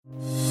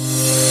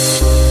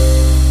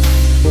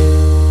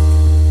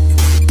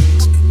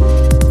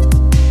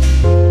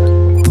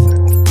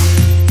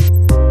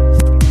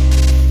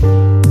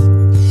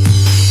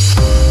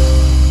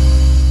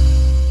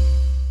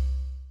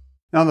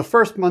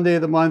first Monday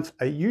of the month,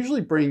 I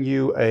usually bring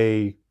you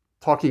a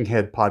talking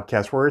head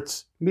podcast where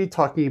it's me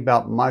talking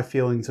about my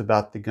feelings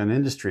about the gun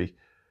industry.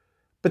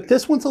 But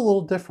this one's a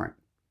little different.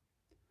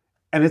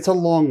 And it's a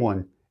long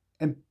one.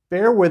 And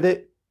bear with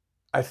it.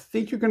 I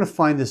think you're going to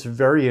find this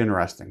very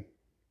interesting.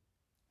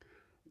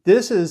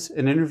 This is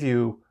an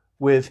interview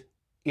with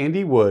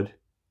Andy Wood,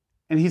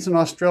 and he's an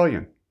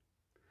Australian.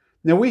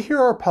 Now, we hear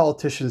our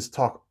politicians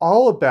talk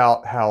all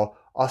about how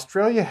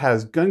Australia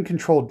has gun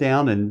control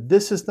down, and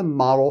this is the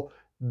model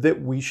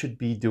that we should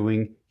be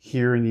doing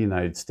here in the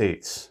United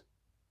States.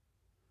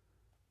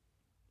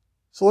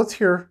 So let's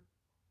hear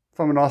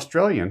from an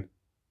Australian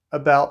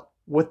about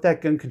what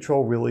that gun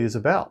control really is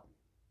about.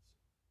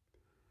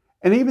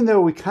 And even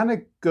though we kind of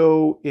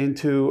go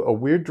into a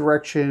weird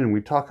direction and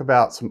we talk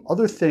about some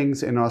other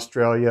things in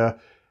Australia,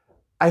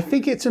 I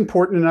think it's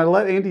important, and I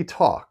let Andy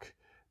talk,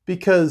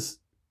 because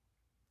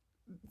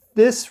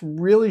this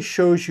really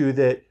shows you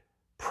that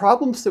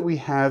problems that we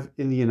have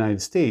in the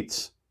United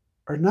States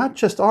are not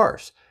just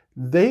ours.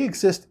 They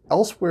exist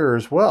elsewhere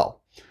as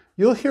well.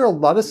 You'll hear a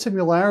lot of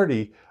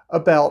similarity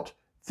about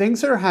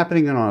things that are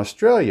happening in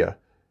Australia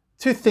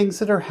to things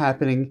that are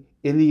happening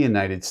in the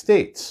United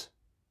States.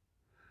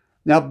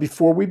 Now,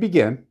 before we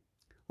begin,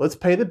 let's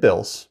pay the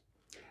bills.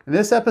 And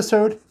this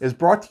episode is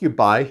brought to you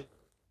by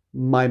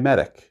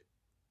MyMedic.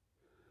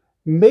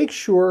 Make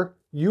sure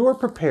you are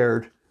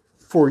prepared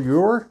for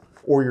your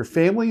or your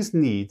family's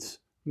needs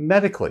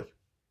medically.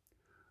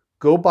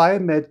 Go buy a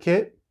med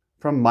kit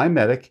from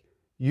MyMedic.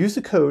 Use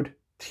the code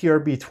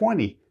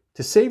TRB20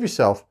 to save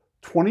yourself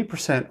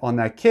 20% on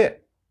that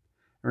kit.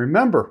 And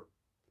remember,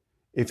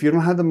 if you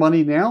don't have the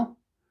money now,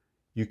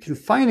 you can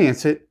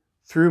finance it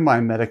through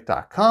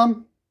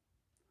mymedic.com.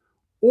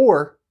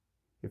 Or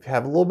if you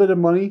have a little bit of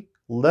money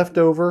left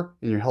over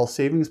in your health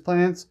savings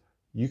plans,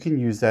 you can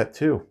use that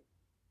too.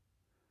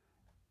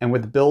 And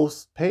with the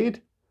bills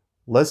paid,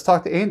 let's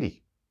talk to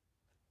Andy.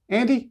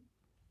 Andy,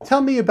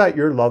 tell me about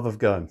your love of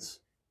guns.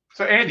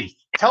 So Andy,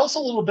 tell us a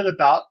little bit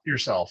about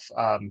yourself.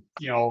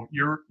 You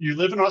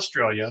live in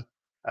Australia.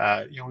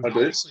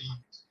 Obviously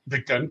the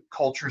gun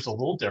culture is a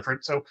little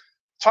different. So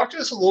talk to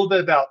us a little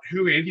bit about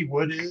who Andy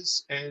Wood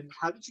is and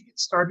how did you get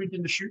started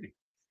into shooting?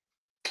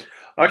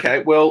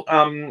 Okay, well,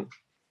 I'm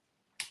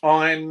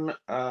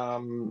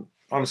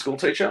a school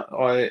teacher.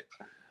 I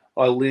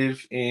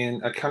live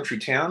in a country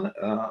town,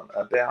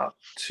 about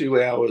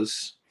 2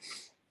 hours,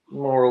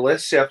 more or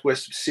less,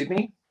 southwest of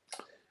Sydney.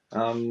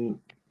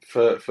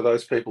 For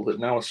those people that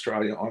know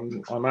Australia,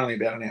 I'm only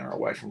about an hour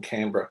away from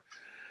Canberra.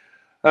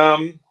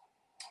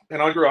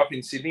 And I grew up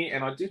in Sydney,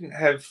 and I didn't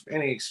have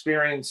any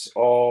experience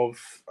of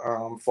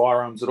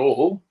firearms at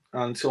all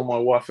until my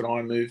wife and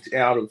I moved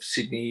out of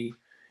Sydney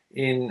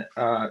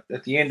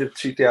at the end of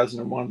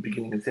 2001,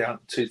 beginning of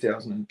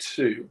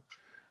 2002.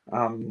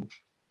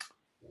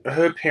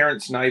 Her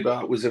parents'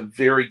 neighbour was a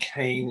very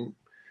keen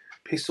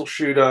pistol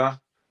shooter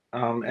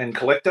and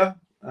collector.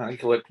 He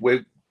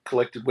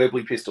collected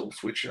Webley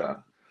pistols, which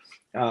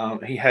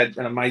he had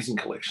an amazing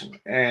collection.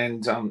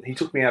 And he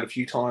took me out a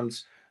few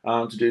times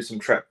to do some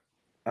trap.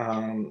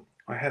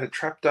 I had a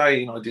trap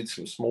day, and I did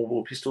some small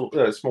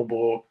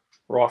bore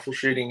rifle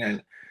shooting,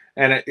 and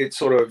it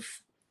sort of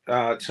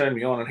turned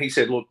me on. And he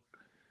said, "Look,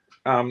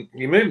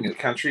 you're moving to the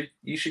country.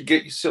 You should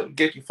get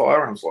your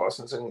firearms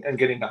license and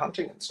get into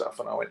hunting and stuff."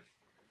 And I went,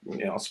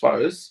 "Yeah, I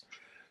suppose."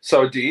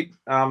 So I did,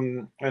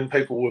 and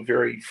people were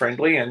very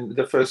friendly. And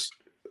the first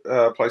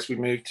place we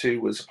moved to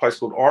was a place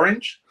called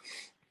Orange,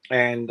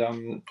 and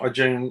I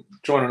joined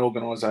an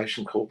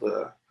organisation called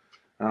the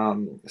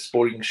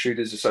Sporting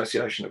Shooters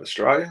Association of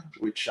Australia,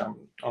 which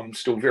I'm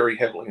still very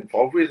heavily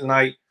involved with, and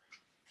they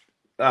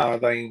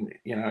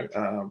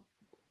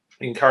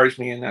encouraged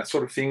me in that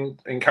sort of thing,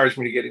 encouraged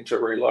me to get into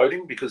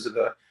reloading because of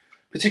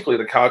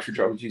particularly the cartridge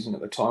I was using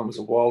at the time was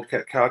a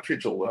Wildcat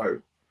cartridge,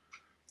 although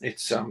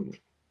it's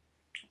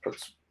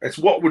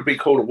what would be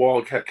called a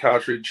Wildcat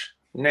cartridge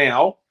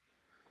now,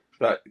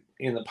 but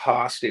in the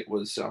past it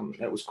was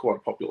quite a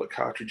popular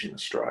cartridge in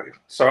Australia.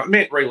 So it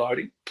meant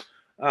reloading.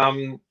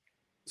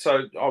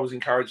 So I was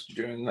encouraged to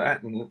doing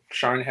that and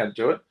shown how to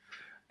do it.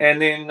 And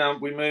then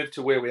we moved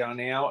to where we are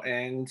now,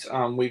 and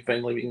we've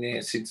been living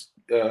there since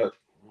I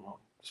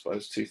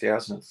suppose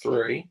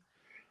 2003.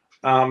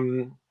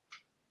 And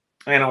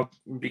I've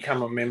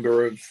become a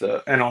member of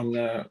I'm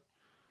the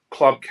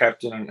club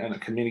captain and a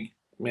committee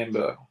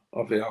member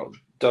of our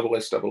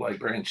SSAA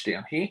branch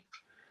down here.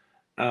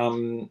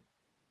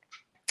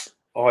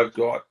 I've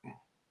got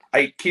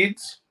 8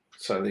 kids,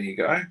 so there you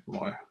go.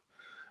 My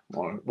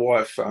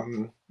wife,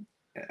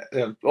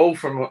 all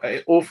from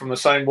the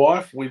same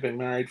wife. We've been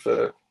married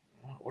for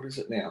what is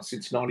it now?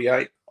 Since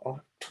 '98,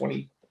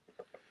 23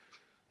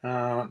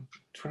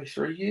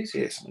 years,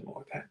 yeah, something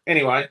like that.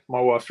 Anyway, my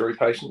wife's very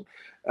patient,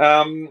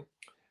 and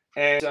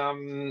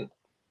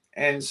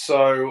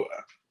so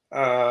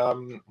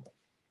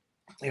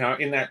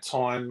in that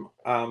time,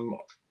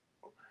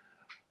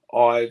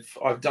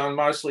 I've done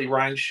mostly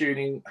range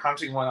shooting,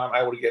 hunting when I'm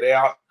able to get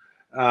out,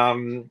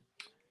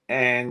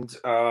 and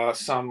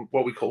some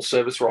what we call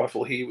service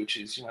rifle here, which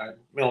is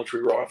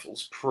military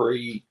rifles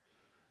pre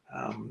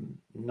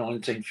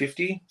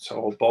 1950, so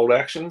old bolt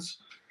actions.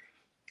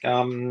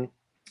 And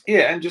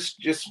just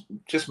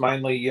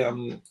mainly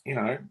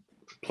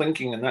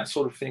plinking and that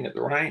sort of thing at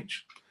the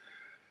range.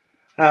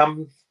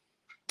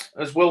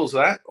 As well as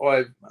that,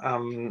 I've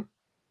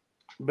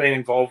been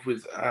involved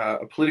with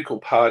a political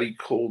party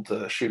called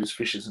the Shooters,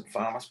 Fishers and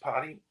Farmers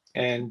Party,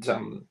 and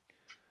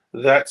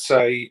that's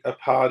a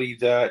party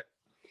that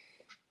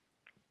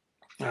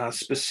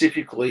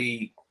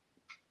specifically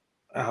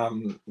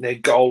their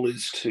goal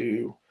is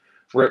to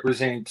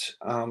represent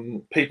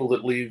people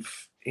that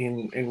live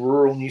in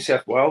rural New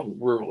South Wales,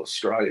 rural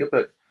Australia,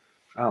 but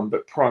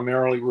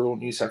primarily rural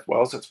New South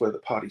Wales. That's where the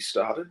party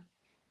started.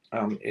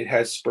 It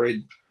has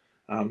spread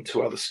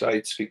to other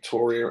states,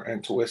 Victoria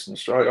and to Western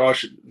Australia.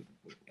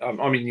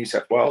 I'm in New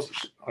South Wales.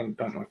 I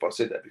don't know if I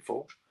said that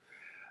before.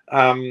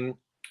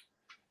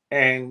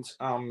 And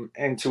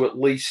to at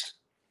least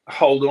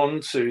hold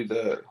on to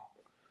the,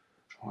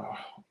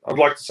 I'd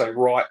like to say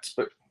rights,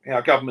 but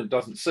our government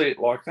doesn't see it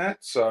like that.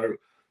 So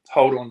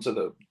hold on to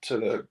the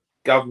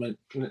government,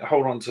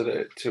 hold on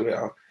to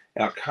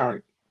our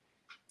current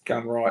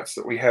gun rights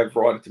that we have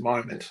right at the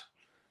moment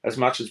as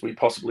much as we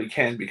possibly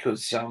can,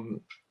 because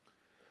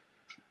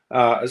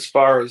as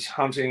far as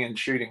hunting and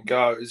shooting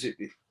goes,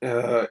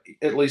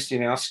 at least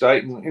in our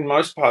state and in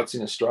most parts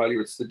in Australia,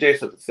 it's the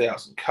death of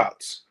 1,000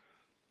 cuts.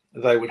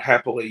 They would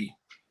happily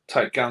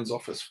take guns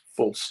off us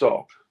full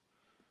stop.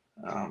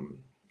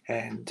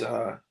 And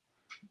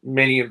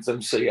many of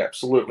them see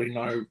absolutely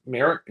no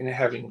merit in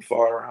having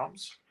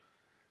firearms.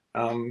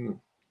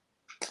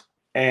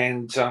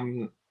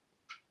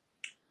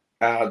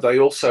 They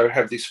also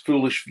have this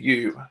foolish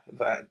view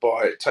that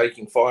by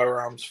taking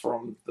firearms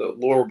from the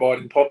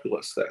law-abiding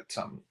populace,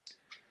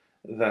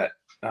 that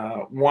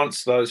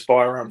once those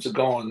firearms are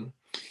gone,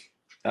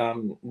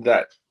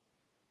 that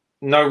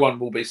no one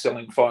will be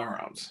selling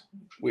firearms,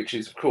 which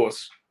is, of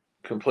course,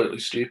 completely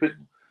stupid.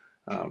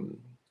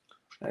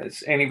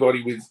 As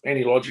anybody with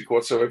any logic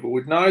whatsoever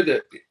would know,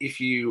 that if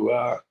you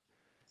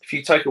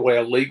take away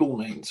a legal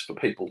means for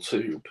people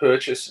to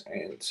purchase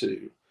and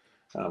to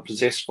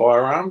possess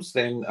firearms,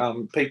 then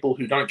people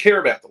who don't care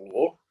about the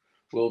law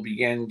will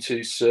begin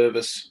to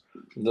service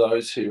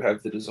those who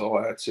have the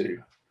desire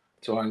to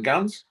own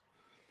guns.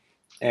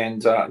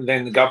 And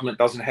then the government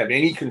doesn't have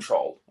any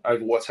control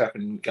over what's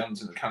happening with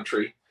guns in the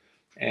country.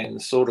 And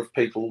the sort of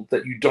people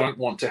that you don't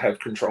want to have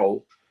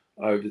control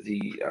over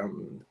the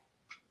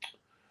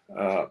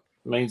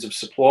means of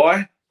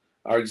supply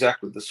are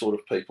exactly the sort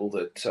of people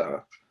that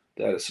are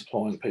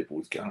supplying people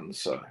with guns.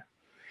 So.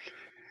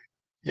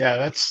 Yeah,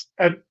 that's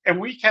and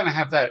we kind of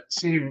have that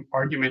same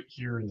argument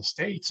here in the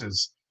States.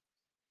 Is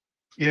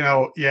you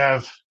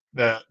have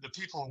the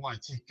people who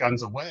want to take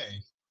guns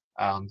away.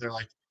 They're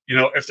like,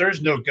 if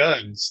there's no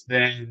guns,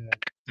 then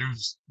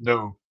there's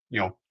no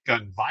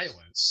gun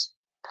violence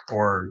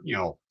or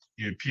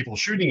people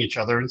shooting each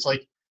other. And it's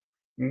like,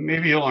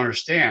 maybe you'll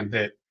understand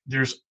that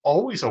there's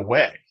always a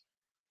way.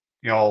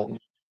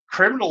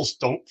 Criminals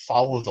don't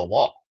follow the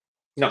law.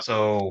 No.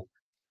 So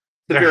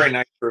the very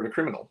nature of a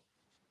criminal.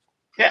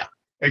 Yeah.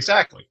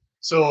 Exactly.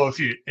 So if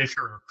you're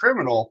a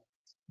criminal,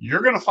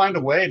 you're going to find a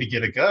way to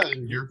get a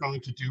gun. You're going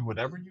to do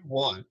whatever you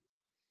want,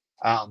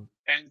 and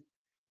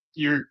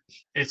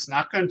it's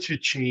not going to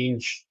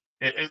change.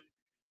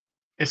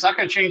 It's not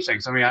going to change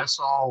things. I mean, I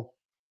saw,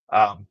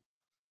 a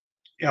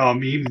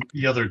meme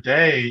the other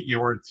day,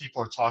 where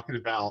people are talking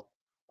about,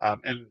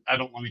 and I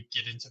don't want to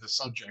get into the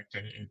subject.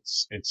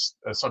 It's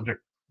a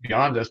subject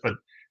beyond this, but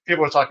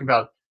people are talking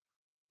about,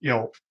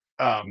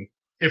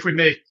 if we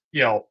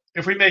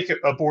make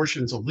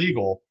abortions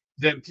illegal,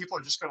 then people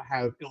are just going to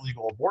have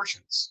illegal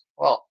abortions.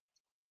 Well,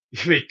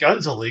 you make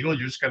guns illegal,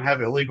 you're just going to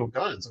have illegal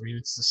guns. I mean,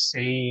 it's the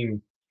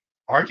same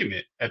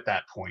argument at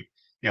that point.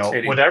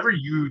 Whatever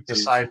you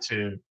decide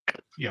to,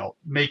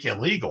 make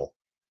illegal,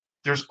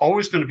 there's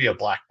always going to be a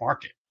black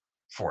market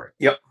for it.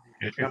 Yep.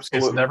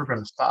 It's never going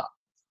to stop.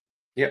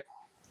 Yep.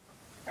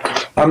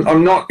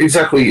 I'm not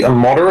exactly a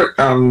moderate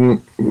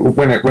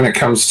when it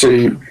comes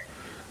to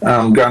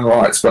gun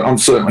rights, but I'm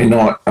certainly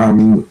not.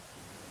 I'm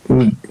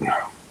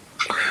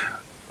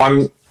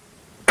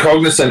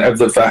cognizant of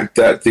the fact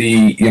that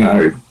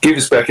give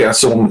us back our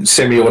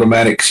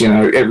semi-automatics,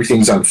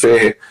 everything's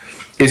unfair,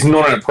 is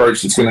not an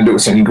approach that's going to do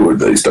us any good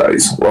these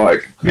days.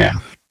 Like, yeah,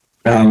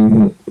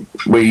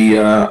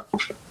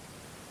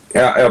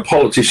 our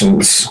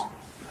politicians.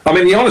 I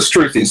mean, the honest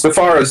truth is, as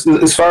far as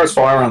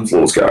firearms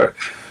laws go,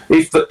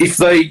 if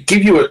they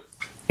give you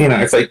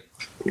if they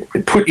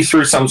put you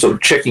through some sort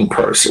of checking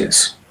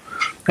process,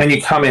 and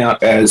you come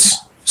out as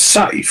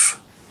safe,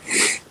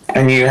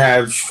 and you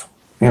have,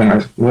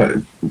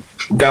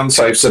 gun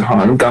safes at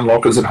home, gun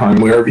lockers at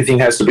home, where everything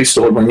has to be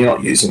stored when you're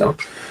not using them.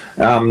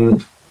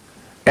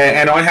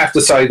 And I have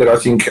to say that I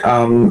think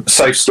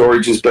safe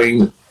storage has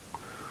been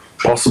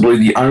possibly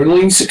the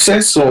only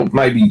success, or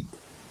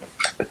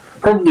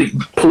probably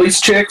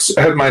police checks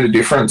have made a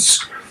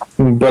difference.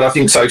 but I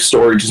think safe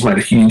storage has made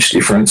a huge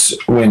difference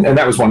and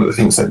that was one of the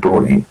things they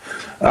brought in.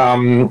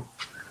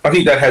 I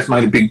think that has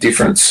made a big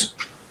difference.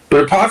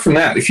 But apart from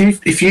that, if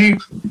you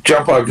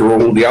jump over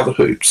all the other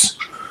hoops,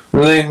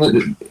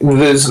 then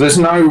there's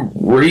no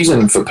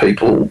reason for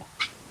people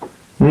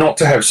not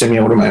to have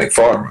semi-automatic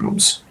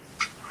firearms.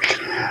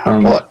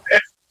 Well,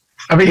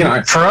 I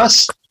mean, for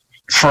us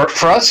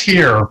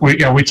here,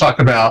 we talk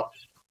about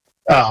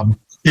the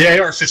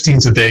AR-15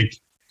 is a big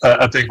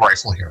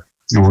rifle here.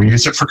 We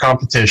use it for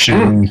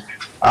competition.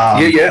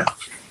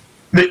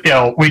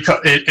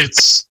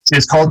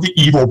 It's called the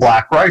Evil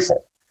Black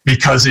Rifle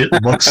because it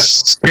looks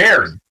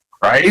scary,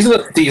 right? Isn't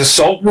it the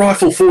Assault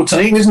Rifle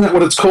 14? Isn't that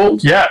what it's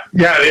called? Yeah.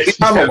 It's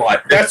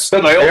That's the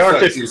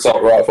AR-15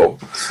 Assault Rifle.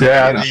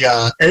 Yeah,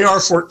 the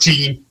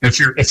AR-14. If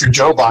you're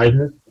Joe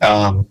Biden,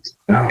 and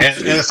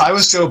if I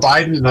was Joe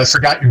Biden and I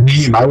forgot your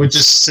name, I would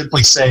just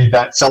simply say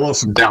that fellow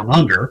from down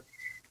under.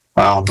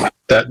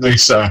 That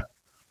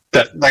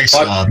nice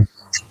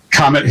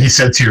comment he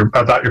said to you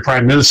about your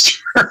prime minister.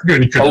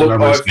 When he couldn't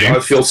remember his name. I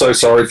feel so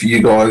sorry for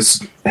you guys.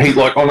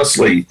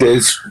 Honestly,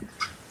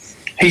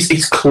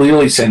 he's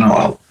clearly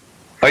senile.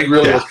 He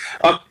really is.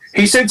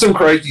 He said some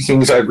crazy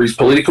things over his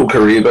political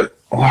career, but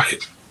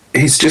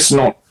he's just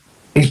not.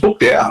 He's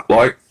booked out.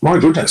 My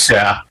goodness.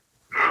 Yeah.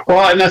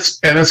 Well, and that's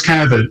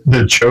kind of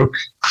the joke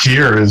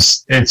here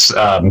is it's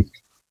who's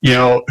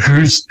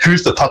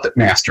the puppet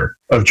master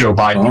of Joe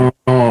Biden?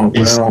 Oh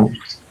well.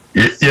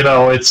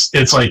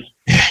 It's like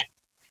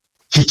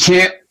he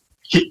can't.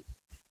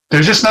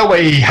 There's just no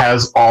way he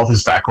has all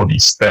his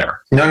faculties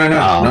there.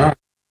 No.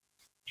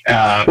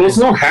 Well, it's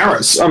not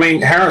Harris. I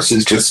mean, Harris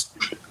is just.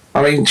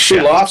 I mean, she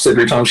laughs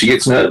every time she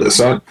gets nervous.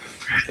 Yeah,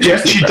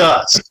 she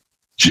does.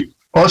 She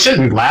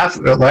doesn't laugh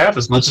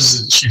as much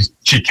as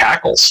she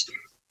cackles.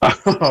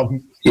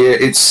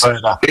 It's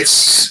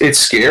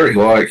scary.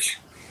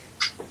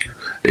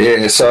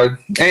 So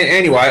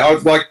anyway,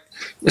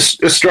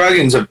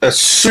 Australians are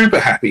super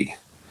happy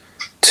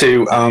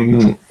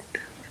to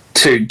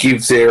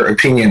give their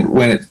opinion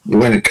when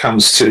it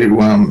comes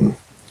to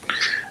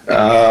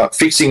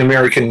fixing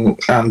American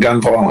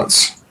gun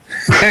violence.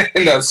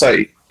 And I'd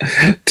say,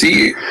 do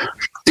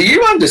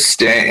you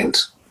understand?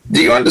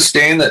 Do you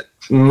understand that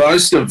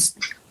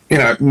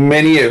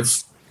many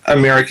of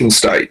American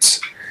states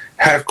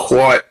have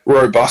quite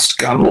robust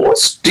gun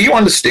laws? Do you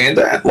understand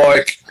that?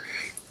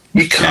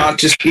 You can't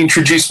just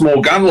introduce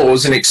more gun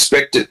laws and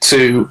expect it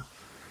to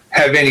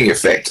have any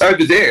effect.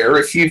 Over there,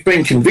 if you've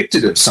been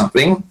convicted of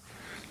something,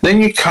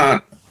 then you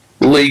can't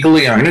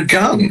legally own a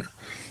gun.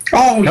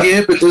 Oh,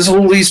 yeah, but there's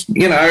all these,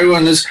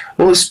 and there's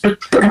all this.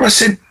 But I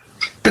said,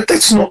 but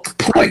that's not the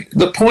point.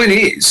 The point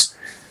is,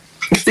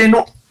 if they're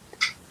not,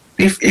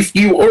 if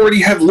you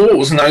already have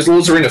laws and those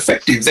laws are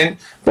ineffective, then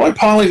by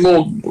piling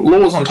more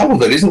laws on top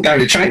of it isn't going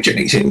to change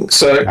anything.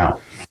 So,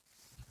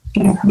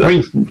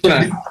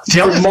 the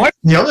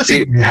other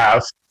thing we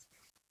have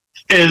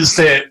is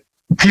that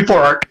people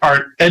aren't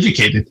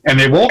educated and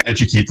they won't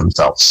educate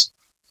themselves.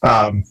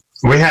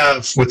 We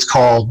have what's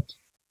called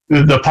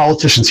the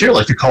politicians here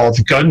like to call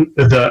the gun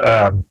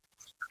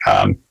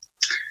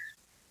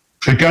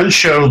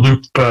show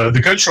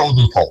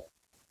loophole.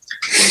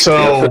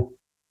 So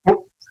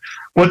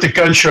what the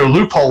gun show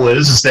loophole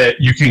is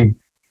that you can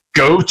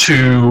go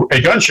to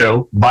a gun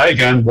show, buy a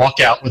gun,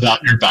 walk out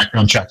without your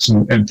background checks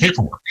and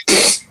paperwork.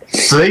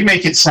 So they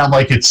make it sound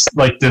like it's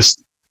like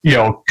this,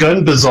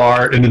 gun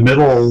bazaar in the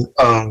middle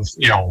of,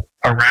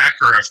 Iraq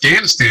or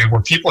Afghanistan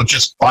where people are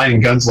just buying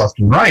guns left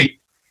and right.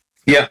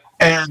 Yeah.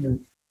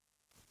 And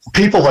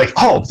people we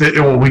got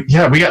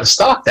to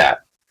stop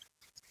that.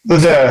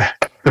 But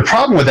the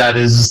problem with that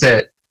is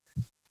that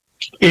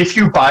if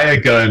you buy a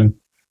gun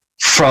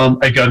from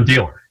a gun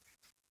dealer,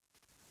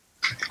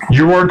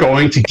 you're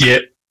going to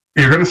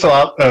fill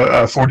out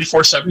a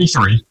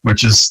 4473,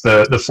 which is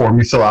the form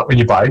you fill out when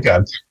you buy a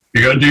gun.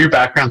 You're going to do your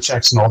background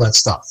checks and all that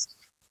stuff.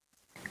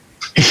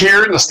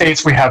 Here in the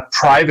States, we have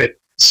private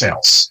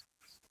sales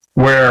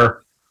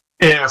where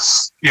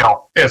if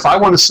I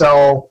want to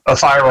sell a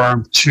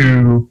firearm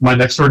to my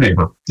next door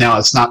neighbor, now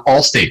it's not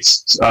all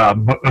states.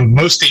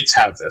 Most states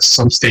have this.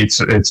 Some states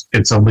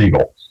it's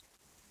illegal.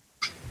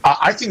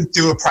 I can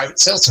do a private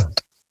sale to him.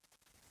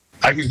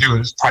 I can do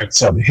a private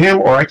sale to him,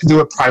 or I can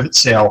do a private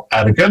sale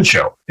at a gun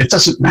show. It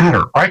doesn't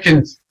matter. I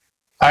can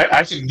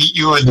meet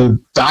you in the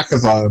back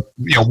of a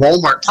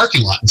Walmart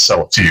parking lot and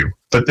sell it to you.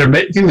 But they're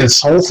making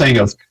this whole thing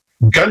of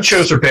gun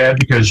shows are bad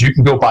because you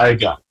can go buy a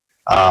gun.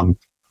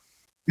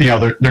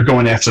 They're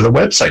going after the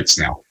websites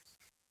now.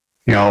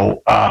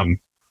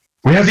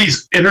 We have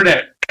these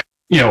internet.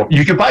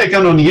 You can buy a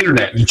gun on the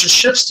internet and it just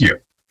ships to you.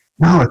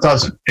 No, it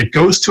doesn't. It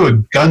goes to a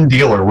gun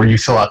dealer where you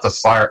fill out the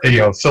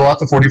fill out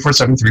the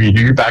 4473,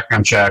 do your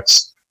background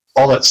checks,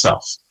 all that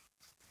stuff.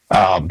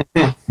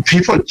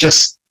 People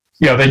just,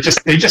 they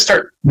just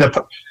start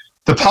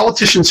the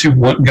politicians who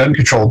want gun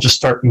control just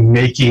start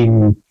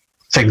making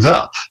things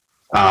up.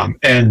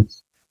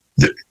 It's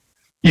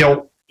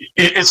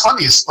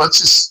funny. Let's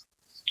just,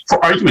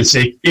 for argument's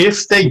sake,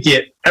 if they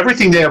get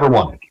everything they ever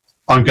wanted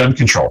on gun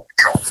control,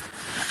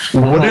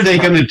 what are they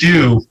going to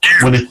do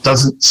when it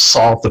doesn't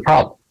solve the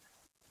problem?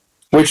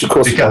 Which, of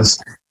course,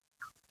 because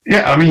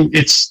I mean,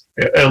 it's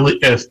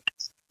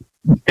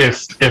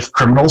if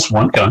criminals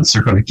want guns,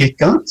 they're going to get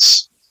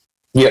guns.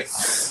 Yeah,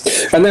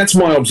 and that's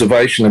my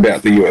observation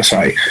about the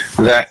USA.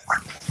 That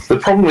the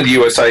problem with the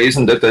USA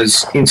isn't that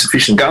there's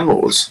insufficient gun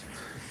laws.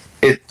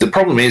 The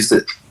problem is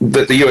that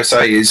the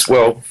USA is,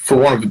 well, for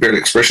want of a better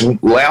expression,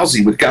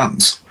 lousy with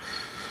guns.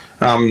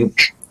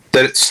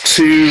 That it's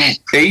too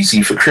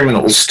easy for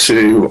criminals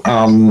to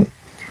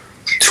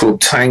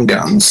obtain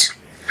guns,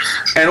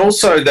 and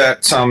also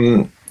that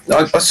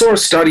I saw a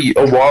study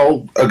a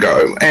while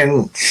ago,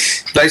 and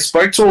they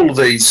spoke to all of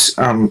these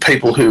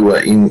people who were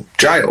in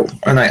jail,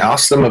 and they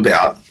asked them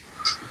about,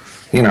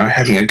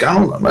 having a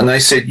gun on them, and they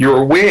said,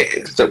 "You're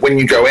aware that when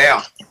you go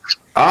out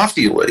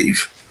after you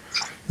leave,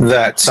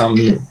 that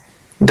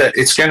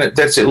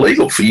that's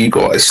illegal for you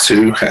guys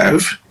to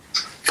have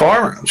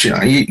firearms.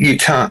 You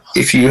can't,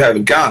 if you have a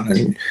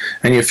gun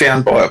and you're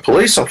found by a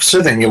police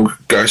officer, then you'll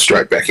go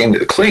straight back into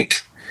the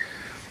clink."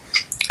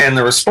 And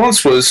the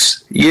response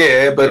was,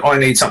 "Yeah, but I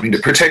need something to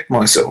protect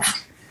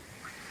myself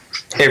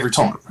every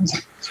time."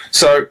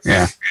 So,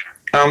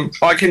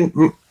 I can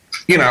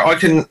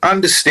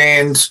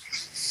understand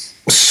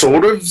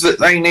sort of that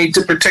they need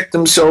to protect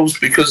themselves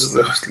because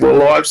of the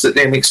lives that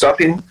they're mixed up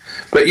in.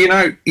 But,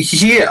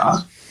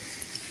 here,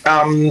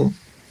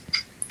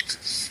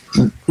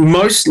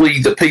 mostly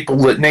the people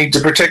that need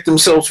to protect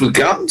themselves with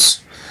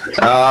guns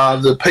are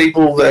the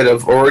people that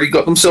have already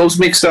got themselves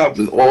mixed up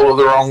with all of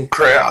the wrong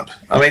crowd.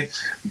 I mean,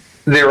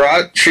 there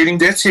are shooting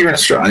deaths here in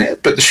Australia,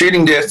 but the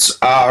shooting deaths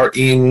are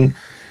in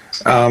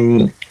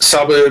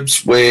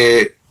suburbs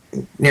where,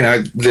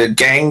 the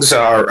gangs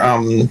are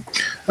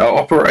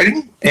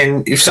operating.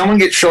 And if someone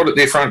gets shot at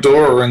their front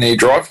door or in their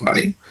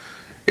driveway,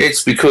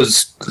 it's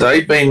because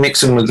they've been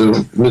mixing with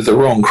the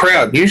wrong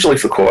crowd, usually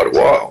for quite a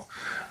while.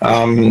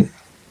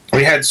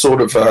 We had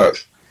sort of a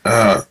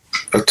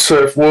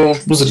turf war,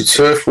 was it a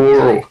turf war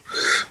or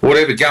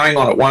whatever, going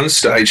on at one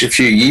stage a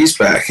few years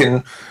back,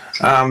 and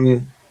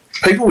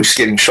people were just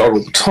getting shot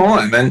all the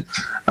time, and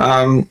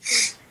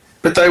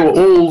but they were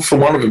all, for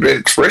want of a better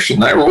expression,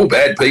 they were all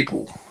bad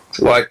people.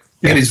 Like,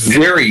 it is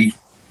very,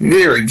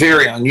 very,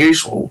 very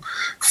unusual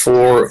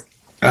for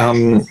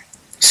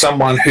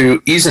someone who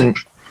isn't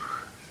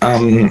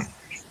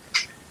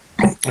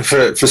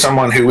for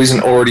someone who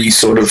isn't already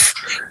sort of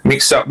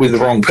mixed up with the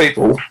wrong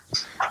people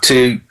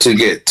to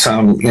get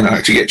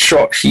to get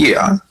shot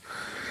here.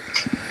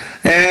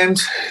 And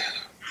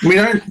we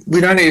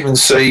don't even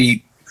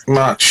see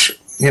much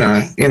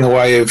in the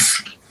way of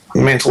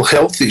mental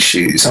health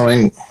issues. I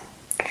mean,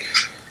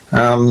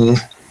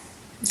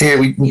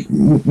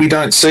 we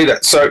don't see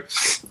that. So,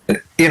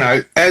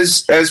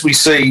 as we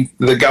see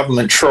the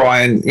government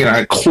try and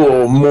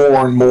claw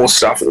more and more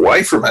stuff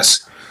away from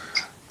us,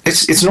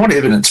 it's not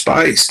evidence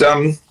based.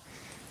 And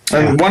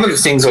one of the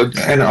things I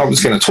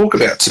was going to talk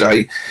about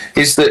today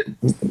is that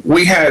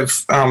we have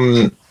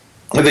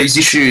these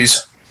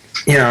issues,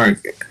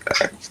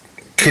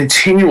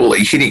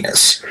 continually hitting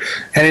us.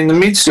 And in the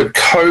midst of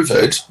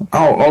COVID,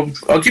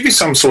 I'll give you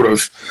some sort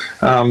of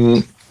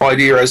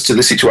idea as to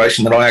the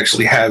situation that I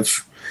actually have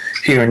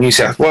here in New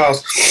South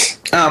Wales.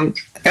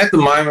 At the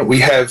moment, we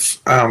have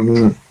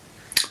our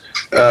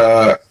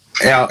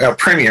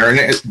Premier,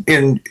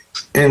 and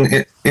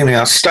in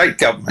our state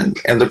government,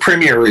 and the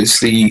Premier is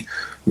the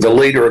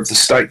leader of the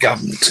state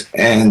government,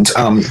 and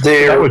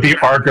that would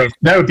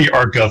be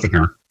our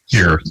governor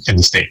here in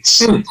the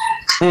States.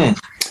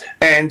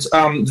 And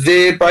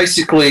they're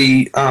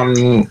basically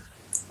they're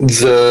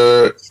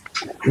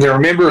a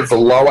member of the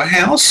lower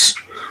house.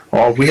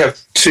 We have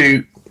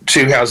two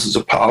houses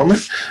of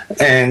parliament,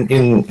 and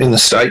in the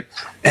state,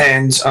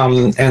 and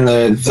so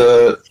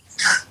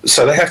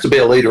they have to be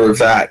a leader of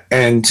that,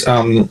 and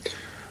so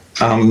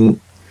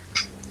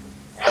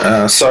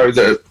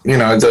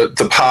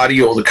the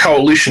party or the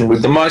coalition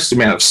with the most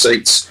amount of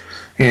seats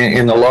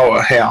in the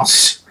lower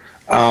house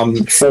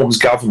forms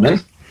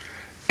government,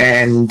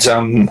 and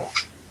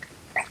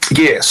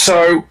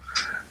so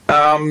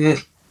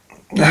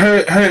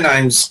her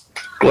name's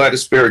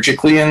Gladys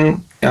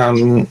Berejiklian.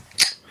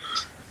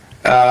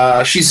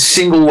 She's a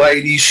single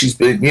lady. She's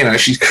been,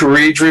 she's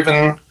career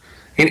driven.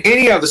 In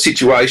any other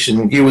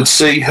situation, you would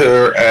see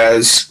her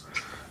as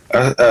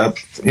a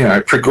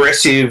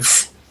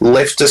progressive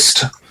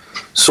leftist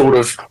sort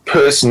of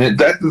person.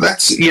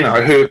 That's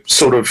her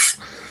sort of,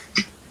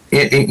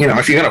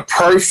 if you're going to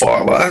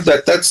profile her,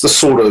 that's the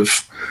sort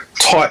of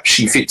type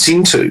she fits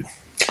into.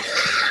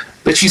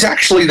 But she's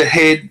actually the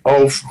head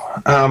of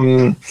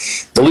the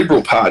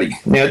Liberal Party.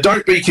 Now,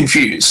 don't be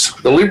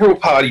confused. The Liberal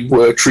Party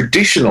were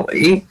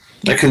traditionally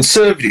a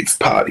conservative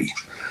party.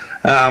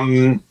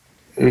 They're,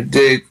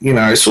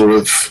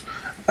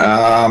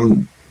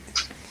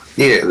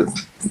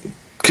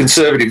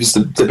 conservative is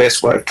the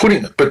best way of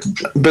putting it. But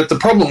the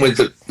problem with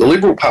the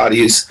Liberal Party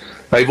is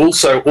they've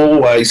also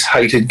always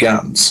hated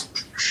guns.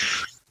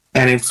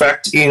 And in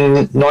fact,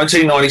 in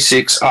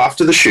 1996,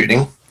 after the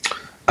shooting,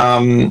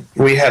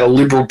 we had a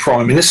Liberal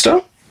Prime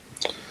Minister,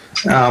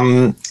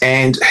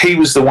 and he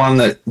was the one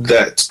that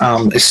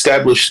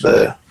established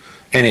the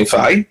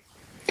NFA.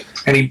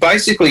 And he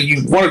basically,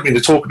 you wanted me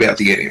to talk about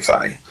the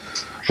NFA.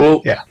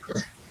 Well, Yeah.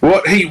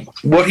 What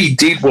he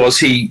did was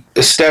he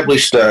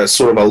established a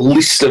sort of a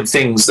list of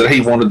things that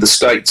he wanted the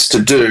states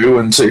to do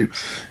and to,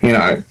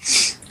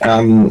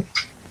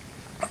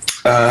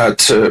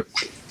 to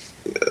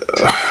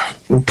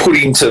put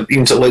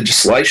into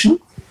legislation.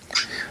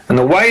 And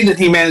the way that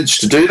he managed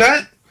to do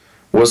that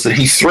was that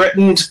he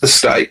threatened the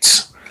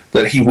states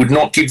that he would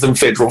not give them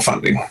federal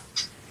funding.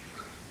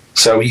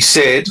 So he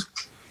said,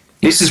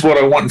 "This is what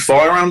I want in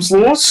firearms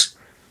laws.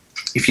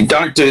 If you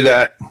don't do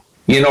that,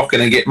 you're not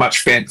going to get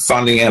much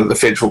funding out of the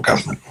federal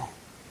government."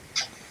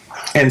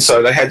 And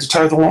so they had to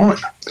toe the line.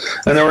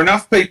 And there were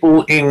enough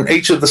people in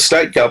each of the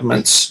state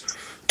governments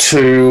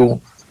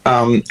who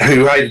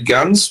hated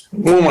guns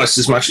almost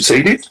as much as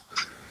he did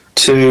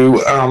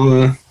to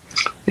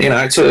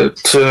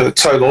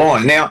toe the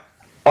line. Now,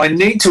 I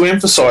need to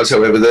emphasise,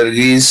 however, that it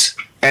is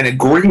an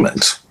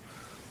agreement.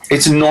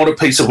 It's not a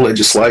piece of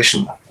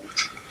legislation.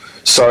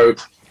 So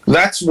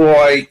that's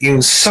why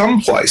in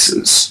some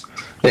places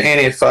the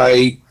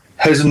NFA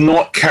has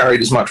not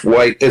carried as much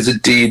weight as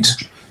it did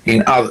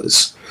in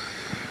others.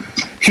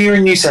 Here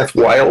in New South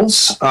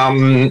Wales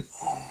and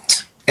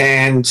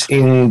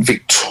in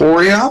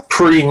Victoria,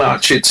 pretty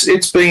much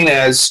it's been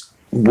as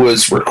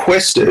was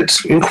requested.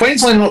 In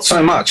Queensland, not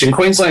so much. In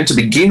Queensland, to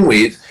begin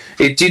with,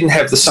 it didn't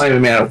have the same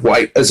amount of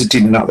weight as it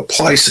did in other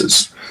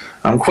places.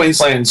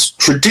 Queensland's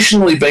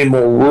traditionally been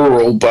more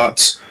rural,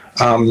 but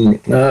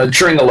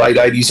during the late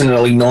 80s and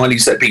early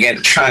 90s, that began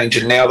to change,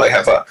 and now they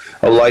have a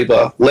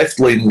Labor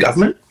left-leaning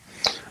government,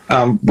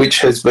 which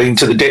has been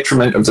to the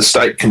detriment of the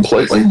state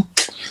completely.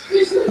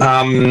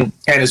 And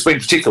it's been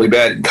particularly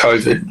bad in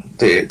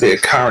COVID. Their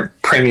current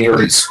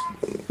premier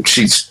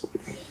she's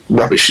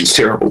rubbish, she's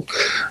terrible.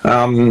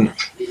 But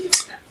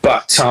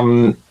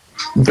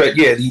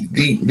yeah,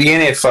 the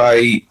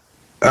NFA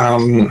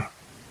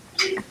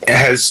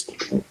has...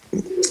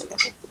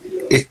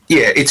 It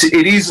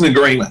is an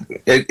agreement.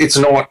 It's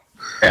not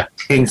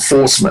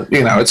enforcement.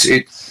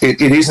 It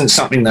isn't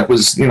something that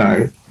was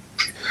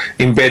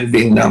embedded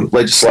in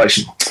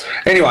legislation.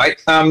 Anyway,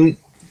 to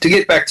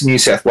get back to New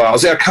South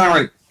Wales, our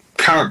current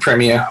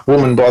premier,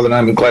 woman by the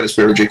name of Gladys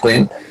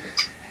Berejiklian,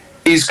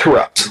 is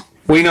corrupt.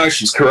 We know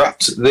she's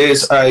corrupt.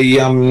 There's a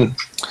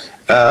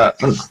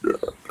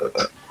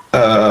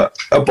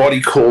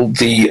body called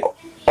the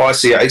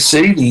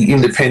ICAC, the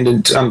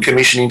Independent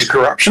Commission into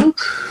Corruption.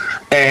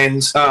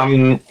 And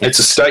it's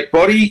a state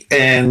body,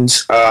 and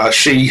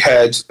she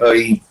had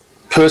a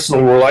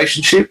personal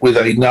relationship with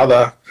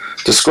another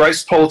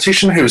disgraced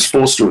politician who was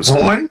forced to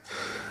resign.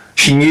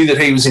 She knew that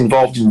he was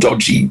involved in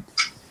dodgy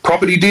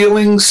property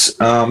dealings,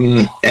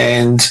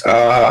 and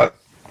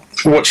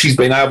what she's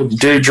been able to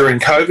do during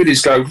COVID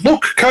is go,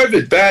 "Look,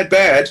 COVID,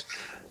 bad,"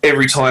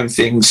 every time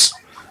things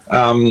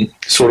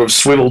sort of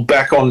swiveled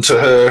back onto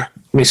her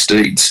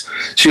misdeeds.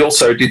 She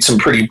also did some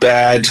pretty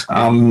bad...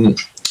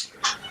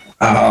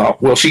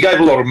 she gave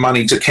a lot of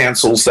money to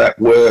councils that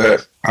were,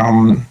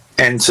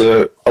 and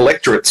to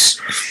electorates,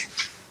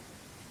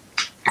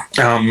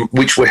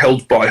 which were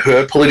held by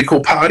her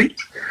political party.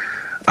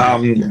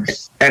 And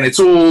it's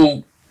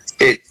all,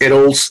 it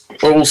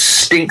all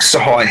stinks to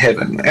high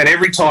heaven. And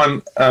every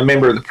time a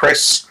member of the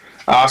press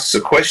asks a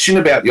question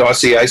about the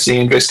ICAC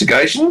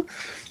investigation,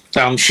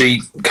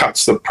 she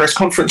cuts the press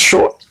conference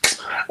short.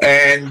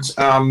 And,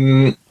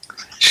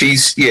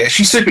 she's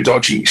super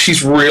dodgy.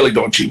 She's really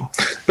dodgy.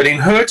 But in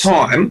her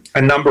time,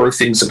 a number of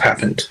things have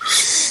happened.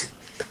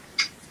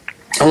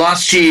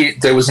 Last year,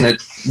 there was an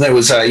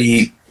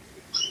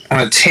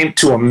attempt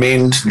to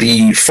amend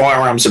the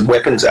Firearms and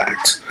Weapons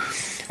Act,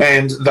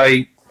 and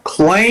they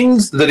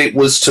claimed that it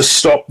was to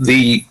stop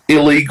the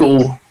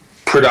illegal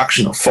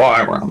production of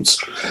firearms,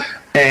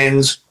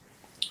 and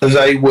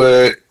they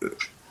were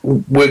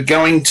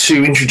going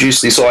to introduce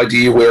this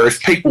idea where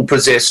if people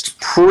possessed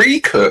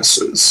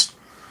precursors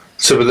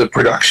to the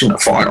production of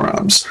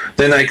firearms,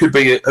 then they could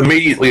be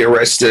immediately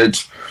arrested,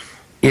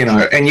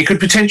 and you could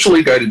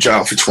potentially go to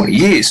jail for 20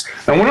 years.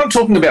 And when I'm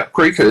talking about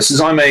precursors,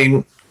 I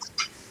mean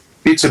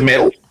bits of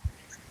metal,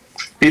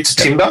 bits of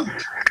timber,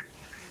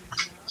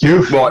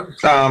 like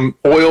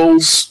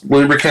oils,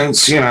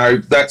 lubricants,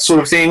 that sort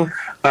of thing,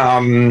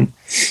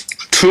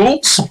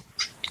 tools,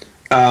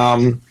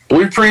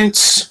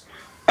 blueprints,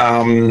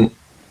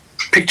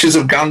 pictures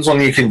of guns on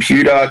your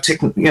computer,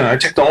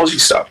 technology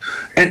stuff,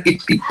 and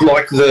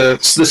like the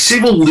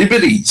civil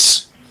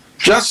liberties,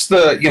 just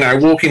the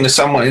walking to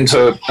someone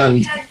into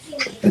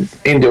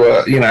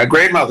a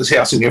grandmother's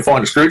house and you'll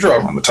find a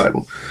screwdriver on the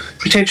table,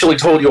 potentially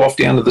told you off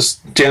down to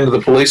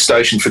the police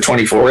station for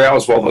 24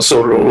 hours while they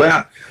sort it all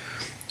out.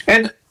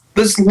 And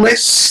there's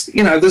less,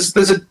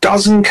 there's a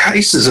dozen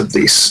cases of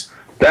this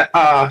that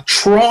are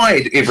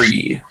tried every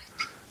year,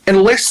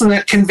 and less than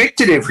that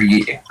convicted every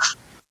year.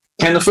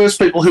 And the first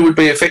people who would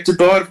be affected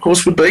by it, of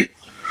course, would be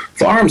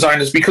firearms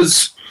owners,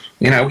 because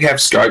We have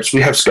scopes,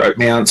 we have scope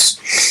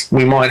mounts,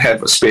 we might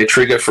have a spare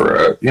trigger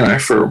for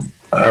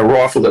a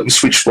rifle that we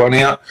switched one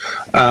out.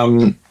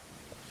 You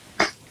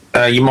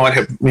might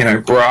have,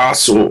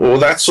 brass or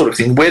that sort of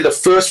thing. We're the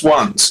first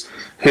ones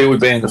who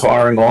would be in the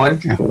firing line,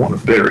 for want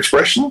of a better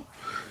expression,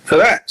 for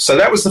that. So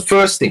that was the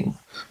first thing.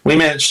 We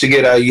managed to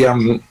get a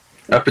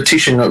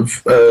petition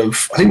of I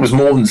think it was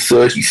more than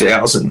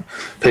 30,000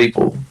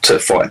 people to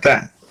fight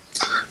that.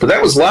 But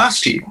that was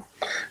last year.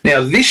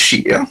 Now this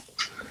year,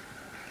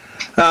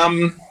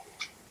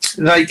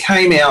 they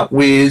came out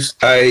with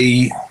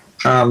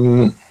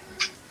and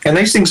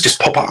these things just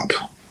pop up,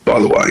 by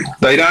the way.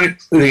 They don't,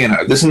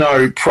 there's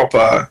no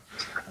proper,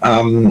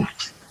 how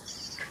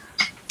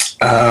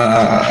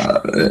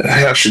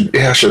should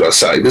I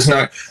say? There's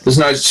no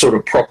sort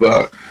of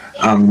proper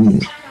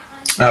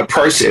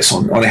process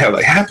on how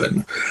they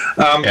happen.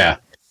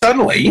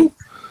 Suddenly,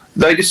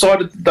 they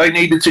decided they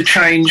needed to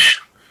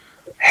change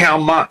how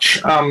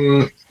much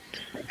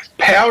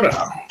powder,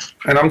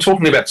 and I'm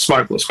talking about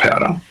smokeless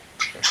powder,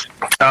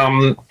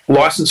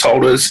 license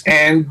holders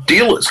and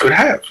dealers could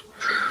have.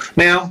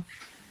 Now,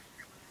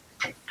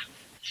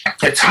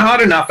 it's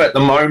hard enough at the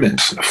moment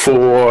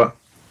for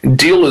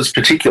dealers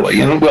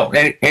particularly, and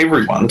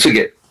everyone, to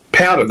get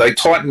powder. They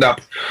tightened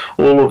up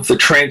all of the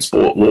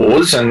transport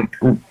laws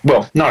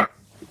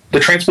the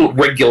transport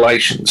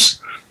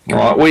regulations.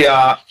 Right? We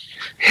are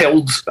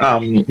held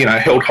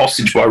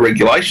hostage by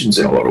regulations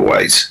in a lot of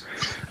ways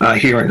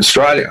here in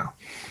Australia.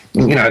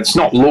 It's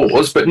not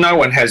laws, but no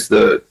one has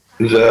the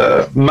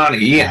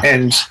money,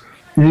 and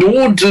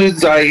nor do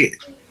they.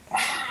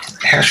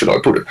 How should I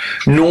put it?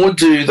 Nor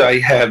do they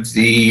have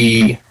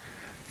the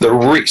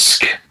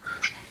risk.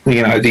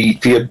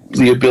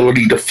 The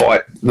ability to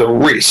fight the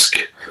risk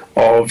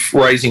of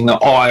raising the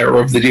ire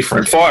of the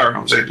different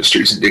firearms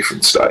industries in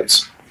different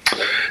states.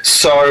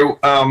 So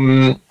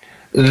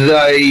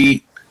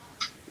they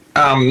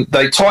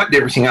tightened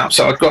everything up.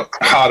 So it got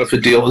harder for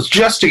dealers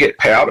just to get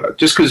powder,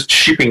 just because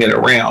shipping it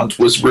around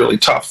was really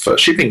tough for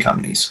shipping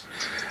companies.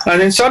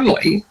 And then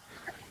suddenly,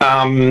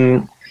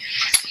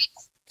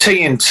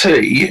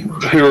 TNT,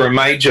 who are a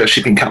major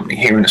shipping company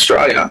here in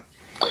Australia,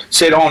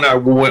 said, "Oh no,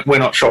 we're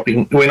not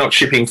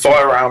shipping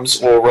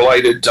firearms or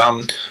related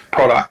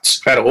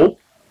products at all."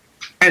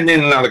 And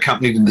then another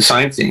company did the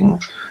same thing.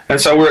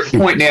 And so we're at the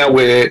point now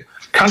where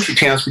country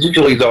towns,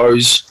 particularly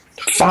those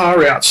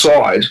far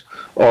outside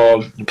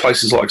of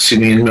places like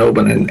Sydney and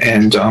Melbourne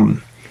and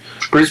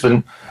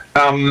Brisbane,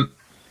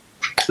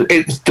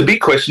 the big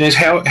question is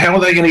how are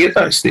they going to get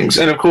those things?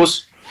 And of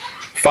course,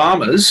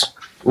 farmers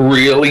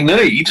really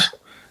need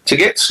to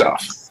get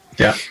stuff.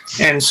 Yeah.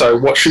 And so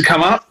what should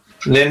come up?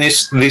 Then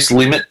this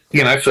limit,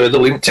 further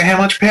limit to how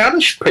much powder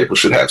people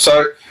should have.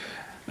 So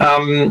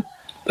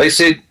they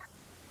said,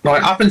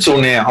 up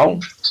until now,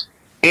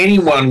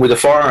 anyone with a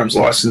firearms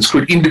license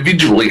could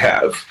individually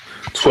have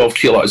 12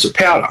 kilos of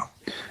powder,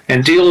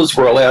 and dealers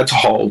were allowed to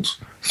hold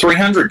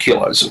 300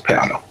 kilos of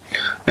powder.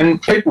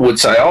 And people would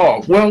say,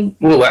 "Oh, well,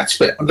 that's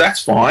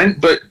fine,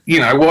 but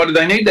why do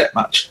they need that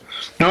much?"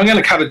 Now I'm going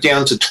to cut it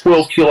down to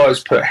 12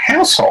 kilos per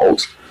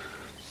household,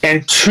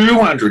 and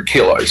 200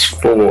 kilos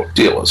for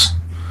dealers.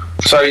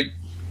 So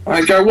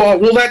I go,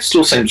 well, that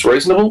still seems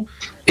reasonable,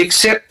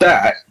 except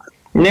that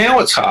now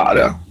it's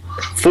harder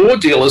for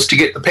dealers to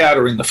get the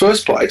powder in the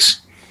first place.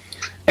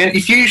 And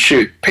if you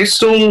shoot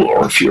pistol,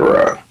 or if you're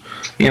a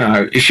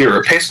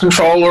pest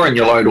controller and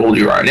you load all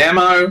your own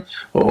ammo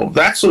or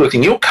that sort of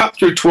thing, you'll cut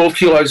through 12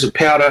 kilos of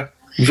powder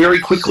very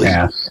quickly.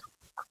 Yeah.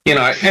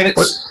 And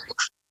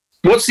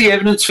what's the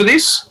evidence for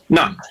this?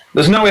 None.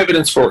 There's no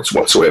evidence for it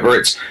whatsoever.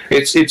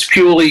 It's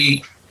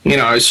purely,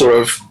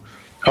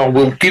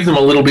 we'll give them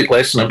a little bit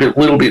less and a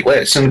little bit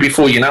less, and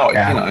before you know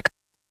it,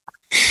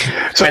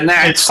 So and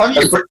it's funny.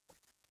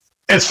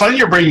 It's funny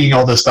you're bringing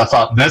all this stuff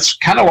up, and that's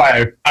kind of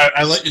why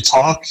I let you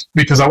talk,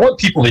 because I want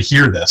people to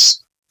hear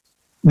this.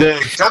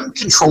 The gun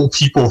control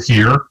people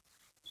here,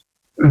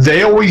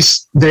 they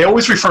always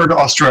refer to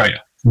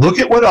Australia. Look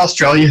at what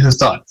Australia has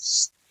done.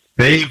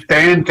 They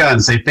banned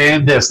guns. They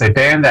banned this. They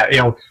banned that.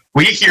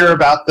 We hear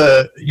about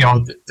the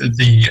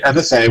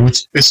NSA,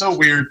 which is so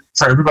weird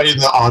for everybody in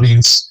the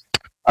audience.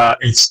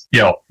 It's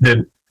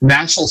the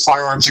National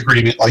Firearms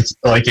Agreement,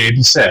 like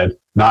Andy said,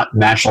 not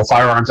National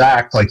Firearms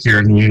Act like here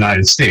in the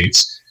United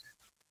States.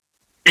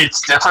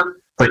 It's different,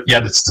 but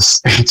yet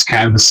it's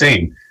kind of the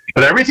same.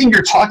 But everything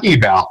you're talking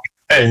about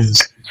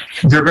is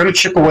they're going to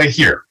chip away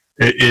here.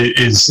 It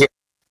is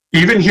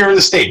even here in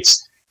the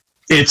States.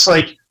 It's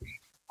like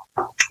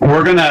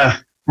we're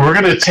gonna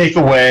take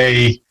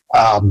away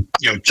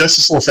just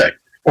this little thing,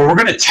 or we're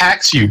gonna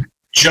tax you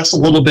just a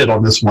little bit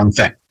on this one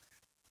thing.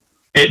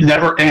 It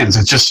never ends.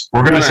 It's just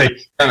we're gonna say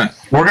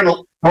we're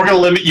gonna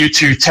limit you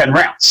to 10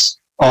 rounds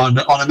on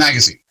a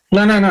magazine.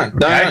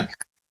 No.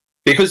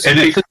 Because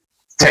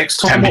next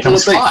time what will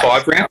it be?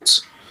 5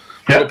 rounds.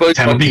 Yeah,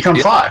 10 will become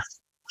 5.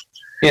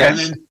 Yeah. And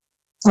then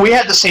we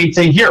had the same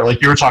thing here,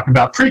 like you were talking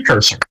about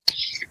precursor.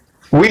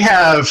 We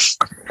have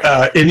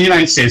in the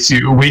United States,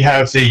 we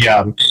have the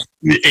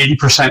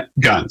 80%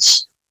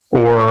 guns.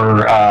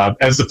 or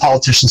as the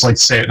politicians like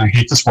to say it, and I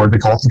hate this word, they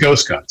call it the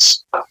ghost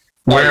guns,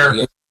 where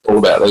all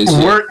about these.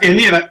 we're in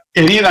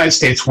the United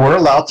States, we're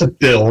allowed to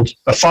build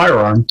a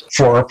firearm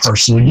for our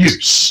personal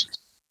use,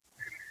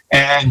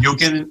 and you'll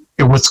get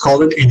what's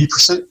called an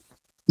 80%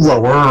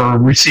 lower or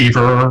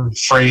receiver or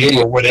frame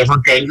or whatever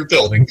gun you're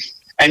building,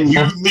 and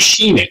you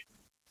machine it,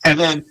 and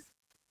then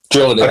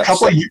Drill it out.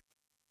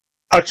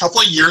 a couple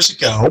of years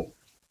ago,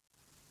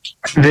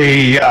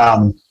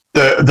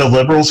 the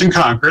liberals in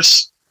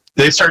Congress,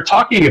 they started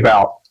talking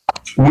about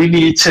we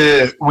need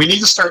to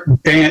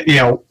start ban,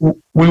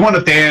 we want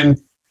to ban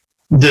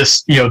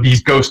this,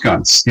 these ghost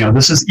guns.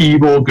 This is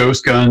evil,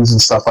 ghost guns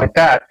and stuff like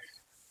that.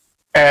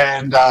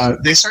 And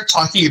they start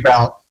talking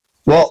about,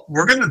 well,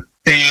 we're going to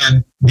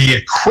ban the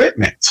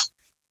equipment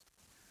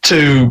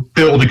to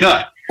build a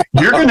gun.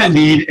 You're going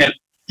to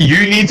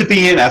you need to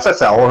be an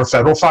FFL or a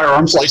federal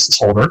firearms license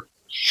holder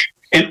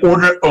in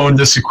order to own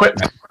this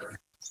equipment.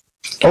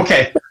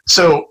 Okay,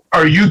 so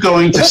are you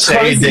going to say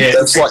crazy. that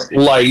That's like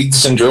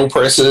lathes and drill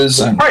presses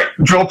and right,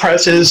 drill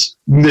presses,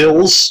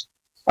 mills?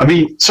 I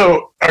mean,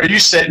 so are you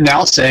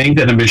now saying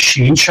that a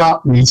machine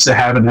shop needs to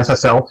have an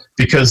FFL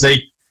because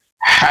they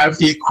have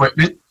the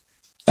equipment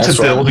to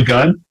build a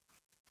gun?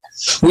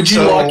 Would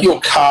you like your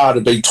car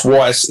to be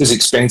twice as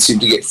expensive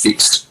to get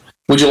fixed?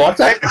 Would you like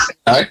that?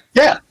 No?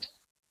 Yeah.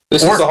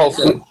 This is the whole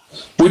thing.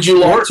 Would you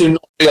like to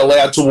not be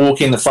allowed to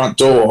walk in the front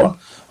door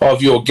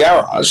of your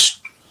garage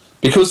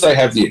because they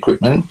have the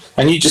equipment,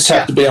 and you just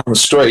have to be on the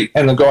street,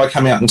 and the guy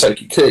come out and take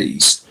your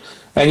keys,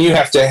 and you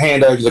have to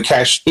hand over the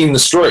cash in the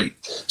street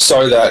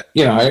so that,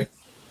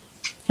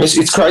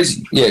 it's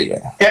crazy.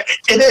 Yeah,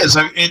 it is.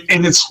 And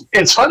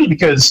it's funny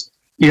because,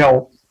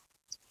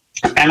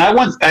 and I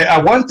want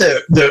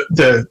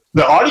the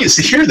audience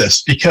to hear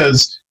this,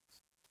 because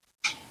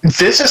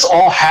this is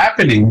all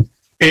happening.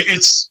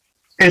 It's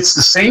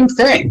the same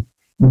thing.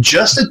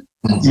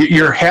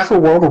 You're half a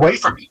world away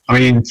from me. I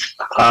mean,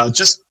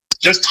 just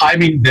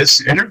timing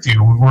this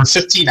interview, we're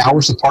 15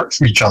 hours apart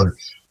from each other.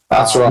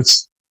 That's right.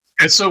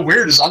 It's so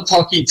weird, as I'm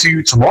talking to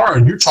you tomorrow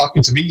and you're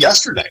talking to me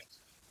yesterday.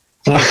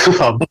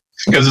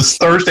 Because it's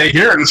Thursday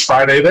here and it's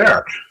Friday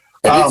there.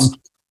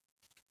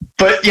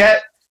 But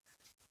yet,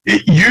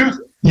 you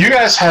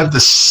guys have the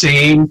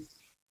same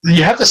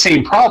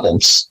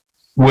problems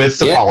with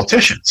the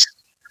politicians.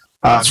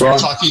 We're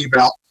talking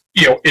about,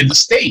 in the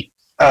state,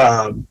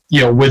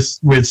 with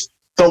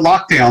the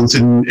lockdowns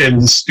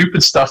and the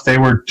stupid stuff they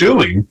were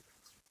doing.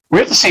 We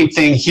have the same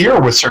thing here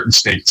with certain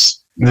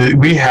states.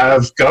 We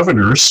have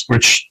governors,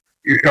 which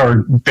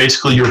are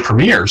basically your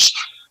premiers.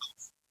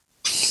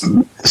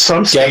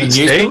 Some states,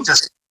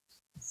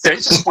 they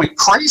just went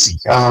crazy.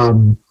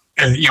 And,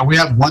 we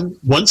have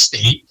one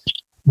state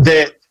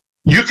that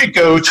you could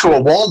go to a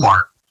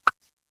Walmart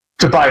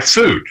to buy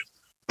food,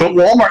 but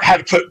Walmart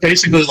had to put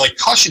basically like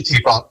caution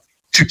tape up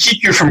to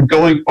keep you from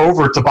going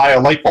over to buy a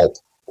light bulb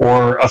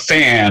or a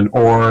fan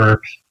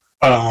or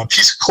a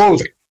piece of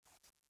clothing.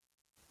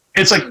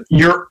 It's like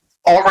you're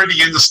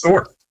already in the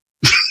store.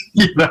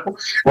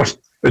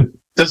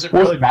 Does it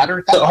really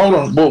matter? Hold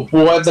on. Well,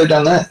 why have they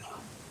done that?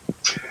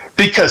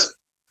 Because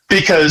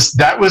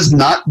that was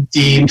not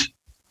deemed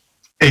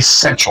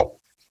essential.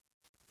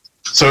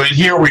 So in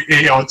here,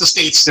 at the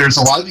States, there's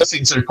a lot of these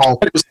things that are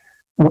called,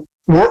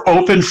 we're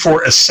open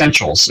for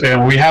essentials.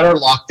 And we had our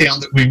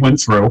lockdown that we went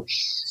through.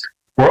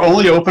 We're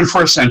only open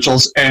for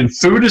essentials, and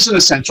food is an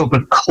essential,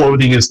 but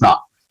clothing is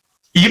not,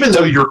 even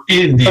though you're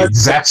in the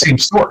exact same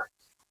store.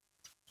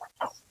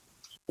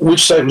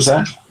 Which state was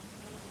that?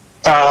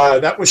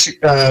 Was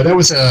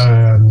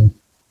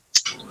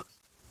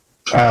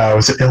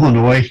it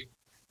Illinois?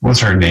 What was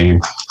her name?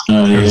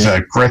 It was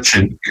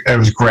Gretchen. It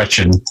was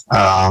Gretchen.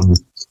 Why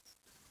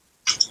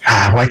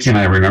can't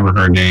I remember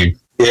her name?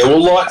 Yeah,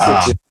 well,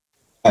 Lightfoot,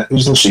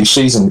 isn't she?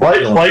 She's in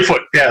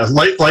Lightfoot. Yeah,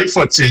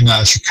 Lightfoot's in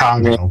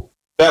Chicago. Yeah.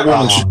 That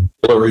woman should be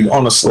Hillary,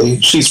 honestly.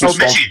 She's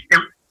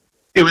Michigan.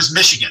 It was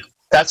Michigan.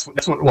 That's what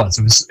it was.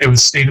 It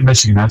was state of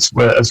Michigan. That's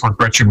where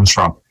Gretchen was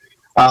from.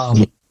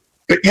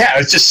 But yeah,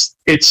 it's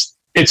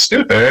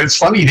stupid. It's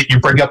funny that you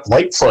bring up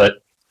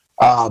Lightfoot.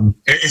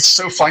 It's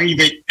so funny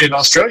that in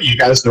Australia you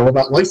guys know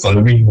about Lightfoot.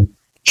 I mean,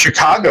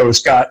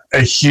 Chicago's got a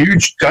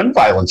huge gun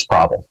violence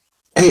problem.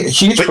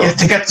 Huge but problem.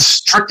 They got the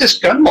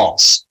strictest gun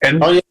laws,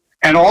 and all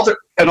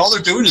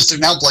they're doing is they're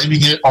now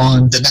blaming it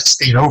on the next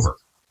state over.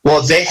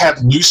 Well, they have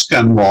loose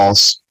gun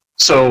laws,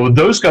 so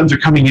those guns are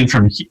coming in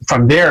from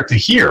there to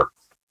here.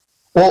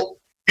 Well,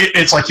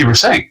 it's like you were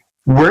saying.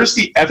 Where's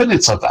the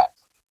evidence of that?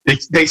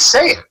 They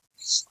say it.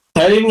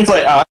 How didn't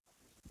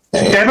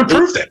they haven't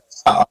proved it.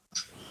 How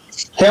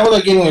are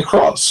they getting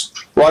across?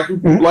 Where's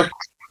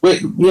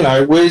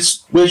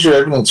your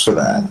evidence for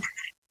that?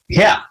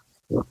 Yeah,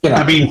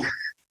 I mean,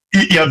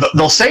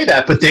 they'll say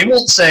that, but they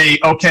won't say,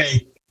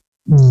 okay,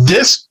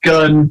 this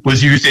gun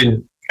was used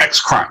in X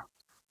crime,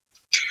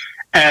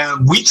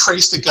 and we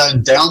traced the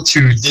gun down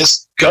to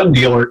this gun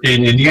dealer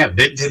in Indiana.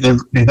 They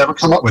never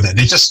come up with it.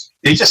 They just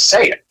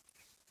say it,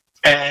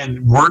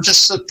 and we're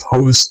just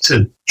supposed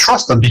to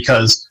trust them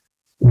because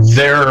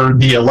they're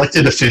the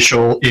elected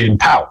official in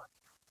power.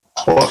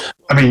 Well,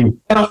 I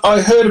mean, And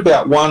I heard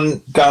about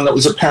one gun that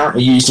was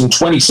apparently used in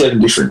 27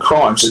 different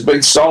crimes. It's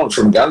been stolen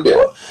from a gun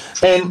dealer,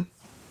 and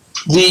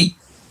the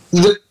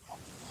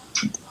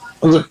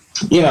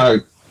you know,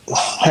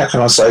 how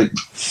can I say,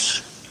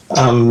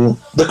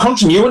 the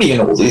continuity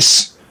in all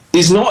this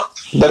is not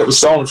that it was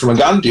stolen from a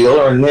gun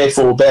dealer and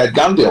therefore a bad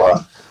gun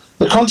dealer.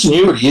 The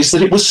continuity is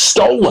that it was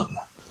stolen.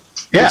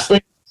 yeah.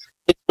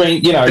 It's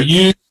been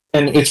used,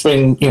 and it's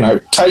been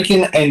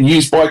taken and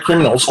used by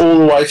criminals all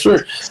the way through.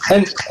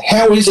 And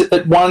how is it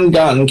that one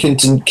gun can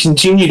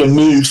continue to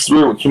move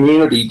through a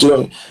community,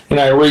 doing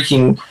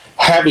wreaking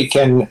havoc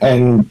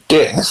and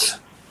death?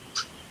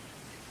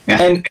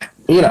 Yeah. And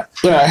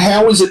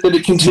how is it that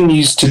it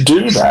continues to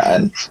do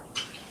that?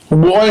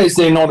 Why is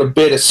there not a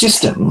better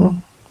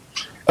system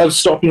of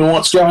stopping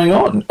what's going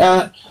on?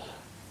 And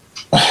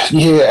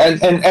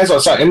as I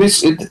say, and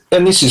this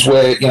is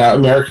where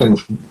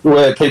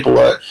where people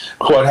are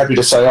quite happy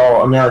to say,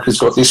 "Oh, America's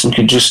got this. We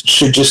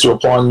should just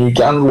apply new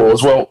gun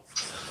laws." Well,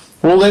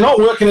 they're not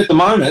working at the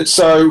moment.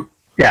 So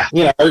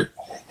Yeah.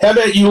 How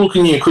about you look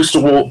in your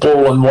crystal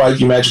ball and wave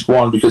your magic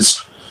wand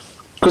because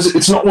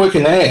it's not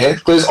working there.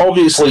 There's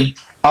obviously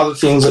other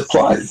things at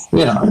play.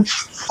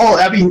 Oh,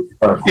 I mean,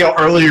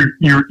 earlier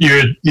you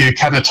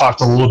kind of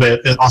talked a little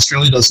bit that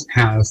Australia doesn't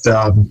have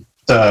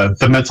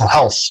the mental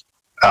health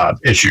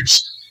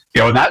issues.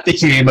 And that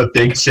became a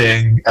big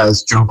thing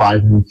as Joe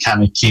Biden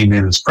kind of came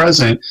in as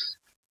president.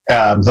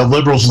 The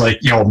liberals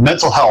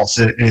mental health.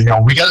 We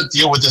got to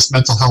deal with this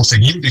mental health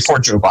thing even before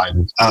Joe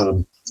Biden.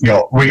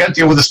 We got to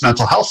deal with this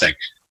mental health thing.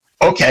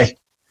 Okay,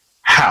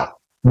 how?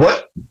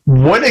 What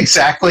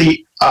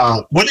exactly?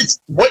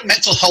 What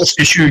mental health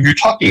issue are you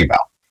talking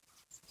about?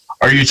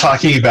 Are you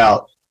talking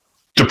about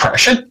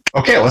depression?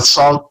 Okay, let's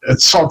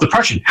solve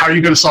depression. How are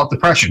you going to solve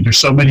depression? There's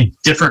so many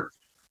different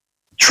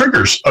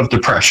triggers of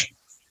depression.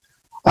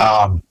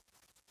 So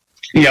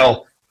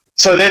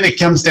then it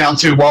comes down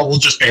to, well, we'll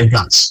just ban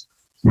guns.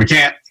 We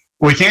can't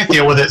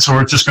deal with it, so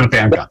we're just going to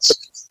ban guns.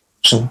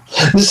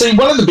 You see,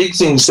 one of the big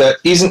things that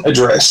isn't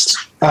addressed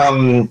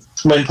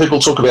when people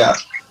talk about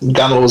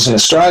gun laws in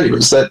Australia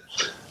is that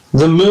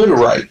the murder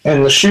rate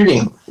and the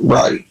shooting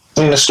rate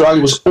in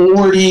Australia was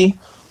already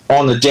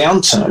on the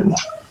downturn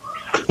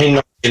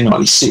in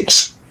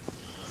 1996.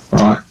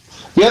 Right.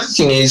 The other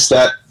thing is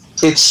that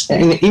it's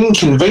an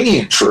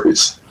inconvenient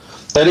truth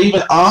that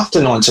even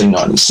after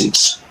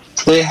 1996,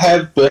 there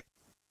have been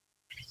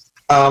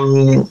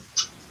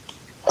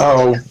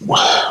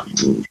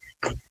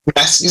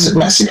is it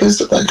massacres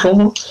that they call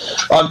them?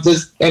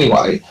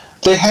 Anyway,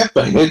 there have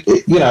been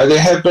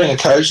there have been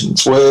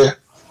occasions where,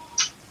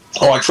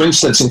 like for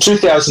instance, in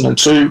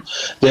 2002,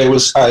 there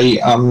was a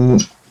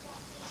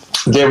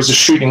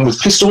shooting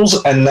with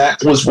pistols, and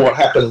that was what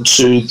happened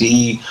to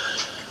the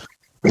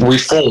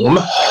reform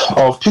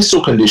of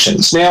pistol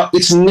conditions. Now,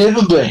 it's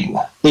never been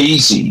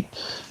easy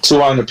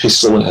to own a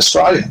pistol in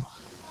Australia.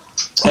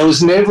 There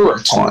was never a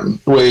time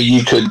where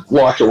you could,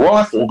 like a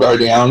rifle, go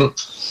down,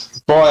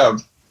 buy a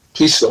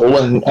pistol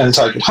and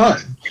take it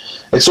home.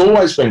 It's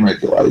always been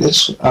regulated.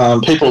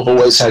 People have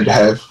always had to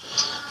have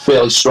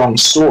fairly strong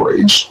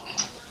storage.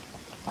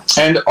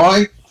 And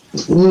I'm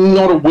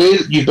not aware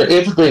that you've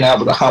ever been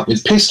able to hunt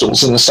with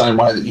pistols in the same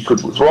way that you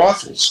could with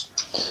rifles.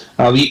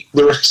 The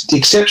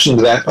exception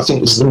to that, I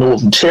think, was the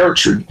Northern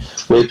Territory,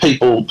 where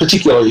people,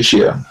 particularly if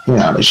you're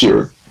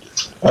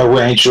a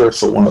rancher,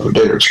 for want of a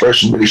better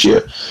expression, but if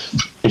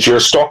you're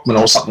a stockman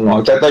or something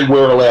like that, they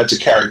were allowed to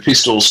carry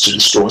pistols to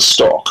destroy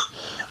stock.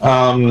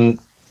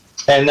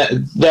 And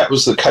that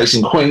was the case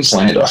in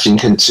Queensland, I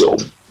think, until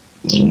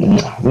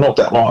not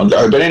that long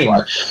ago. But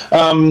anyway,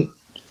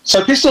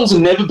 so pistols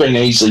have never been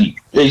easy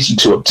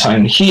to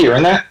obtain here,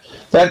 and that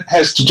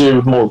has to do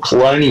with more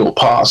colonial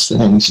past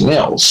than anything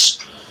else,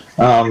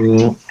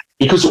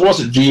 because it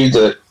wasn't viewed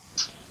that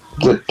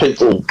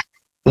people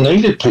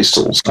needed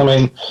pistols. I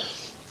mean,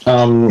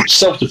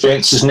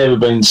 self-defense has never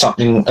been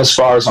something, as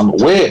far as I'm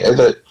aware,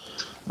 that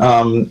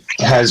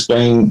has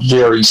been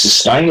very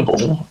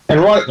sustainable. And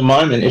right at the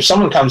moment, if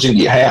someone comes into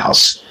your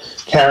house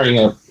carrying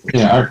a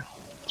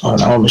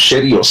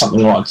machete or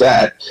something like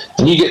that,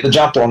 and you get the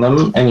jump on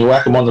them and you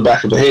whack them on the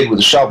back of the head with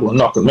a shovel and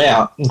knock them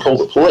out and call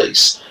the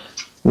police,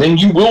 then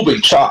you will be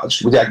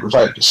charged with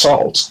aggravated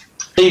assault,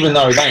 even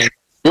though they ain't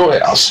your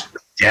house.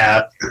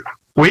 Yeah.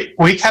 We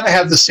kind of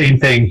have the same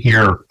thing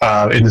here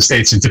in the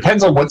States. It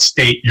depends on what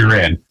state you're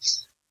in.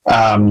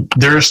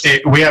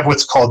 We have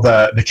what's called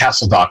the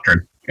Castle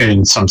Doctrine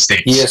in some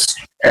states. Yes.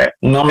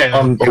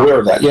 I'm aware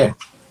of that, yeah.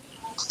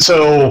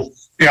 So,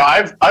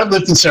 I've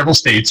lived in several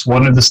states.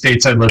 One of the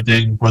states I lived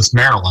in was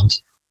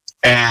Maryland.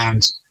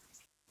 And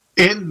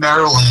in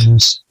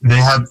Maryland,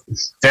 they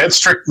had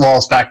strict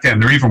laws back then.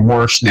 They're even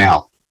worse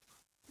now.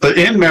 But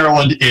in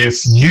Maryland,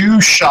 if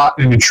you shot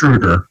an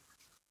intruder,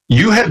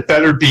 you had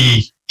better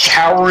be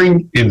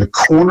cowering in the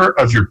corner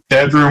of your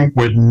bedroom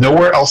with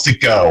nowhere else to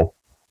go.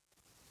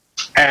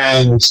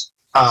 And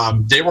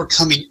they were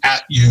coming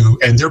at you,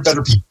 and there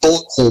better be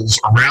bullet holes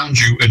around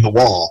you in the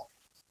wall,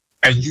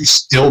 and you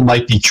still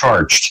might be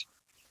charged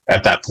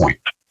at that point.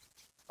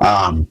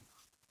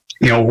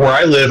 where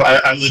I live,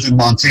 I live in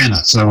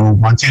Montana. So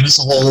Montana's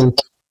a whole,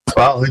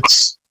 well, it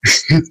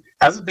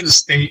hasn't been a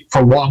state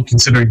for long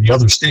considering the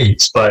other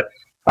states, but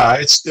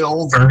it's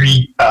still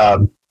very,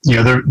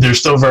 they're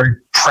still very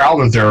proud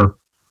of their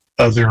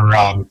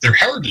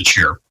heritage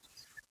here.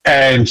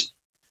 And,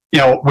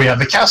 we have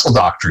the castle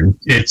doctrine.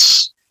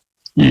 It's,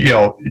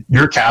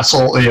 your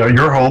castle,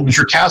 your home is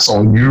your castle,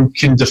 and you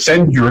can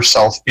defend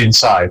yourself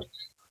inside.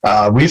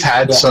 We've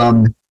had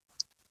some,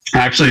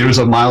 actually, it was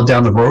a mile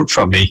down the road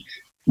from me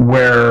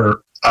where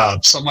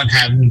someone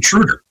had an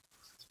intruder.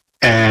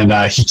 And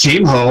he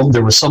came home.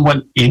 There was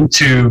someone in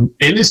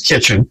his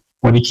kitchen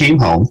when he came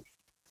home.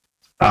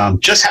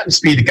 Just happens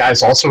to be the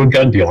guy's also a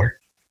gun dealer.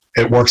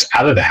 It works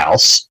out of the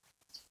house.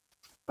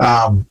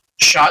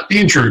 Shot the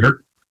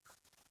intruder.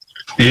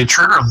 The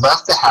intruder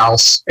left the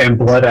house and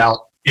bled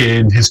out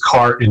in his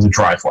car in the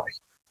driveway.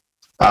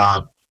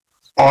 Our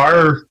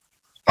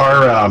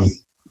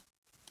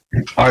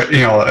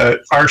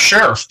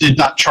sheriff did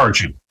not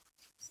charge him.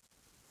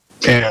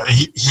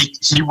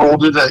 He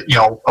rolled it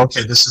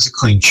okay, this is a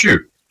clean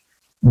shoot.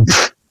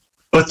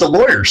 But the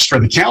lawyers for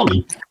the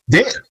county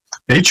did.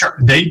 They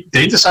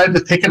decided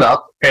to pick it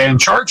up and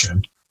charge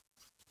him.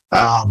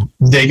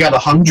 They got a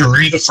hung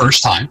jury the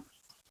first time.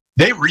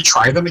 They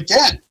retried them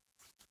again.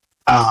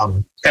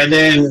 And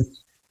then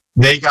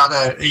they got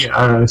I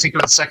think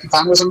the second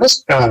time was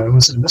was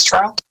it a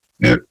mistrial?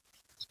 Yeah.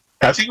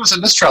 I think it was a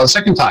mistrial the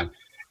second time.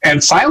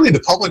 And finally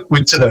the public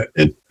went to the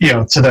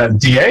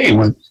DA and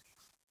went,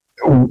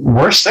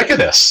 we're sick of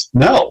this.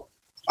 No.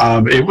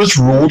 It was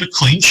ruled a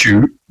clean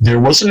shoot. There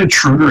was an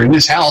intruder in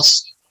his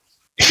house.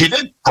 He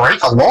didn't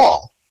break a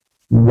law.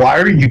 Why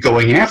are you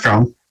going after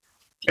him?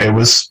 It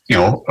was,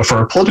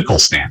 for a political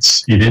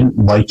stance. He didn't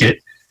like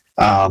it.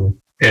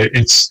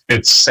 It's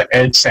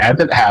sad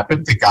that it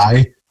happened. The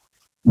guy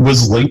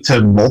was linked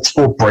to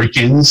multiple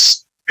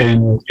break-ins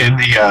in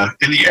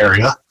the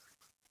area.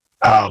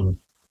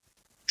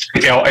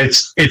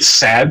 It's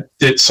sad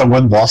that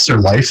someone lost their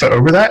life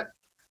over that.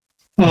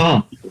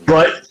 Mm-hmm.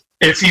 But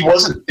if he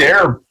wasn't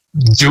there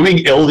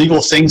doing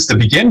illegal things to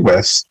begin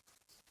with,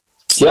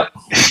 yep,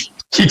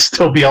 he'd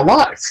still be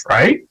alive,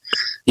 right?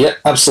 Yeah,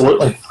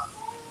 absolutely.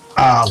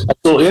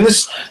 Absolutely, and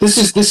this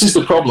is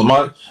the problem.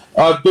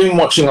 I've been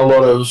watching a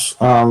lot of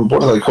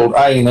what are they called,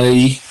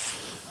 A&E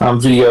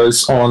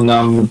videos on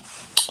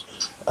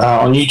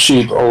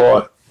YouTube a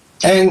lot,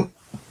 and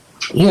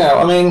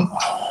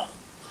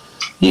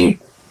you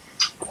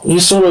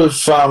sort of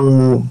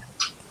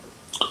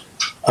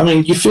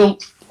you feel.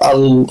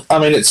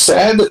 It's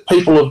sad that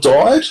people have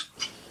died,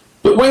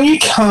 but when you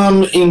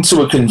come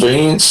into a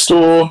convenience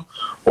store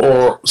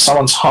or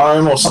someone's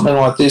home or something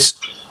like this,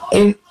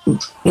 and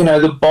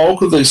the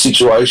bulk of these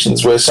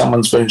situations where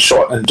someone's been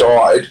shot and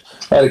died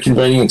at a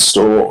convenience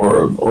store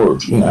or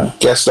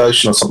gas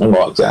station or something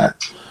like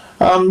that,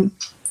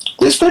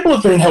 these people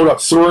have been held up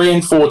 3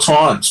 and 4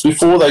 times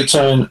before they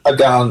turn a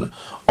gun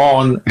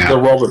on the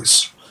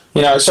robbers.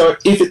 So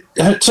if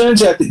it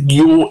turns out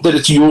that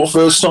it's your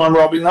first time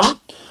robbing them,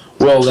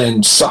 well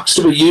then sucks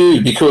to be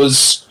you,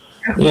 because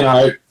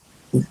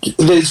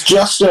there's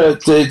just a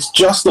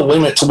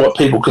limit to what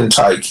people can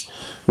take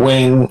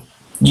when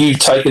you've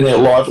taken their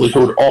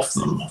livelihood off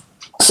them.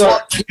 So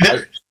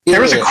there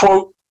was a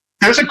quote.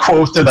 There's a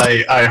quote that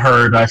I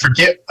heard. I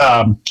forget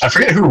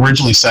who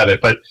originally said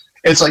it, but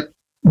it's like,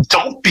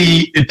 don't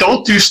be in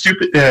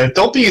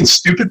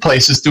stupid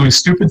places doing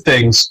stupid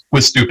things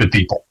with stupid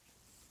people.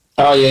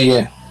 Oh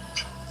yeah.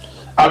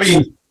 I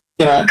mean,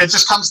 it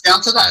just comes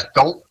down to that.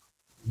 Don't.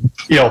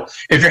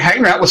 If you're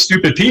hanging out with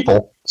stupid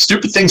people,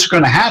 stupid things are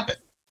going to happen.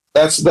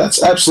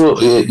 That's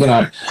absolutely it,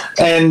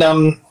 and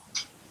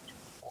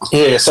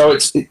so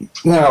it's do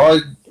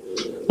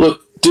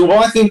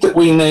I think that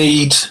we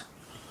need?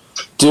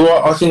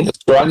 I think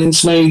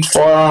Australians need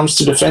firearms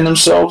to defend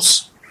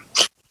themselves?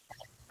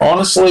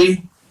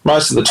 Honestly,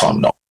 most of the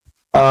time not.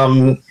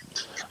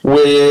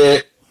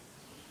 Where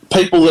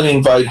people that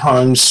invade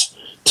homes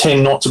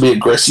tend not to be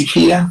aggressive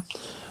here.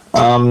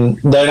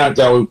 They don't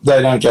go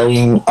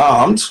in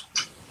armed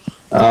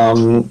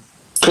because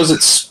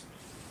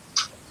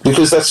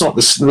that's not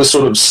the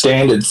sort of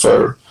standard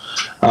for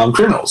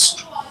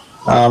criminals.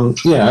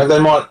 They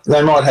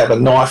might have a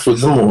knife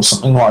with them or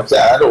something like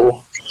that,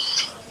 or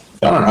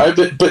I don't know.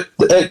 But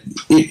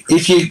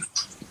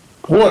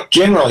what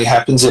generally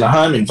happens in a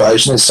home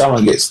invasion is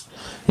someone gets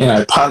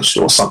punched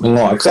or something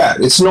like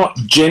that. It's not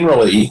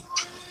generally.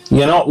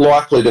 You're not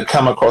likely to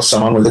come across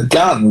someone with a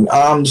gun.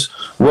 Armed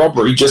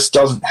robbery just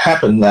doesn't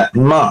happen that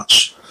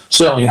much,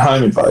 certainly in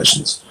home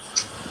invasions.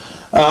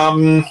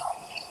 And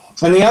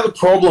the other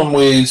problem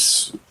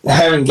with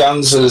having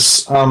guns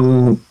as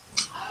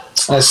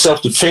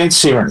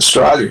self-defence here in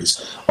Australia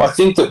is I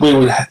think that we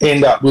would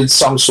end up with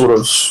some sort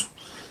of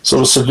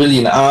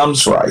civilian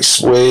arms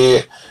race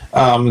where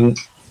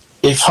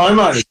if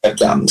homeowners had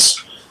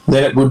guns,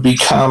 then it would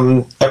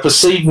become a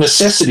perceived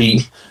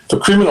necessity for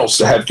criminals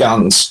to have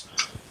guns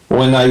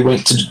when they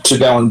went to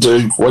go and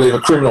do whatever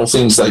criminal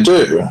things they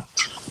do.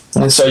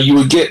 And so you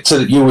would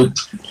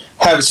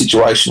have a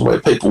situation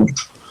where people,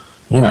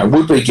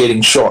 would be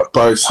getting shot,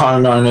 both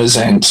homeowners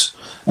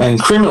and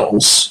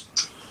criminals,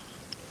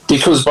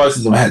 because both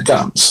of them had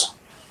guns.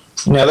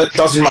 Now that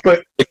doesn't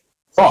make it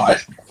right.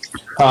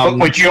 But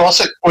would you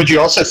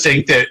also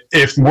think that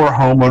if more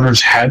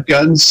homeowners had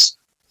guns,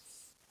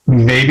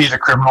 maybe the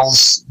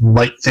criminals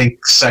might think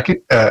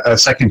a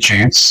second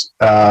chance?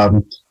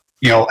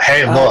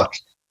 Hey, look,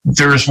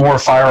 there's more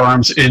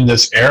firearms in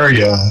this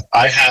area.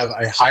 I have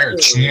a higher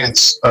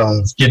chance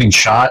of getting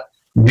shot.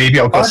 Maybe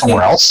I'll go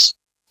somewhere else.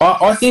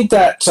 I think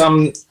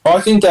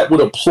that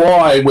would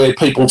apply where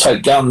people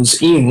take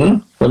guns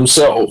in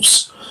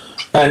themselves,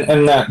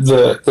 and that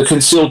the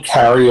concealed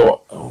carry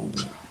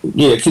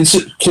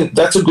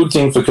that's a good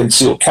thing for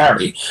concealed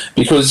carry,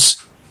 because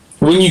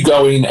when you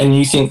go in and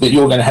you think that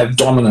you're going to have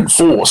dominant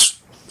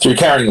force through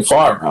carrying a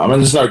firearm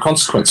and there's no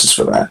consequences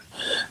for that,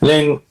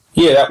 then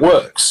that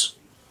works.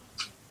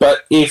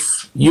 But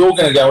if you're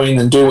going to go in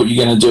and do what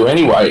you're going to do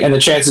anyway, and the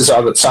chances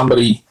are that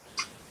somebody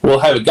will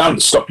have a gun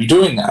to stop you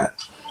doing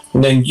that,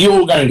 then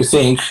you're going to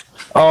think,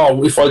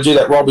 oh, if I do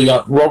that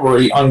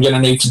robbery, I'm going to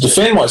need to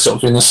defend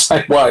myself in the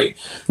same way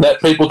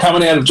that people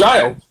coming out of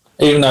jail,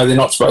 even though they're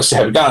not supposed to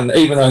have a gun,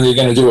 even though they're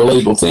going to do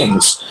illegal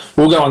things,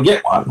 will go and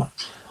get one.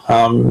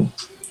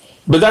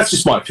 But that's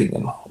just my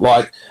opinion.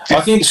 Like,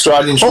 I think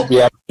Australians should be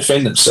able to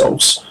defend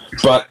themselves,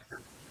 but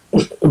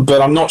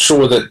I'm not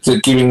sure that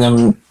giving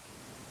them,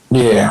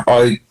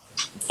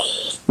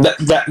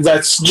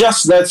 that's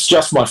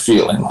just my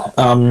feeling.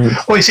 Well,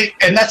 you see,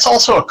 and that's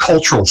also a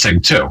cultural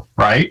thing too,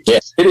 right?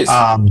 Yes, it is.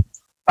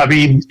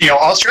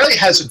 Australia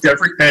has a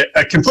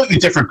completely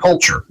different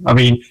culture. I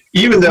mean,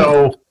 even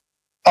though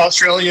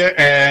Australia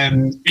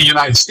and the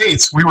United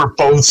States, we were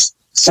both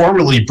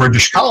formerly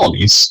British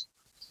colonies.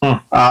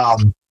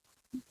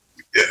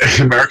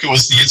 America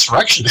was the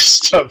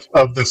insurrectionist of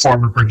the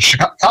former British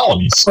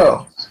colonies.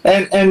 Well,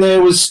 and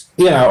there was,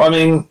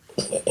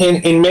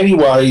 in many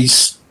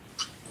ways,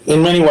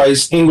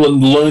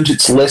 England learned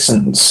its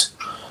lessons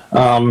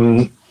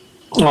in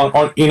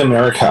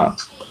America,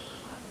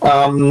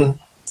 by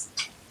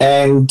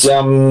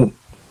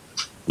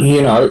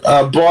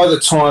the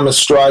time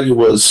Australia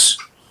was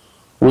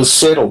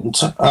settled,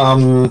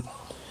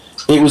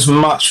 it was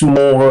much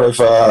more of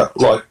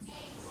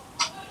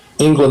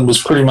England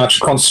was pretty much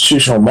a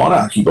constitutional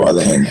monarchy by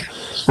then,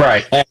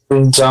 right?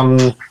 And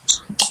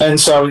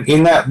so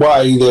in that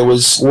way there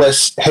was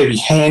less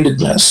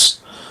heavy-handedness.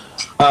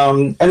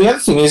 And the other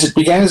thing is, it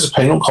began as a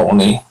penal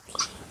colony,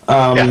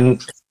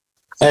 and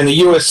the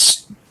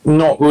US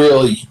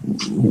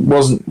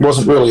wasn't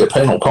really a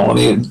penal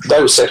colony.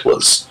 They were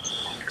settlers.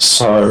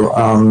 So,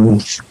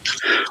 and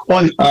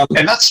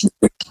that's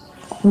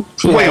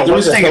there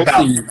is a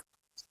healthy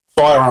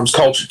firearms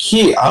culture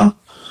here,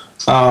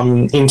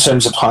 in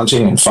terms of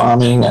hunting and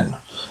farming and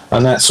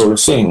that sort of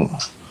thing.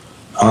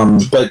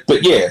 But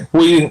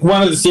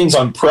one of the things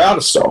I'm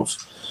proudest of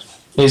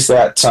is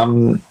that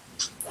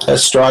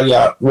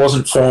Australia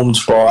wasn't formed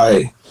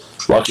by,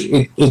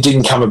 it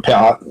didn't come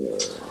about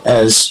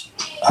as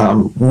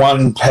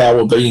one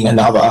power beating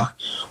another,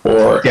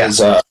 or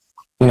as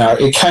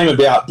it came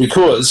about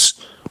because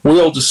we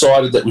all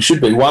decided that we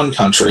should be one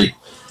country,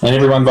 and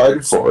everyone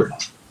voted for it.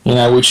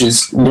 Which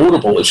is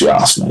laudable, if you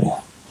ask me.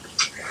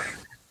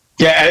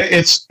 Yeah,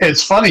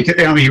 it's funny.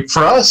 I mean,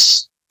 for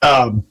us,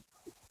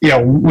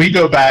 we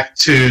go back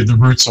to the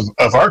roots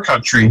of our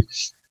country.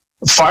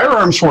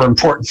 Firearms were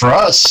important for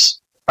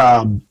us.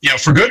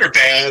 For good or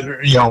bad,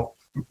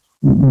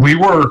 we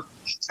were.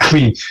 I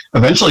mean,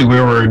 eventually we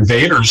were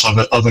invaders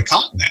of a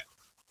continent.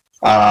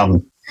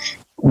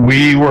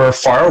 We were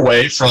far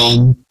away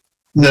from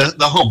the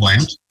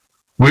homeland.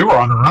 We were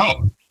on our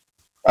own.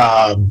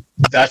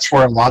 That's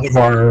where a lot of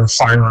our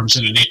firearms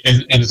and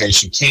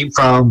innovation came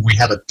from. We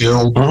had to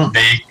build,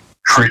 make,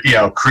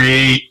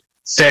 create,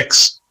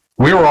 fix.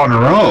 We were on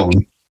our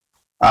own,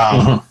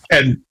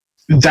 and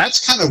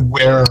that's kind of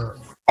where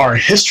our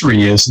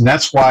history is, and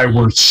that's why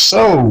we're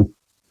so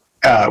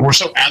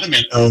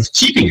adamant of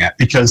keeping it,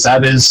 because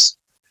that is,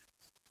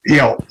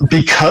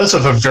 because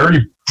of a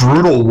very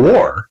brutal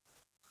war.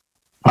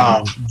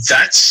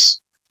 That's.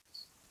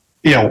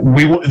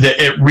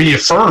 It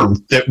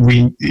reaffirmed that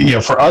we,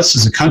 for us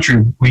as a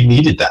country, we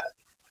needed that.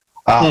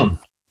 And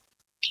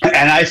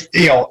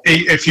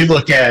if you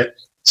look at,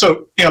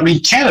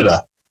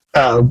 Canada,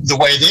 the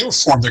way they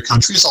formed their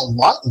country is a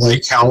lot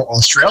like how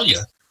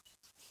Australia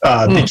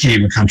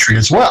became a country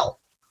as well.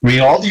 I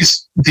mean, all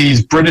these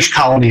British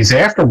colonies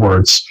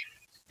afterwards,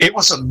 it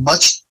was a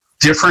much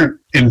different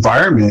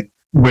environment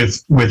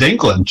with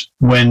England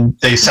when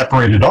they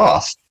separated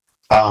off.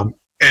 I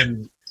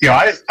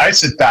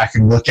sit back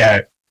and look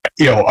at,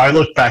 I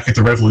look back at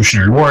the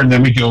Revolutionary War, and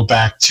then we go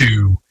back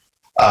to,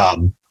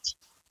 we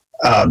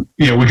had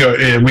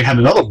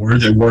another war,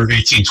 the War of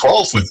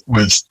 1812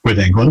 with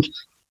England.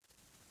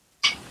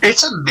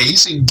 It's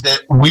amazing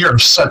that we are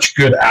such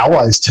good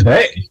allies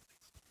today.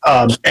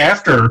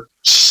 After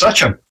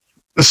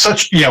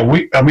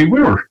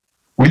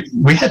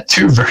we had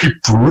two very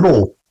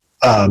brutal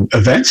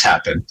events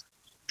happen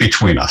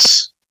between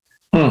us.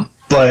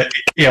 But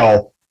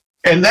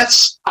and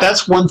that's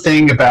one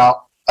thing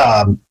about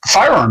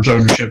firearms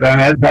ownership,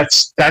 and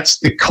that's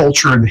the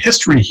culture and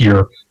history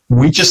here.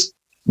 We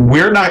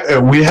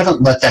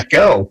haven't let that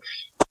go.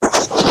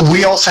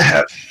 We also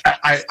have.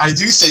 I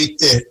do think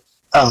that.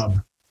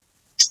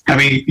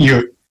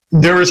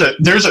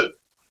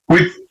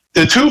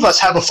 The two of us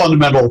have a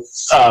fundamental.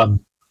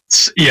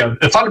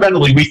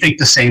 Fundamentally, we think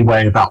the same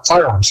way about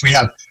firearms.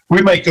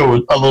 We might go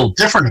a little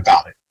different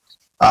about it.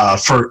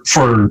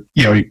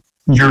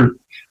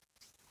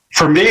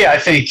 For me, I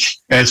think,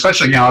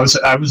 especially, I was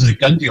a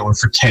gun dealer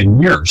for 10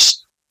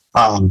 years.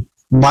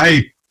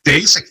 My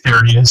basic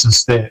theory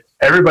is that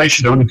everybody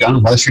should own a gun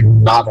unless you're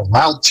not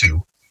allowed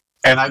to,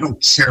 and I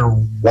don't care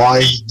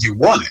why you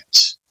want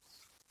it.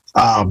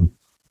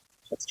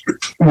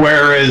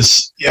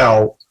 Whereas,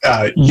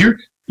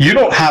 you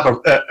don't have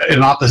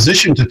an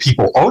opposition to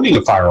people owning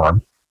a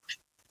firearm,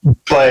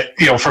 but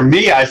for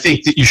me, I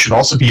think that you should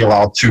also be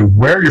allowed to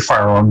wear your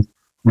firearm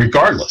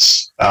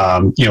regardless.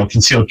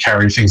 Concealed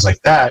carry, things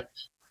like that.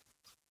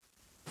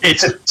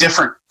 It's a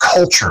different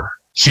culture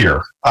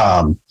here.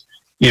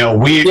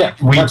 We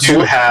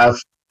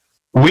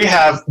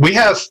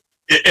have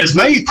as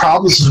many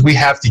problems as we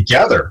have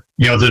together.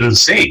 That are the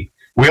same.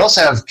 We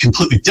also have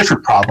completely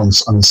different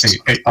problems on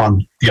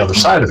the other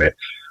side of it.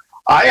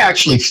 I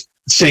actually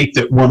think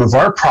that one of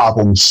our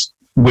problems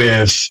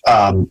with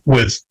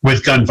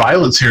gun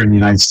violence here in the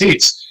United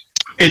States,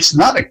 it's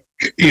not a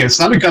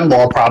gun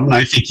law problem. And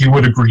I think you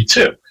would agree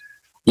too.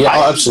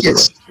 Yeah,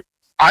 absolutely.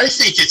 I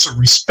think it's a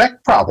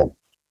respect problem.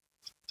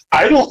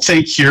 I don't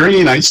think here in the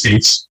United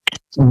States,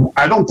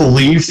 I don't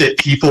believe that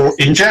people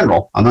in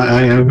general,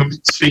 I'm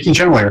speaking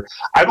generally here,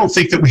 I don't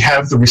think that we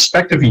have the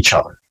respect of each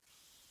other.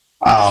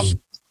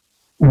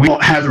 We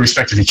don't have the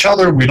respect of each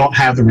other. We don't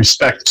have the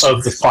respect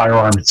of the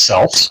firearm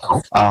itself.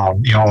 A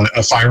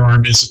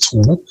firearm is a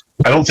tool.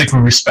 I don't think we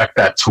respect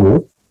that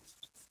tool.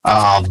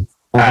 I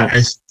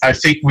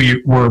think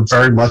we're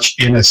very much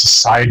in a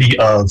society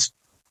of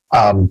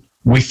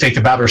we think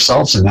about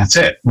ourselves and that's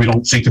it. We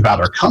don't think about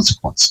our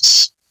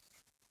consequences.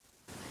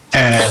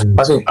 And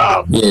I think,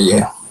 I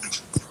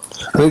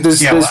think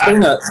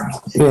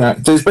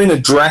there's been a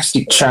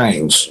drastic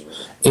change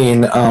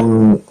in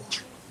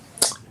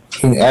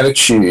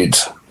attitude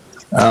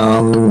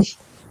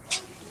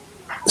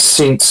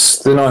since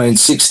the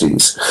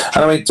 1960s.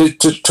 And I mean,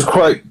 to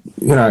quote,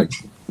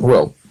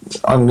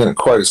 I'm going to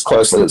quote as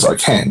closely as I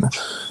can,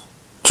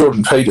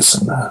 Jordan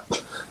Peterson.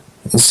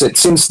 He said,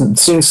 since the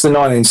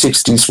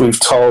 1960s,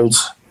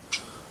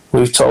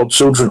 we've told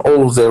children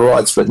all of their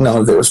rights, but none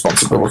of their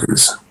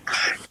responsibilities.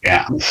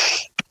 Yeah.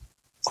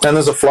 And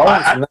there's a flaw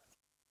in that.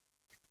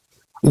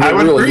 I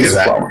would agree with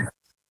that.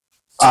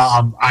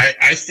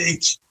 I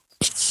think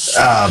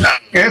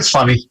it's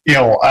funny.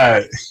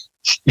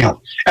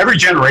 Every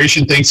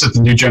generation thinks that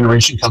the new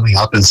generation coming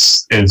up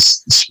is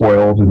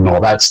spoiled and all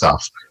that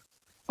stuff.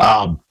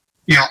 I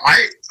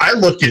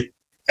look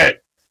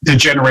at the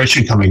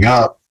generation coming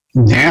up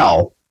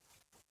now.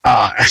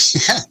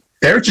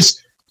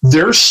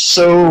 They're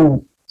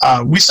so.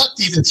 We stopped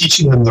even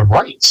teaching them the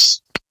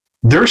rights.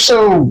 They're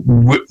so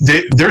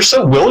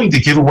willing to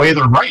give away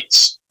their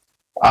rights.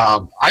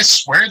 I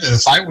swear that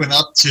if I went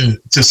up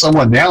to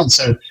someone now and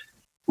said,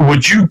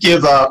 "Would you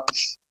give up?"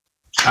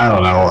 I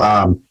don't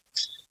know.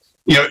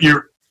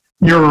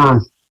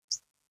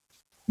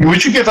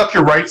 Would you give up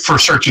your right for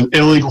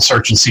illegal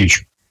search and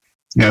seizure?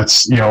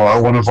 It's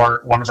one of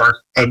our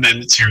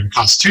amendments here in the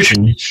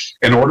Constitution.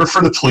 In order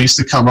for the police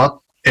to come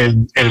up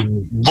and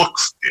look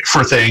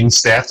for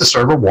things, they have to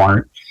serve a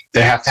warrant.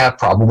 They have to have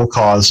probable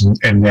cause,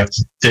 and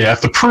they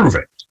have to prove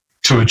it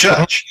to a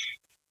judge.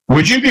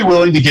 Would you be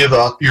willing to give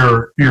up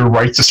your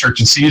right to search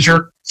and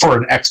seizure for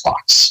an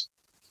Xbox?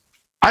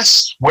 I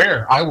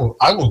swear I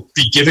will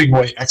be giving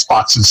away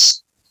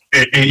Xboxes,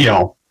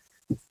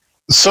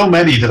 so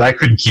many that I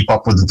couldn't keep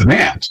up with the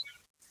demand.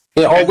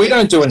 Yeah, we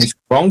don't do anything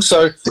wrong,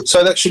 so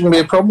that shouldn't be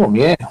a problem.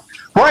 Yeah,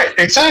 right,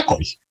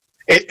 exactly.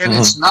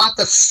 It's not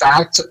the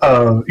fact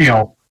of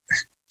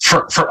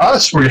for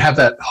us we have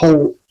that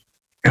whole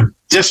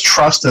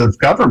distrust of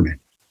government.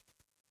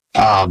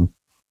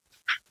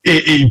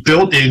 It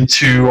built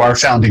into our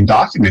founding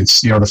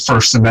documents. The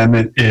First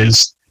Amendment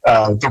is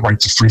the right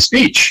to free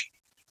speech.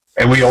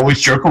 And we always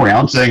joke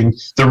around saying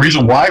the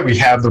reason why we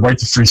have the right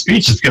to free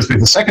speech is because we have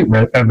the Second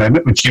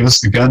Amendment, which gives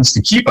us the guns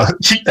to keep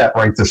that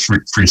right to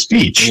free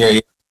speech. Yeah.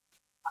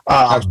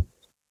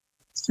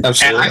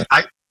 Absolutely.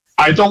 And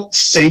I don't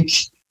think,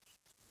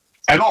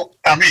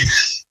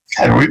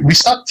 we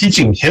stopped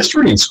teaching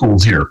history in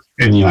schools here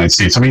in the United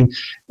States. I mean,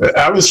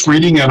 I was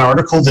reading an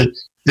article that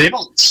they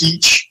don't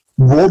teach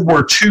World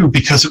War II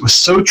because it was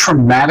so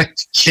traumatic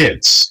to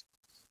kids.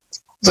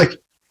 It's like,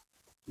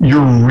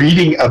 you're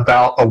reading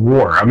about a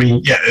war. I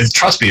mean, yeah,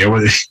 trust me,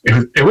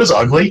 it was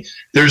ugly.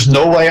 There's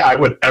no way I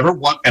would ever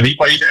want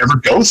anybody to ever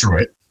go through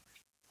it.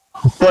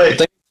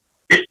 But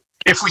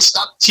if we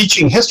stop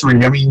teaching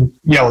history, I mean,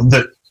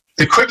 the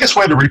quickest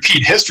way to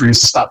repeat history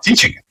is to stop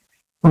teaching it.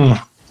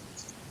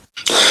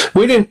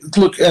 We didn't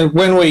look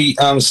when we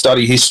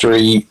study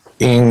history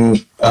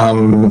in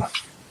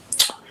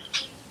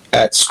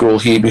at school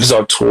here because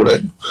I've taught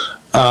it.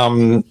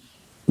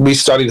 We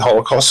studied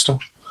Holocaust. We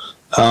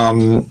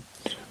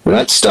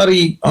don't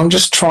study. I'm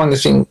just trying to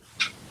think.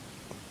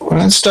 We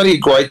don't study a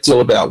great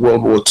deal about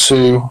World War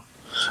II.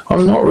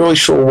 I'm not really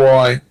sure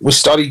why. We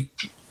study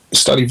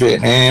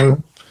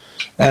Vietnam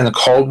and the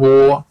Cold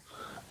War,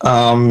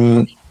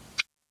 and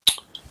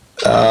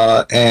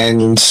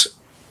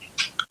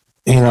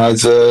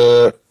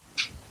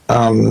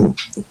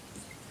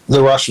the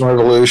Russian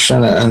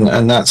Revolution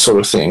and that sort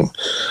of thing.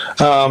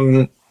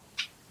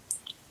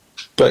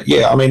 But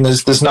yeah, I mean,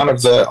 there's none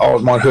of the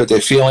it might hurt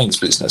their feelings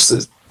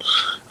business.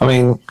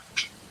 I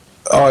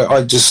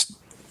just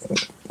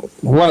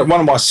one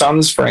of my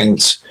son's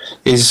friends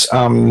is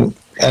an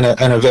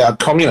avowed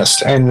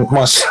communist, and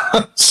my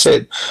son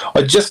said,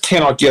 I just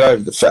cannot get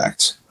over the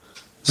fact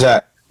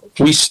that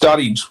we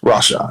studied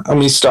Russia and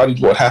we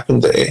studied what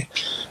happened there,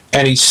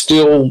 and he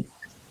still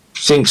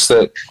thinks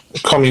that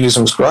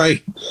communism's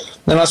great.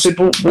 And I said,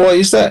 well, why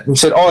is that? And he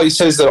said, he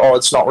says that,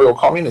 it's not real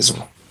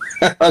communism.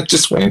 I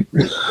just went,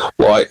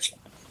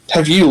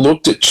 have you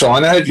looked at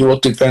China? Have you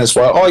looked at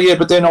Venezuela? Oh, yeah,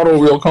 but they're not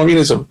all real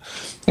communism.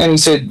 And he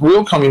said,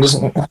 real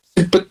communism?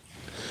 But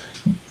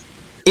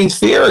in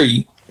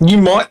theory, you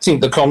might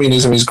think that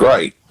communism is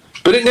great,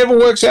 but it never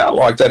works out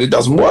like that. It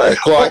doesn't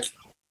work. Like,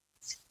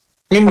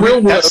 in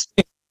real world,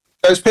 it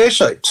goes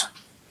pear-shaped.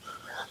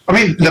 I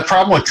mean, the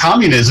problem with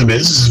communism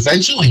is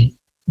eventually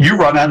you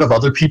run out of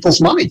other people's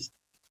money.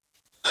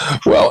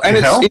 Well, and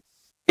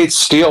it's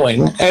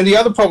stealing. And the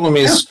other problem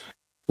is,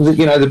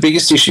 the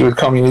biggest issue with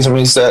communism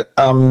is that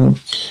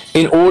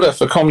in order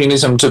for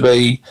communism to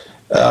be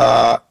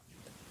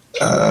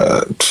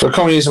for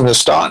communism to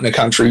start in a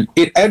country,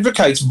 it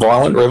advocates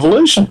violent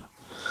revolution.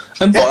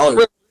 And violent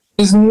revolution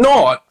is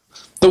not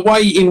the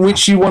way in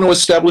which you want to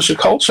establish a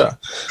culture.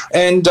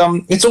 And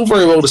it's all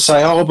very well to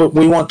say, but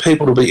we want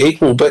people to be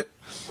equal. But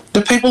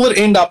the people that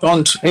end up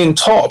in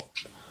top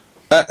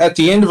at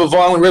the end of a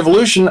violent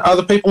revolution are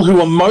the people who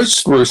are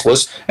most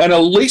ruthless and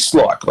are least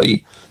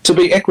likely to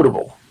be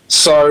equitable.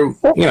 So,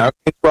 in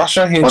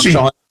Russia, hence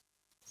China,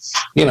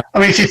 I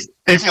mean,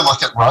 if you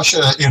look at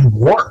Russia in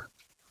war,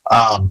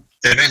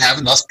 they didn't have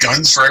enough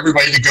guns for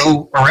everybody to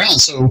go around.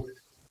 So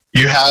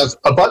you have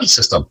a buddy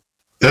system.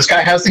 This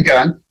guy has the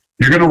gun.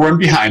 You're going to run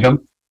behind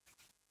him.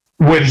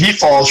 When he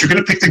falls, you're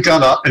going to pick the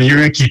gun up and you're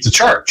going to keep the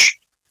charge.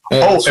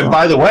 Yeah, and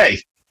by the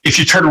way, if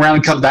you turn around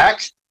and come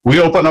back, we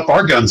open up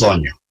our guns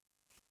on you.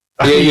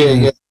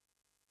 Yeah.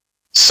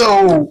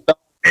 So,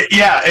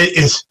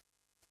 it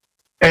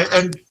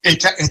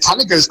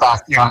kind of goes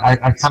back.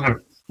 I kind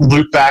of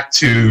loop back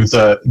to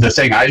the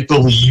thing. I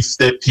believe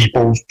that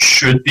people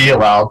should be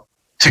allowed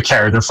to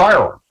carry their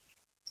firearm.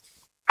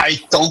 I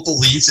don't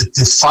believe that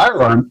the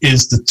firearm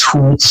is the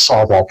tool to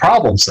solve all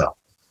problems, though.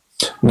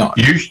 No,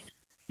 you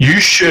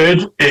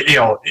should.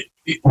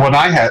 When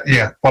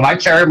I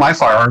carry my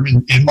firearm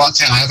in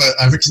Montana, I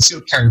have a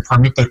concealed carry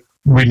permit, but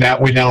we're now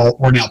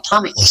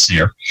permitless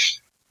here.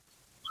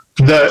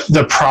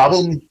 The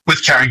problem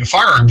with carrying a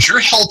firearm is you're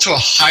held to a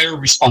higher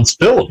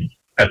responsibility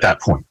at that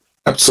point.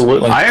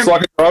 Absolutely. I now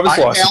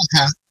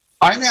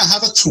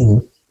have a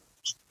tool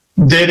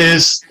that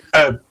is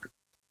a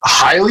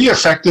highly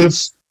effective,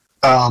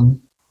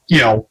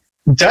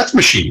 death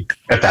machine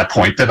at that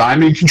point that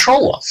I'm in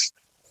control of.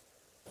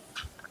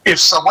 If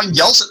someone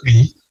yells at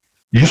me,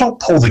 you don't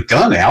pull the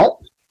gun out.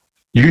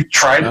 You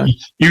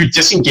you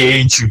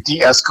disengage, you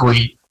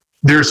de-escalate.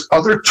 There's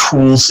other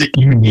tools that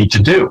you need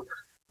to do.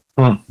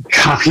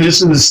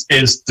 Communism is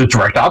the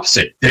direct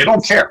opposite. They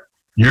don't care.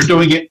 You're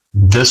doing it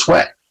this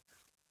way.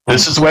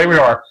 This is the way we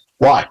are.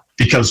 Why?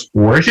 Because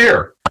we're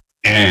here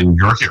and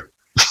you're here.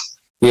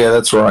 Yeah,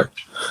 that's right.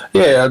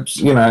 Yeah,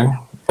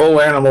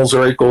 all animals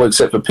are equal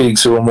except for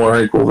pigs, who are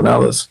more equal than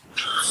others.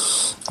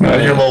 Your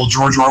little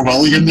George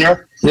Orwellian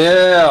there?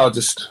 Yeah,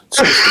 just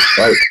a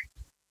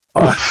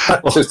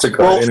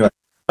quote. Anyway.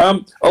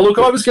 Look,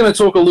 I was going to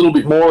talk a little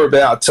bit more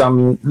about,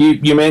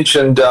 you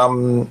mentioned,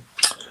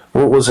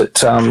 what was it,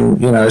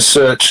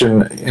 search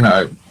and,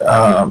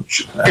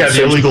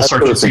 the illegal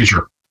search and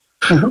seizure.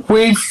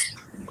 We've,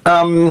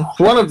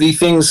 one of the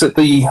things that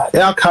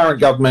our current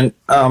government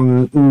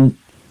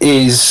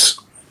is,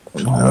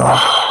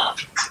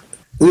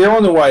 they're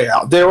on the way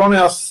out. They're on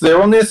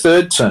their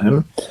third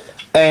term,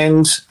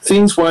 and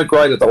things weren't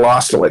great at the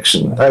last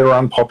election. They were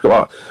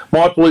unpopular.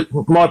 My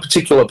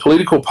particular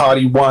political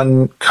party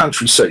won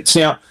country seats.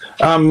 Now,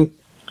 the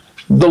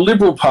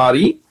Liberal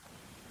Party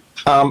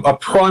are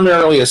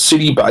primarily a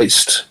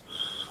city-based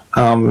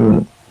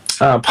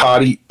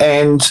party,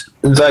 and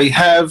they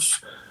have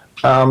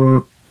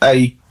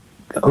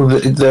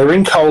they're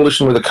in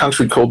coalition with a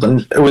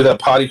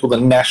party called the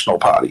National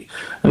Party.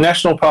 The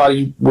National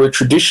Party were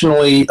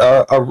traditionally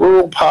a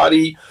rural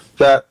party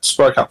that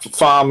spoke up for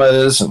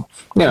farmers and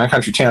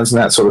country towns and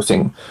that sort of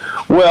thing.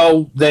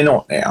 Well, they're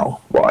not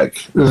now.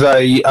 Like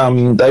they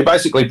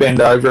basically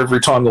bend over every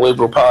time the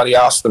Liberal Party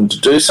asks them to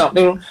do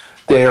something.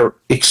 They're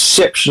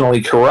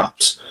exceptionally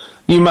corrupt.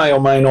 you may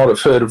or may not have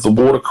heard of the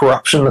water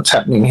corruption that's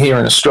happening here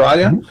in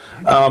Australia.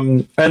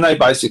 And they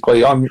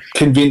basically, I'm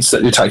convinced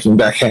that they're taking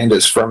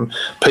backhanders from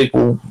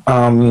people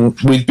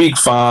with big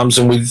farms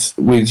and with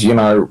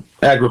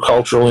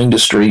agricultural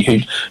industry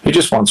who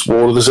just wants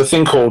water. There's a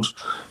thing called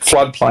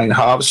floodplain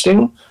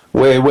harvesting,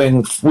 where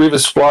when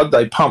rivers flood,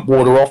 they pump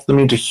water off them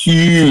into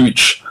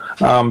huge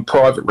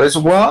private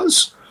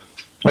reservoirs.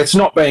 It's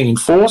not being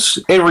enforced.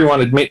 Everyone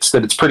admits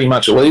that it's pretty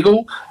much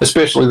illegal,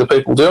 especially the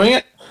people doing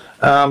it,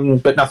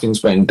 but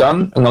nothing's being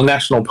done. And the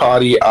National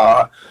Party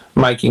are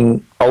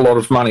making a lot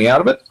of money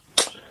out of it.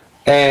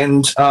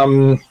 And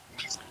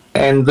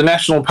the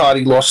National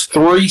Party lost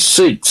 3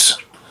 seats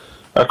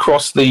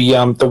across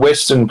the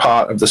western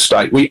part of the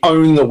state. We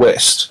own the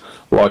West.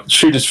 Like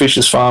shooters,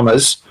 fishers,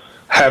 farmers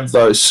have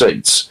those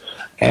seats.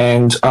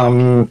 And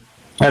the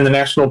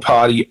National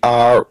Party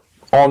are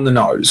on the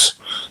nose.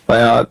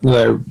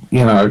 The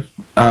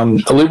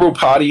Liberal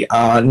Party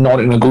are not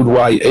in a good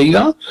way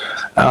either.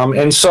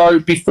 And so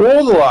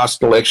before the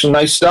last election,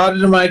 they started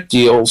to make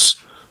deals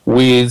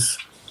with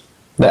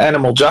the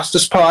Animal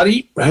Justice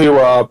Party, who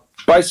are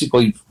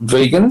basically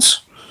vegans,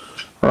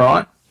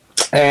 right?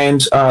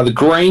 And the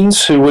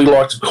Greens, who we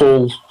like to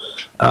call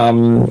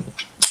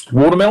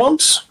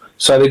watermelons.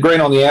 So they're green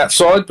on the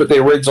outside, but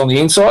they're reds on the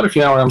inside, if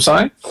you know what I'm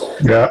saying.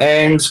 Yeah.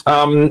 And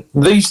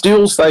these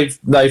deals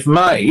they've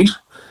made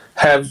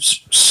have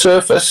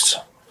surfaced,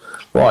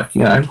 like,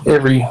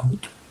 every,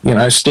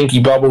 stinky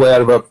bubble out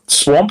of a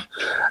swamp,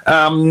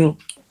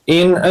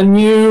 in a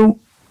new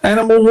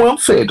animal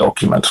welfare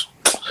document.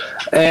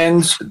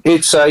 And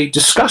it's a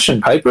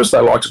discussion paper, as they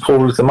like to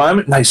call it at the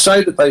moment, and they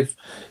say that they've,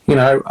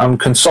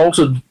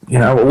 consulted,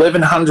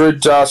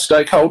 1,100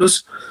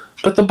 stakeholders.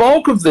 But the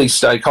bulk of these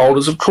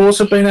stakeholders, of course,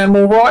 have been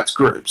animal rights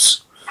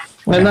groups.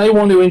 And they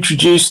want to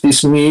introduce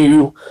this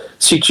new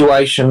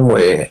situation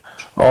where,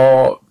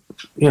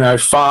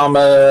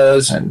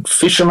 farmers and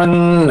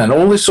fishermen and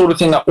all this sort of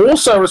thing are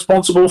also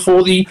responsible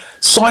for the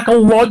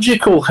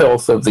psychological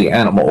health of the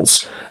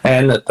animals,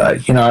 and that they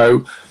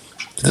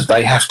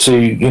have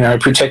to,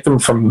 protect them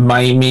from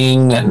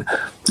maiming and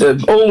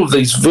all of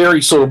these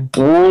very sort of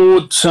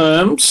broad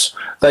terms.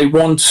 They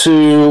want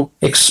to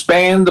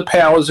expand the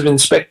powers of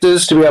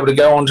inspectors to be able to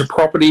go onto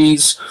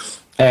properties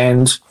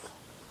and,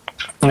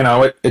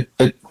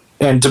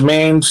 and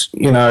demand,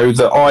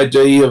 the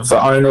ID of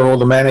the owner or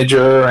the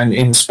manager and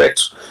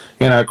inspect,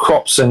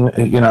 crops and,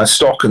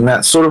 stock and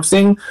that sort of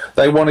thing.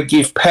 They want to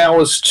give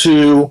powers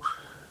to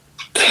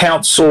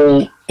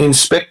council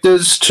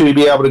inspectors to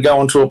be able to go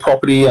onto a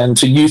property and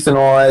to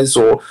euthanize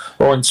or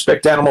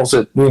inspect animals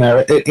at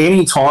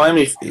any time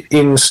if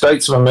in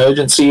states of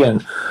emergency.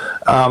 And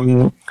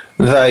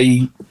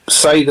they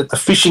say that the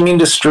fishing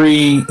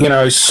industry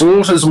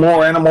slaughters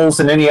more animals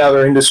than any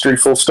other industry,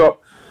 full stop.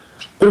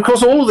 But of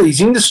course all of these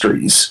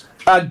industries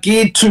are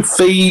geared to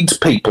feed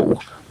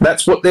people.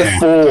 That's what they're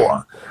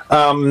for.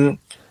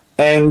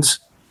 And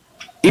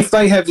if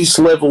they have this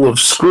level of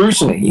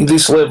scrutiny,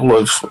 this level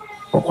of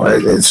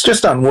it's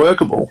just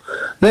unworkable,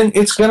 then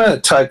it's going to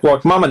take,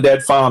 like, mum and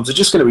dad farms are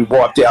just going to be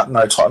wiped out in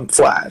no time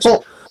flat.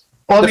 Well,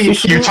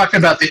 you're talking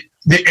about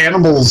the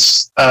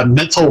animals'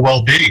 mental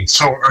well-being.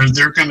 So are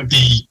there going to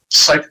be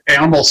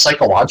animal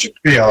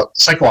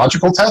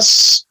psychological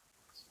tests?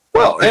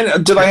 Well,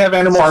 and do they have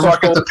animal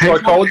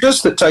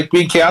psychologists that take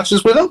big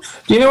couches with them?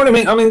 Do you know what I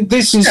mean? I mean,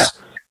 this is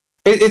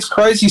it's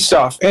crazy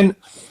stuff. And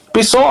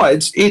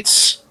besides,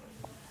 it's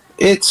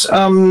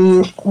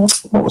what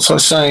was I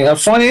saying? A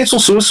financial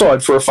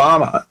suicide for a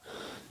farmer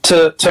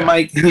to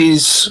make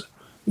his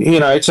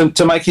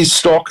to make his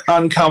stock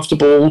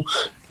uncomfortable,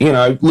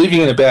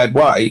 living in a bad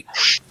way.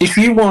 If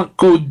you want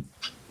good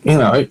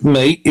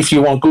meat, if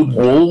you want good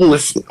wool,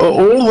 if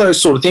all those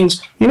sort of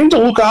things, you need to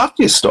look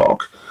after your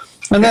stock,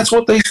 and that's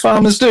what these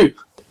farmers do.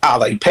 Are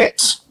they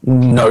pets?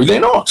 No, they're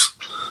not.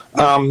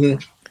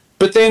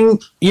 But then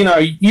you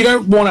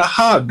don't want to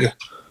hug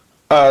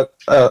a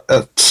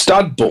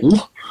stud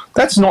bull.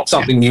 That's not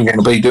something you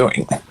want to be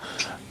doing.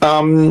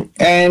 And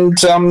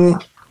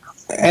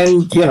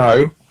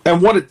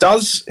what it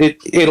does,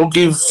 it'll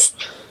give,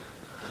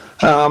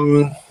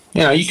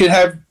 you could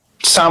have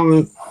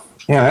some,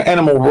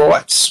 animal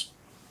rights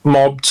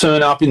mob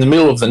turn up in the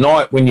middle of the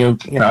night when you're,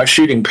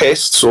 shooting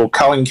pests or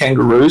culling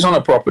kangaroos on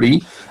a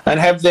property, and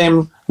have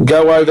them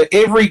go over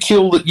every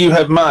kill that you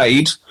have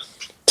made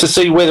to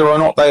see whether or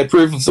not they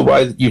approve of the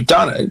way that you've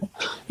done it.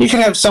 You can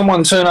have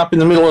someone turn up in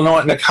the middle of the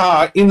night in a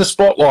car in the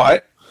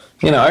spotlight,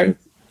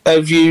 where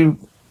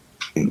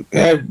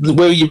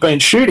you've been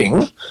shooting,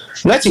 and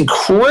that's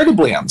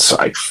incredibly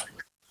unsafe.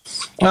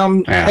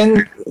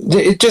 And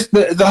it just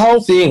the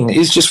whole thing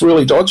is just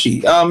really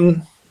dodgy.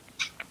 And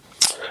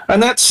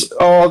that's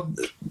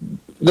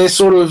they're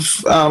sort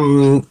of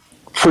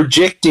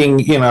projecting,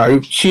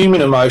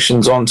 human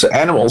emotions onto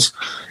animals,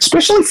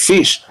 especially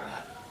fish.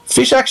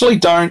 Fish actually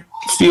don't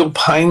feel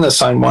pain the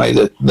same way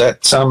that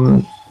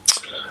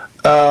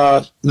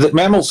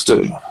mammals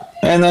do.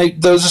 And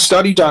there was a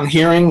study done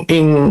here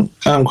in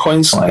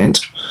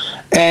Queensland,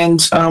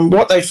 and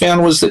what they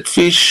found was that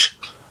fish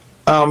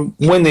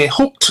when they're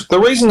hooked, the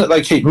reason that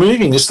they keep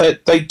moving is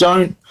that they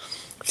don't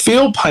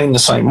feel pain the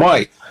same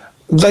way.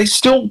 They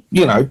still,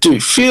 do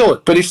feel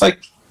it, but if they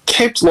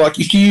kept, like,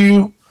 if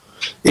you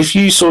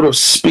sort of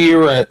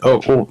spear it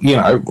or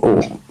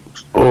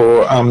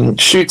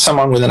shoot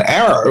someone with an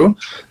arrow,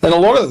 then a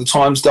lot of the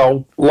times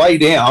they'll lay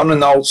down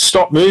and they'll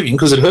stop moving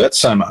because it hurts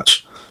so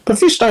much. But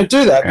fish don't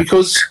do that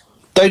because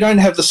they don't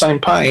have the same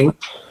pain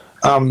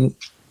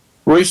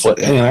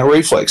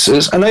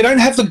reflexes, and they don't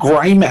have the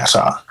grey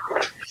matter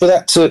for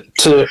that to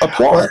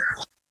apply.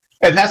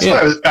 And that's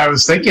what I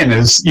was thinking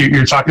is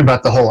you're talking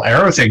about the whole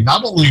arrow thing.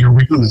 Not only are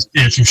we going to,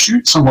 if you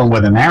shoot someone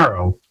with an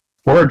arrow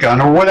or a gun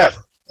or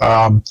whatever,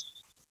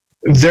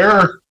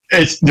 they're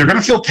going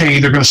to feel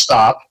pain, they're going to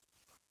stop,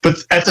 but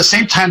at the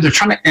same time, they're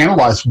trying to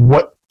analyze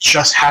what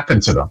just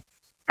happened to them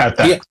at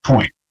that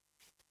point.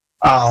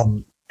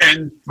 And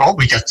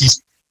we got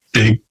these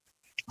big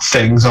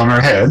things on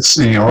our heads,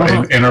 in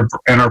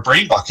our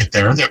brain bucket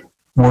there that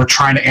we're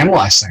trying to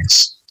analyze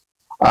things.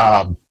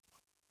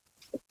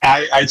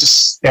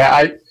 It's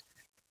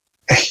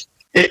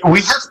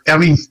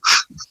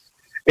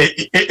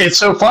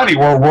so funny.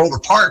 We're a world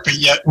apart, but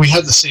yet we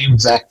have the same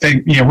exact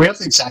thing. We have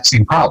the exact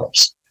same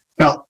problems.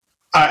 Now,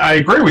 I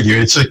agree with you.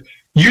 It's like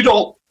you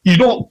don't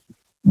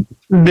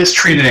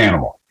mistreat an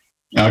animal.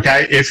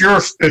 Okay, if you're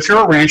a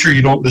rancher,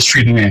 you don't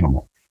mistreat an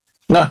animal.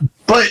 No,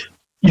 but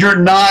you're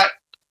not.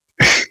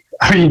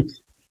 I mean,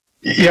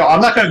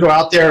 I'm not going to go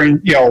out there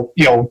and go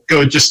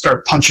just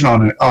start punching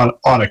on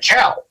a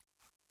cow.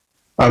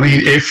 I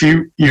mean, if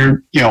you're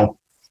going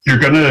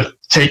to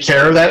take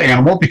care of that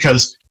animal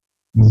because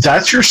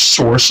that's your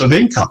source of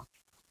income.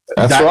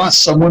 That's right.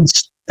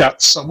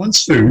 That's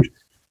someone's food.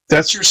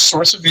 That's your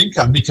source of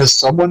income because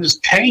someone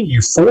is paying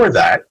you for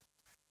that.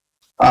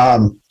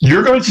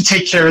 You're going to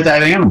take care of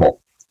that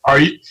animal. Are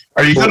you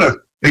going to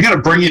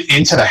bring it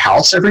into the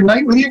house every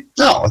night with you?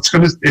 No, it's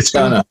going to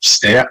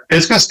stay out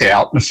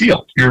in the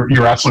field.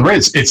 You're absolutely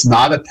right. It's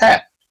not a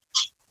pet.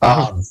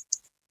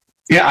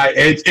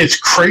 It's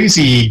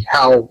crazy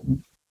how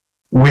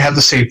we have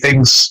the same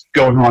things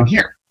going on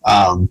here.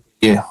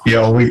 Meat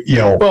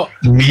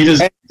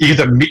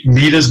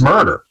is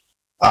murder.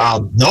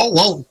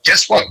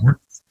 Guess what?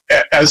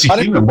 As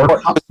a human,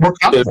 we're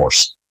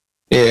carnivores.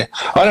 Yeah,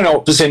 I don't know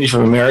what percentage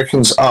of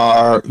Americans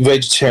are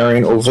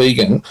vegetarian or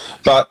vegan,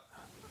 but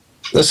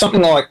there's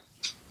something like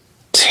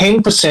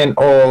 10%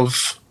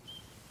 of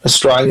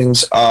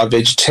Australians are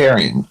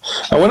vegetarian.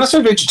 And when I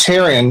say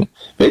vegetarian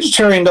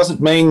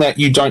doesn't mean that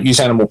you don't use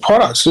animal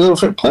products.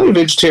 There's plenty of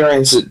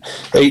vegetarians that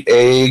eat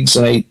eggs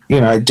and eat,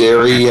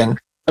 dairy and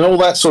all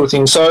that sort of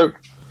thing. So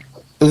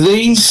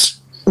these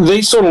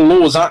sort of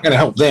laws aren't going to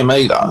help them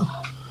either.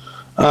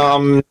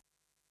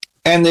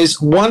 And there's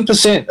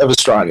 1% of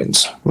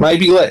Australians,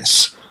 maybe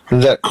less,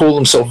 that call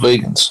themselves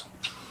vegans.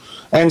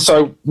 And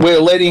so we're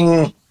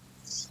letting,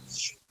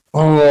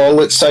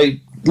 let's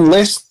say,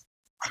 less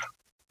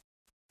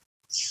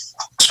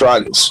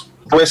Australians,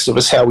 the rest of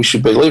us, how we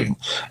should be living.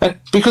 And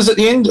because at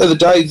the end of the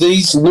day,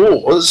 these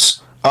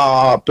laws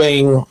are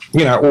being,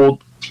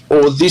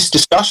 or this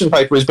discussion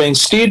paper is being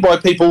steered by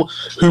people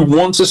who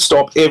want to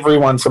stop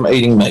everyone from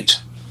eating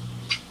meat.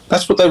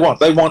 That's what they want.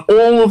 They want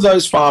all of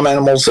those farm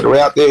animals that are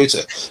out there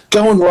to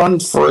go and run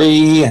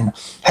free and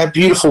have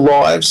beautiful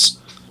lives,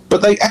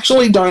 but they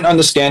actually don't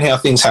understand how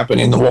things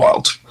happen in the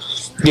wild.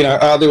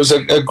 There was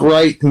a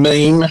great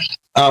meme,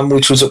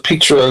 which was a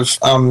picture of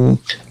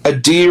a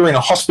deer in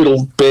a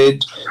hospital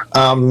bed,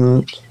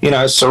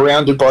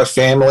 surrounded by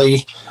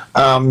family,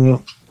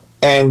 and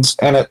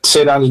it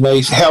said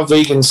underneath, how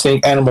vegans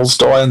think animals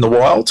die in the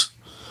wild.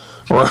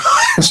 Right?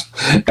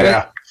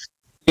 Yeah.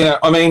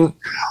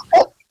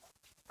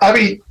 I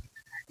mean,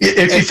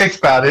 if you think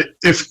about it,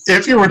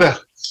 if you were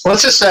to,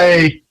 let's just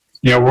say,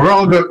 we're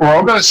all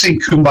going to sing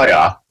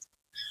Kumbaya.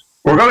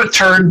 We're going to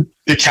turn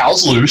the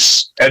cows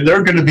loose, and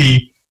they're going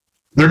to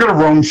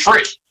roam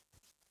free.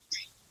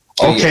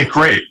 Okay,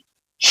 great.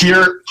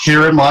 Here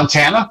in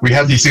Montana, we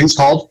have these things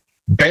called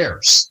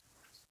bears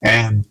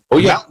and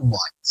mountain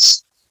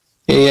lions.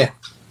 Yeah.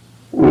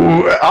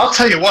 I'll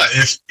tell you what.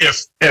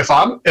 If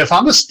I'm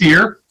a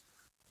steer,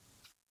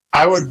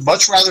 I would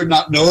much rather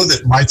not know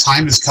that my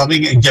time is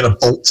coming and get a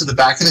bolt to the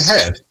back of the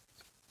head.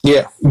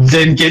 Yeah.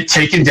 Than get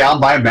taken down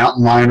by a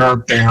mountain lion or a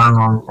bear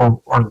or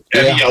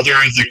any other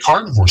of the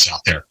carnivores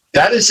out there.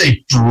 That is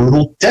a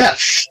brutal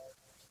death.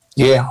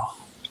 Yeah.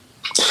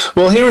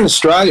 Well, here in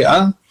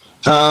Australia,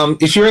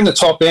 if you're in the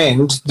top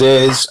end,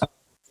 there's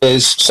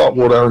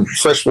saltwater and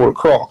freshwater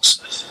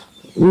crocs.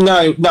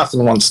 No,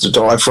 nothing wants to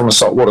die from a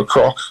saltwater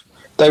croc.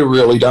 They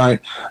really don't.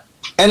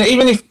 And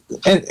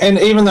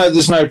even though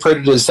there's no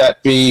predators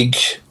that big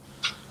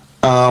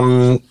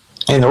in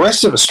the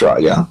rest of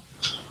Australia,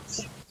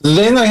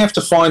 then they have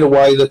to find a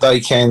way that they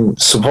can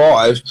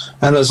survive.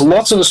 And there's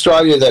lots of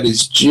Australia that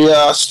is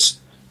just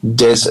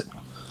desert.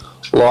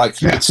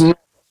 It's not.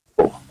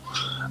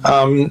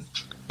 And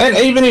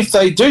even if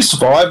they do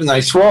survive and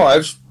they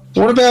thrive,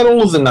 what about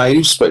all of the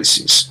native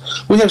species?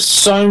 We have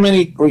so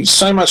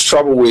much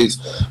trouble with,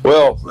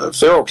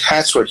 feral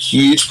cats are a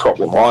huge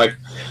problem.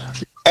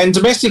 And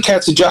domestic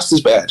cats are just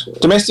as bad.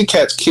 Domestic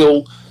cats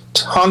kill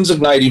tons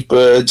of native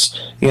birds,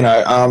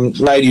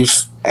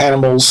 native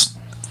animals,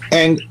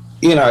 and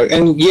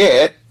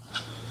yet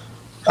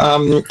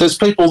there's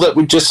people that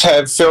would just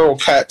have feral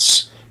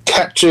cats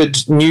captured,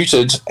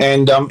 neutered,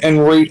 and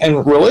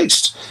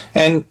released.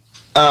 And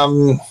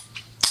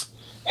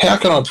how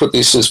can I put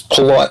this as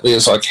politely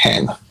as I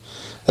can?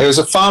 There was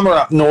a farmer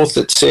up north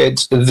that said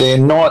they're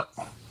not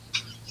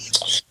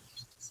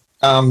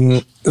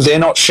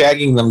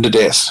shagging them to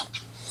death.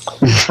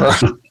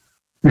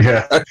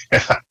 Yeah.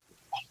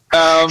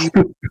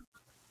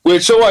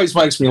 Which always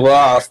makes me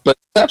laugh, but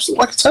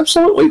it's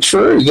absolutely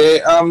true.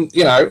 They're,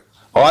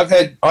 I've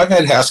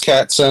had house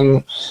cats,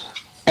 and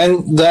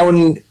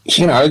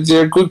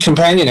they're good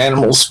companion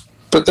animals.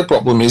 But the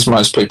problem is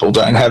most people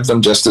don't have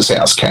them just as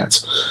house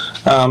cats.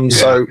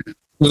 So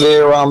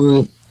they're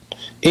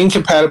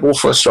incompatible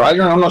for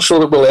Australia, and I'm not sure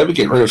that we'll ever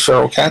get rid of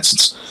feral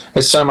cats.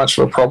 It's so much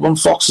of a problem.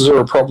 Foxes are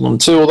a problem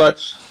too,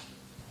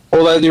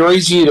 although they're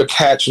easier to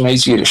catch and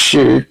easier to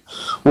shoot.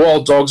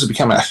 Wild dogs have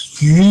become a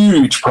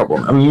huge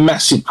problem, a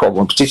massive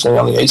problem, particularly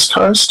on the East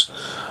Coast.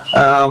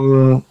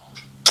 And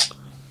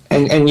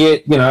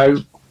yet,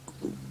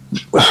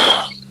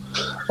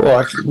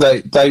 like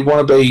they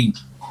want to be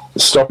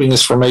stopping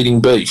us from eating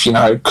beef,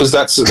 because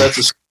that's a.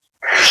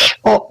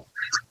 Well,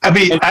 I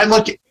mean, I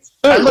look at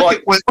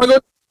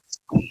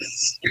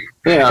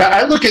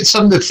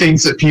some of the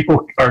things that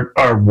people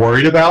are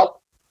worried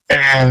about,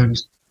 and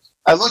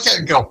I look at it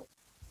and go,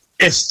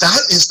 if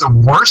that is the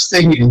worst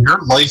thing in your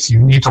life you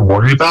need to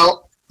worry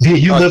about,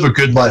 you live a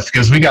good life,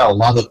 because we got a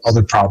lot of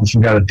other problems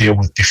we got to deal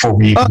with before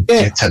we even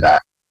get to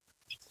that.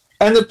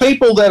 And the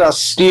people that are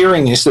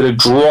steering this, that are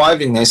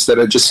driving this, that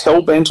are just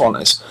hell-bent on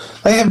this,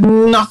 they have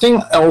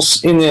nothing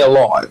else in their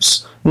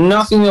lives.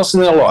 Nothing else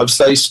in their lives.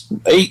 They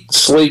eat,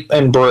 sleep,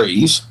 and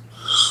breathe.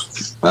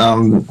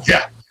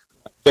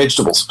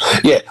 Vegetables.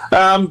 Yeah.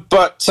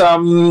 But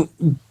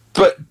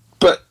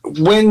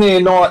when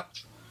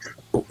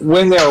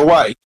they're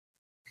away,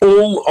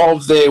 all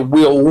of their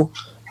will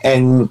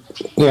and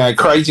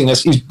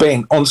craziness is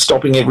bent on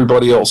stopping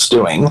everybody else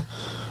doing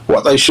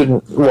what they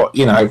shouldn't,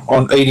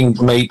 on eating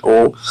meat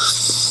or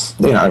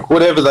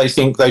whatever they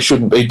think they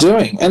shouldn't be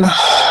doing. And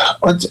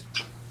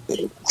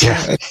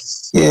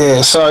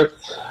so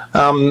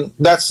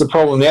that's the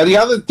problem. Now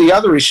the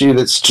other issue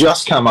that's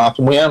just come up,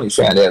 and we only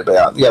found out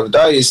about the other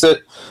day, is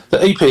that the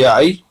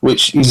EPA,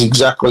 which is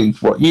exactly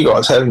what you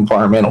guys have,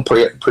 Environmental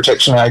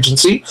Protection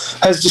Agency,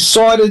 has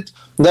decided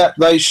that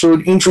they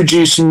should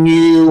introduce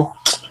new,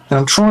 and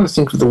I'm trying to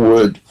think of the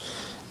word,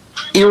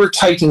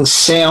 irritating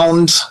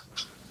sound.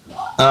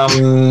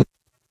 Noise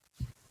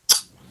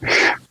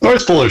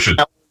pollution.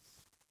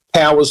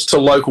 Powers to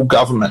local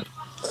government.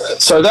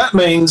 So that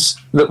means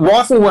that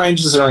rifle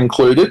ranges are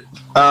included.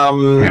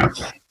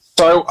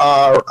 So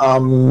are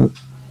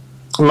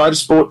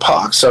motorsport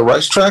parks, so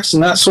racetracks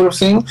and that sort of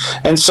thing.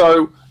 And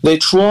so they're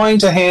trying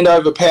to hand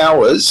over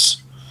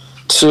powers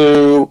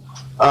to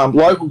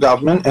local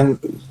government and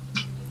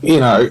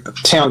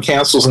town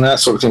councils and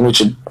that sort of thing,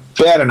 which are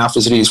bad enough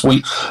as it is.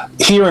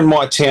 Here in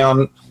my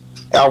town,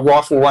 our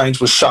rifle range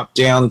was shut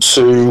down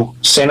to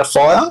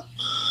centrefire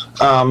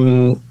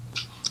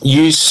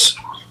use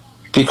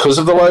because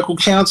of the local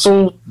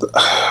council.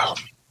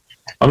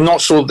 I'm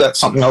not sure that's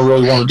something I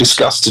really want to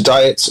discuss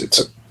today. It's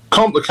a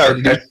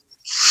complicated issue,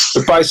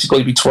 but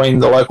basically between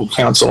the local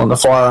council and the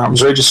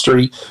firearms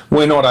registry,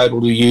 we're not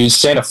able to use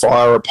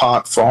centrefire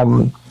apart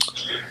from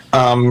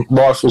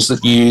rifles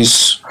that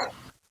use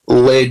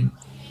lead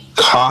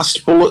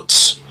cast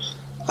bullets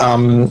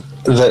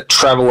that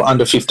travel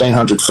under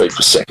 1,500 feet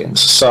per second.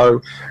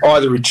 So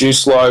either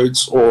reduced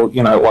loads or,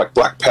 like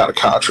black powder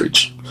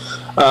cartridge.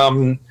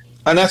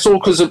 And that's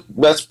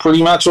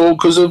pretty much all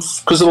because of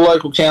the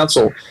local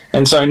council.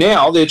 And so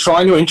now they're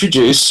trying to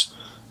introduce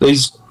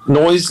these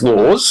noise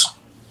laws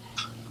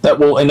that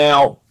will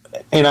now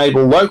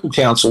enable local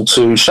council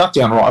to shut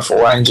down rifle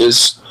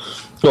ranges,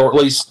 or at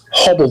least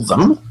hobble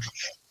them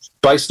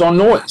based on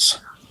noise.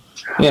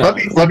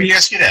 Let me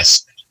ask you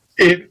this: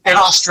 in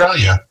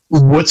Australia,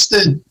 what's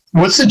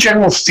the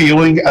general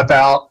feeling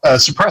about a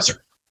suppressor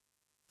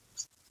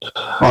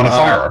on a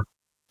firearm?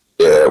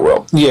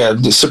 The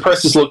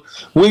suppressors. Look,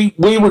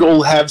 we would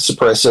all have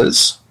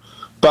suppressors,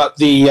 but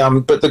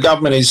the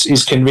government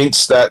is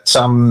convinced that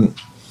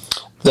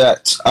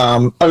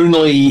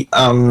only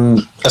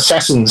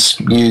assassins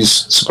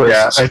use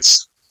suppressors. Yeah,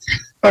 it's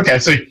okay.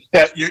 So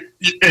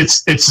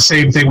it's the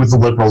same thing with the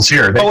Liberals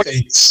here. They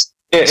think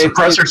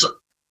suppressors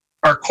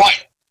are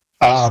quiet.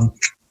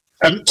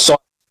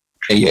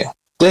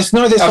 There's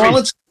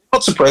silence,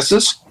 not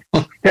suppressors.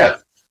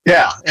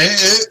 Yeah, and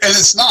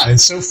it's not.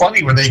 It's so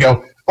funny when they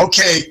go,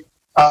 okay,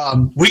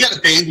 we got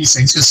to ban these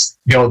things because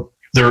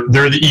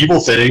they're the evil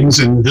things,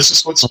 and this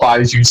is what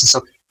spies use and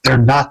stuff. They're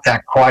not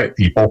that quiet,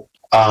 people.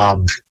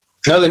 No,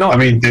 they're not. I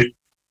mean,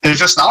 they're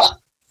just not.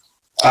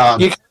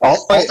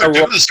 All they're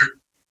doing is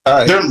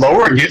they're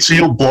lowering it so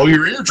you'll blow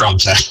your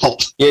eardrums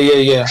out.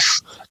 Yeah.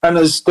 And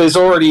there's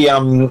already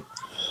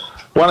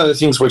one of the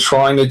things we're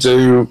trying to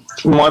do,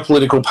 my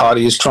political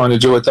party is trying to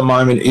do at the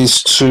moment,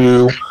 is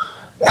to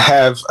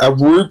have a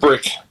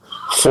rubric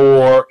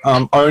for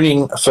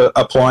applying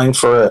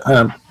for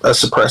a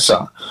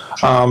suppressor.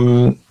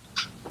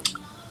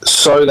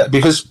 So that,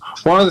 because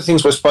one of the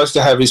things we're supposed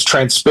to have is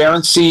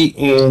transparency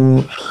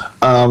in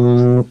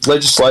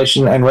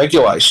legislation and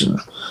regulation.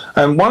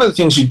 And one of the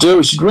things you do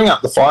is you'd ring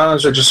up the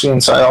firearms registry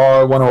and say,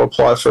 I want to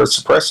apply for a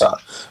suppressor.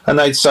 And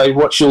they'd say,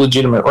 what's your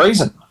legitimate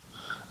reason?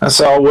 And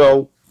so,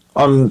 well,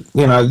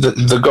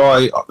 the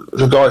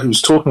guy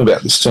who's talking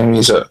about this to me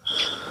is a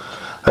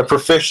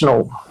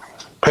professional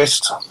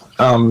pest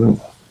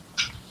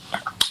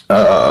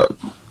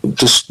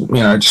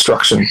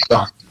destruction.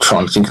 I'm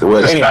trying to think of the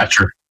word.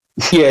 Dispatcher.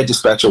 Yeah,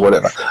 dispatcher,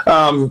 whatever.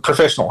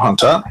 Professional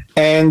hunter.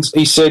 And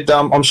he said,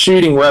 I'm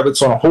shooting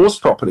rabbits on a horse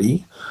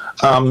property,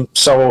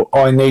 so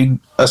I need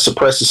a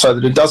suppressor so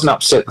that it doesn't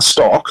upset the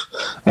stock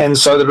and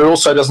so that it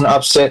also doesn't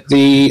upset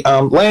the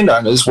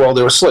landowners while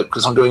they're asleep,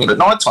 because I'm doing it at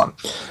night time.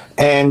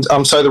 And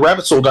so the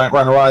rabbits all don't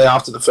run away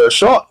after the first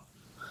shot.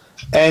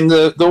 And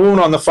the woman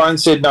on the phone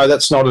said, no,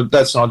 that's not a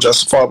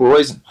justifiable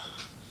reason.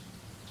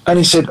 And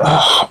he said,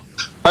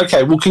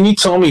 okay, well, can you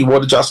tell me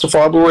what a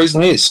justifiable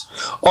reason is?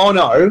 Oh,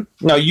 no,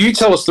 you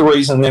tell us the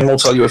reason, then we'll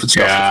tell you if it's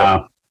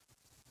justifiable.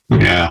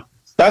 Yeah.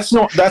 That's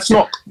not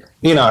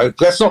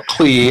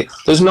clear.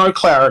 There's no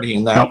clarity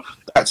in that. Nope.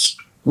 That's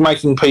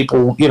making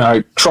people,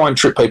 try and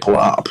trip people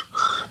up.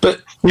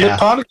 But the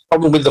part of the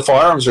problem with the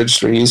firearms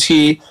registry is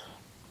here,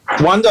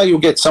 one day you'll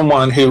get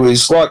someone who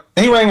is like,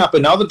 he rang up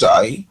another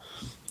day,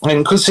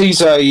 and because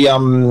he's a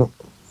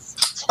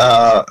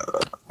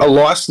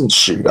licensed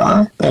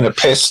shooter and a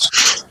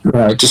pest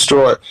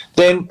destroyer,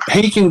 then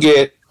he can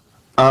get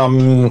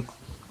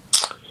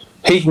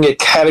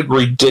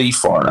Category D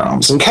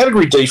firearms, and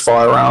Category D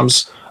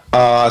firearms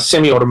are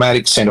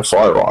semi-automatic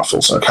centre-fire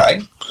rifles.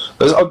 Okay,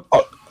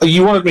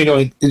 you wanted me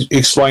to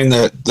explain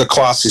the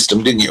class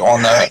system, didn't you?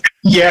 On that?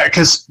 Yeah,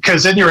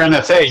 because in your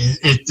NFA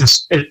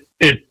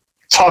it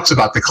talks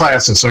about the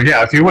classes. So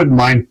yeah, if you wouldn't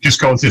mind just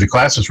going through the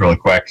classes really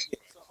quick.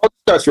 I'll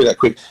go through that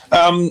quick.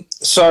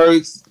 So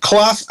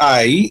Class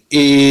A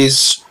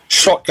is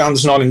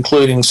shotguns not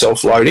including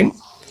self-loading,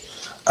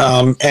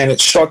 and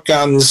it's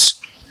shotguns,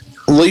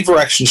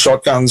 lever-action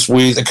shotguns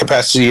with a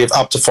capacity of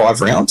up to 5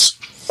 rounds.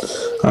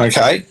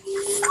 Okay,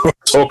 we'll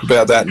talk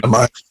about that in a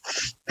moment.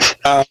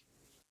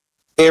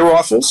 Air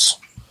rifles,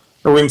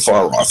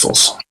 rimfire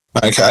rifles.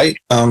 Okay,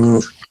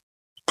 I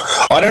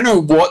don't know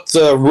what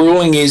the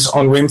ruling is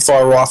on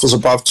rimfire rifles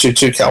above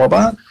 .22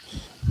 caliber.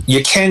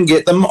 You can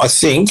get them, I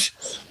think,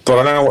 but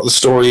I don't know what the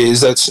story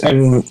is. Air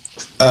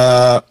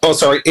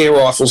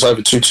rifles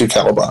over .22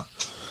 caliber.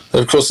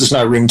 Of course, there's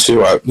no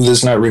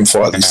there's no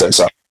rimfire these days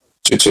up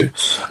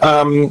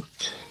 .22.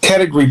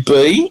 Category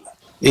B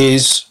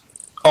is,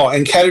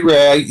 and Category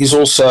A is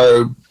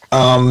also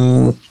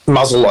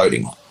muzzle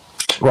loading,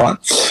 right?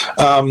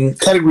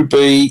 Category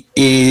B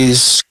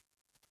is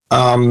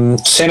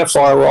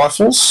centerfire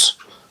rifles,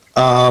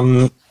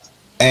 and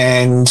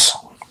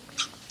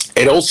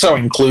it also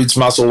includes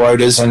muzzle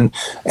loaders and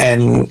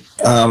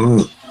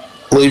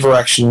lever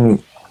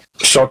action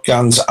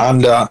shotguns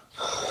under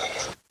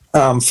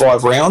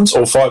 5 rounds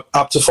or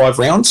up to 5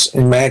 rounds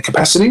in mag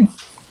capacity.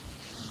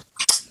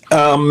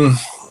 And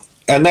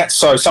that's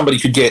so somebody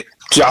could get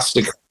just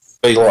a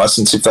B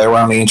license if they were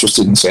only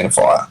interested in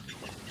centerfire.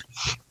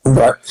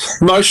 But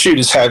most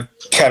shooters have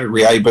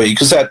Category A, B,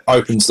 because that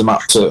opens them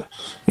up to,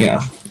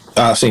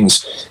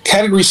 things.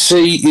 Category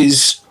C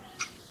is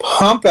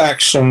pump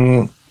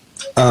action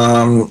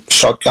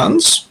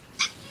shotguns,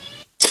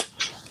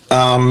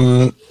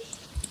 and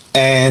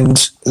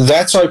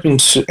that's open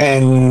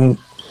to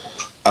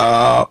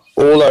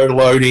auto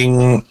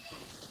loading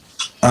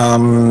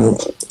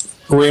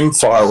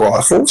rimfire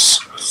rifles,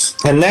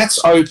 and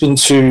that's open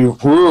to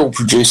rural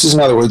producers, in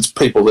other words,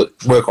 people that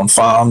work on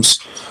farms,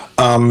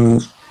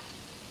 and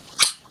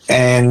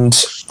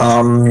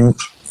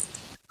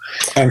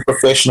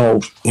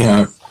professional,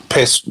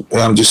 pest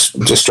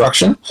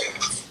destruction.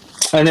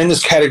 And then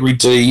there's Category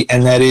D,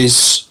 and that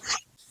is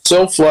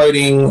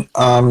self-loading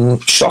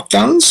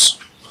shotguns,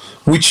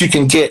 which you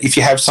can get if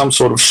you have some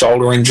sort of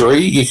shoulder injury.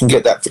 You can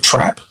get that for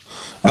trap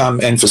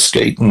and for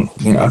skeet, and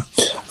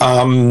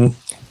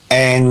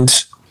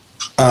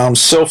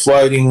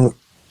self-loading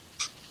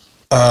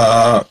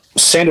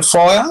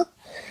centerfire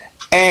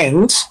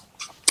and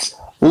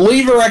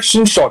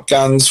lever-action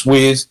shotguns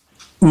with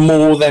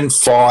more than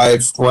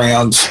 5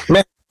 rounds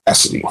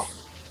capacity.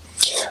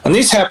 And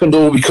this happened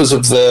all because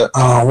of the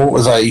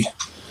what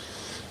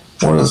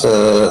are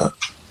the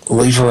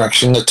lever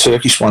action, the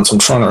Turkish ones? I'm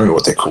trying to remember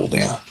what they're called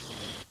now.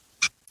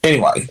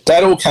 Anyway,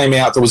 that all came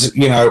out. There was,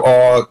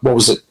 what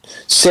was it,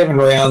 7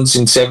 rounds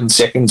in 7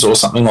 seconds or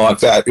something like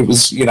that. It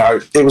was,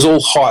 it was all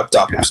hyped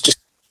up. It was just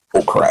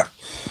all crap.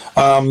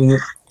 And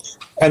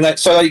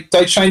so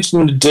they changed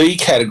them to D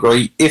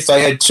category if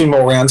they had 2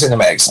 more rounds in the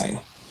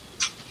magazine.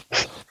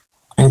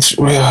 It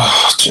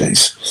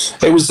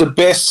was the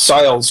best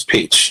sales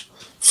pitch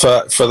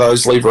for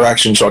those lever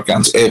action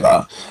shotguns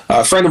ever.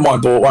 A friend of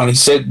mine bought one. He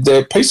said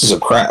they're pieces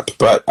of crap,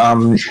 but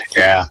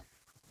yeah.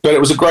 But it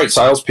was a great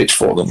sales pitch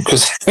for them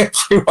because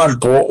everyone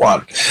bought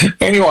one.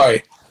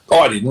 Anyway,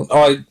 I didn't.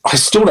 I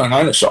still don't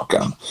own a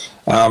shotgun.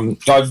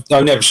 I've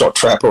never shot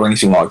trap or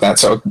anything like that,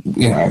 so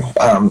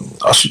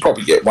I should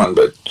probably get one,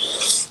 but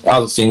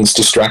other things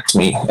distract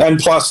me. And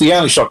plus, the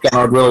only shotgun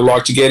I'd really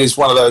like to get is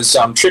one of those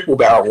triple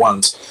barrel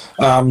ones.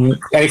 And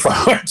if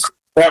I went to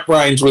trap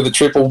range with a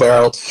triple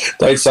barrel,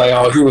 they'd say,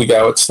 "Oh, here we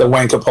go! It's the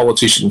wanker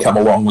politician come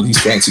along with his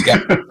fancy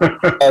gun."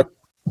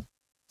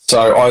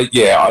 So I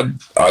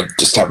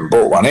just haven't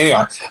bought one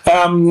anyway.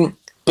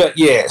 But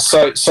yeah,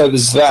 so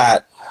there's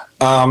that.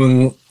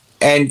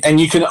 And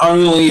you can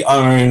only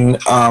own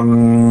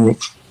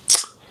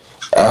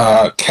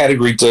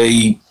Category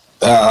D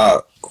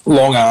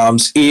long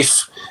arms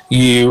if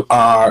you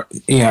are,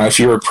 if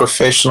you're a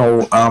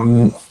professional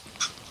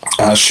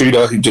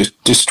shooter who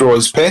just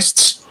destroys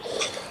pests,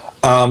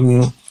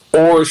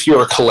 or if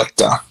you're a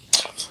collector.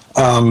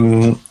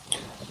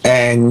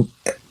 And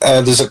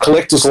there's a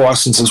collector's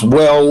license as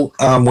well,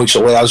 which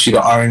allows you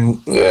to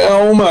own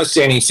almost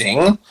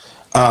anything.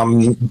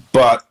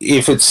 But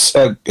if it's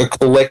a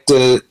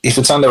collector, if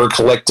it's under a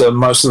collector,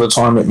 most of the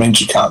time it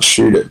means you can't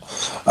shoot it.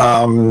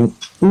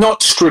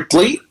 Not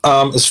strictly,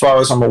 as far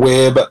as I'm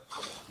aware, but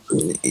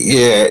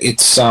yeah,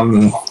 it's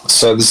so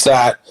there's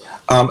that.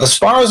 As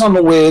far as I'm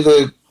aware,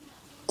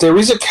 there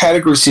is a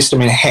category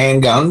system in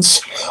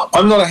handguns.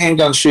 I'm not a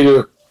handgun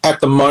shooter at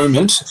the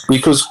moment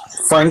because,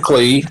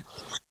 frankly,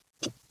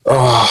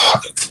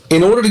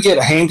 in order to get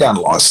a handgun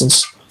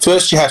license,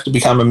 first you have to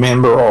become a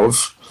member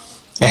of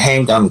a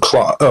handgun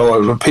club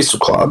or a pistol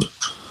club,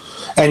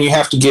 and you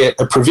have to get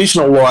a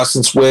provisional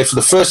license where for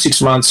the first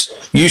 6 months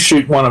you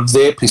shoot one of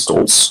their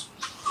pistols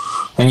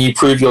and you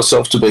prove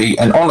yourself to be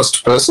an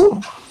honest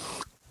person.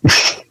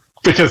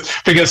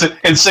 because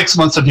in 6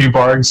 months of you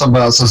borrowing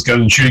someone else's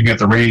gun and shooting at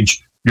the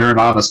range, you're an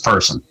honest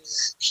person.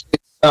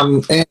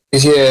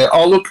 Yeah.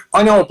 Oh, look,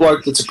 I know a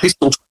bloke that's a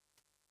pistol,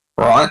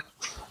 right,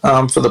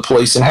 for the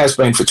police and has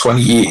been for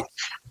 20 years.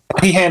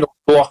 He handles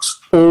blocks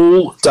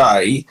all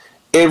day,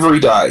 every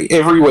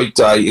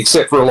weekday,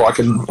 except for I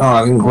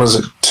think was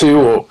it 2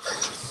 or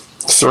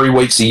 3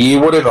 weeks a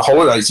year, whatever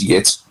holidays he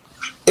gets.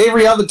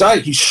 Every other day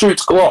he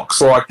shoots Glocks,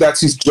 like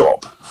that's his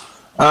job.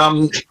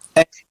 And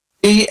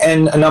he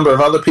and a number of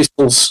other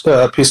pistol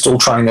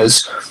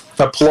trainers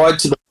applied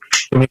to the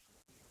committee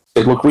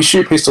and said, look, we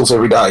shoot pistols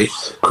every day.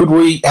 Could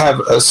we have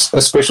a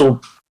special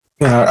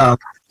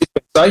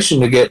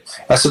dispensation to get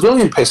a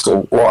civilian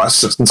pistol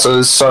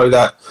licenses so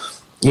that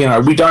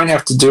we don't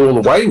have to do all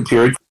the waiting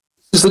period?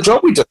 Is the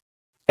job we do.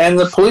 And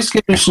the police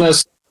commissioner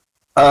sent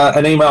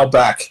an email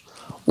back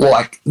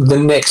like the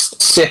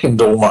next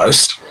second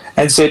almost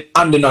and said,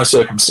 under no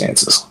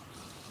circumstances.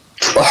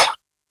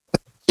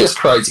 Just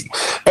crazy.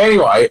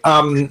 Anyway,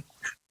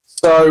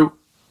 so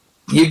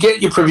you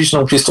get your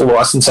provisional pistol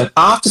license, and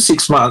after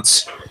 6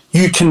 months,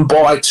 you can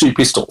buy 2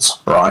 pistols,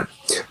 right?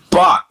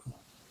 But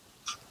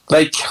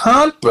they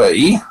can't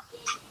be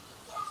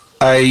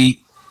a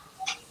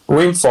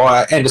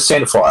rimfire and a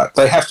centerfire.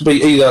 They have to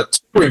be either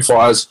 2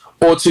 rimfires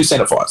or 2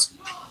 centerfires.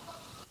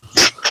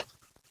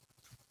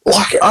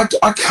 Like, I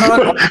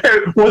can't...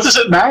 What does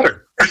it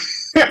matter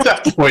at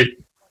that point?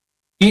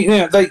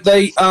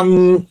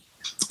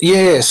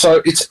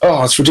 So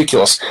it's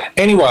ridiculous.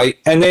 Anyway,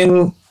 and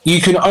then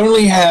you can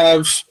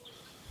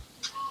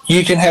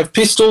have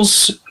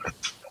pistols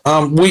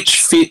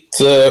which fit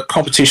the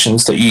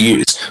competitions that you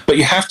use, but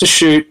you have to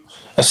shoot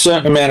a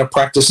certain amount of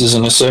practices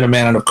and a certain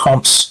amount of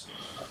comps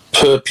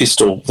per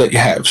pistol that you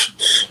have.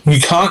 You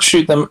can't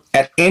shoot them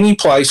at any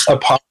place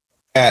apart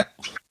at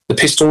the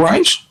pistol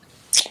range,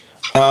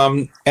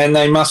 and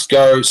they must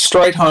go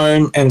straight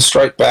home and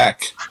straight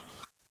back,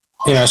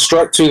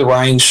 straight to the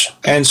range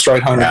and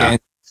straight home again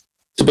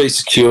to be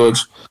secured.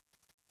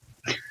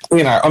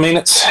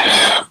 It's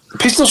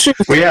pistol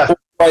shooting has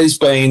always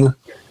been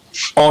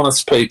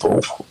honest people.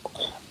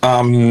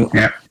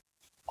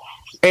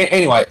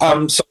 Anyway,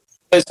 so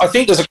I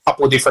think there's a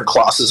couple of different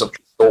classes of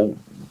pistol,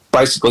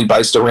 basically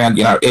based around,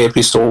 air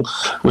pistol,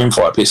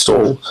 rimfire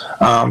pistol,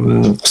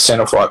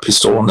 centerfire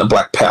pistol, and the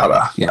black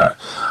powder,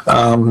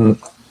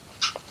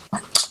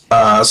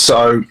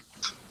 So,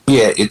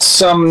 yeah, it's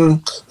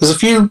there's a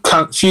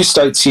few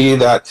states here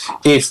that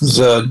if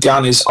the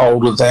gun is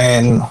older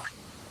than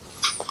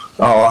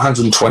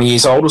 120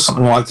 years old or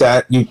something like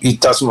that, it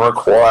doesn't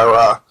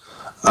require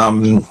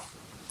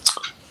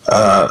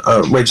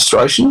a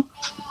registration,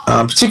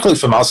 particularly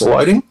for muzzle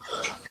loading.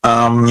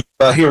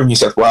 But here in New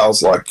South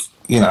Wales,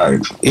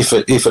 if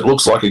it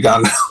looks like a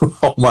gun,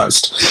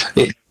 almost,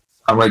 it's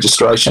a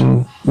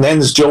registration. And then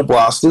there's gel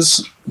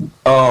blasters.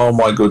 Oh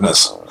my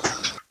goodness,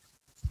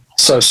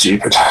 so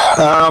stupid.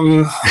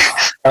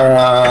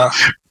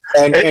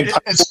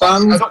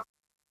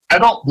 I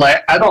don't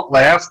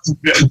laugh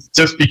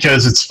just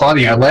because it's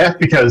funny. I laugh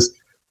because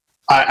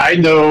I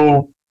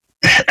know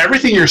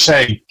everything you're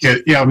saying.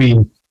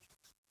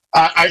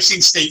 I've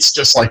seen states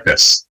just like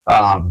this.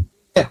 I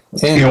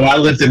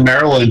lived in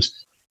Maryland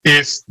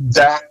if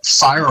that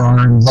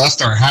firearm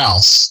left our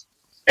house,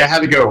 it had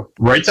to go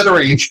right to the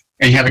range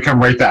and you had to come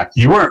right back.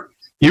 You weren't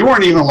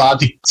even allowed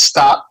to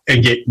stop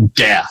and get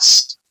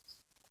gas.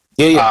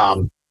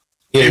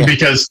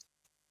 Because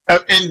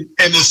and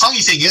the funny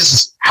thing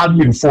is how do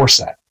you enforce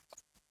that?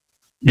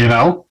 You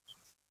know?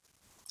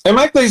 They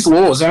make these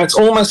laws and it's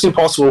almost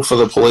impossible for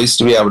the police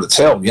to be able to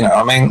tell, you know.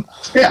 I mean,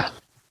 yeah.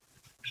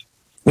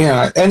 You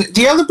know, and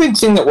the other big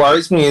thing that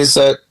worries me is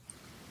that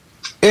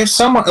if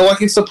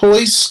the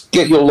police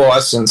get your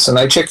license and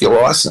they check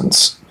your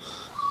license,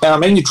 and I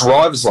mean your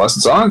driver's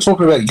license, I'm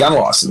talking about your gun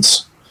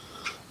license,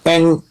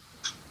 and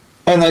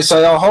they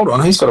say, oh, hold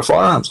on, he's got a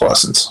firearms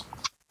license.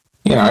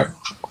 You know,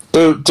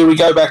 do we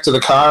go back to the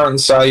car and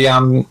say,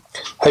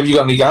 have you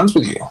got any guns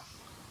with you?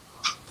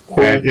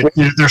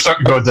 They're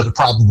starting to go to the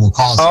probable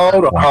cause.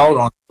 Hold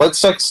on.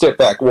 Let's take a step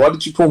back. Why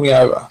did you pull me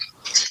over?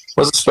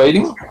 Was it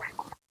speeding?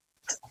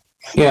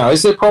 You know,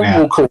 is there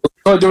probable cause?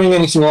 Was I doing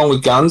anything wrong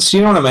with guns?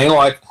 You know what I mean?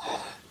 Like,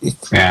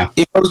 if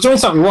I was doing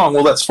something wrong,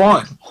 well, that's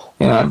fine.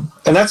 You know,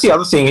 and that's the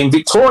other thing. In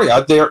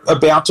Victoria, they're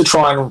about to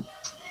try and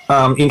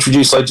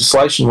introduce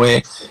legislation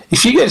where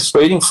if you get a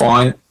speeding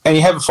fine and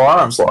you have a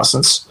firearms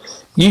license,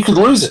 you could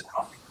lose it.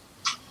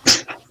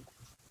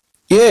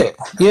 Yeah.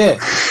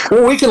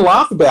 Well, we can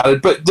laugh about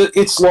it, but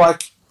it's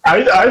like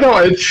I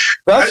know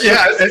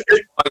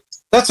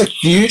that's a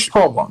huge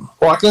problem.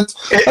 Like it's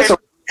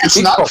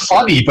not problem.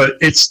 Funny, but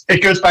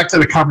it goes back to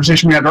the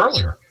conversation we had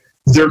earlier.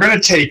 They're going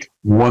to take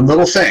one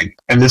little thing,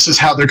 and this is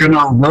how they're going to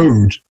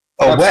erode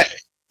away.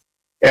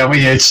 I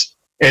mean,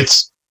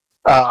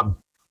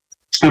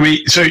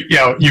 so you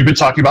know, you've been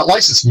talking about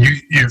licensing.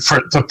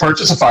 To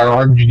purchase a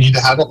firearm, you need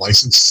to have a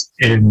license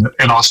in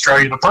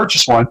Australia to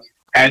purchase one,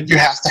 and you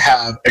have to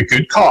have a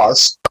good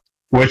cause.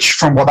 Which,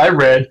 from what I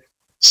read,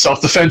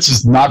 self-defense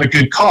is not a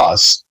good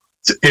cause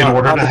in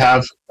order to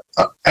have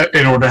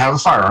a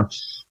firearm.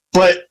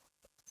 But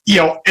you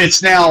know,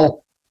 it's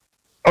now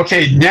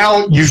okay.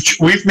 Now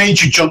we've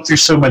made you jump through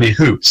so many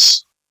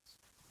hoops,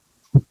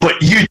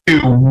 but you do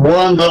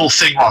one little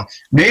thing wrong.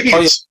 Maybe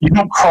you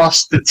don't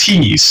cross the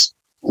T's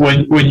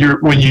when you're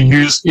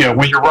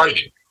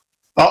writing.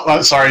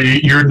 Oh, sorry,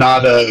 you're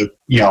not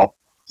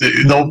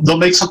they'll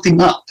make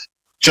something up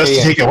just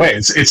to take it away.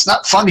 It's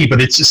not funny, but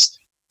it's just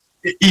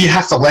you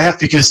have to laugh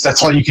because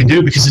that's all you can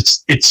do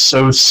because it's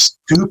so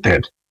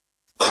stupid.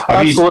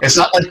 I mean, it's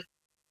not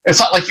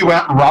like you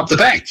went out and robbed the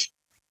bank.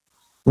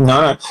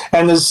 No,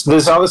 and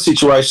there's other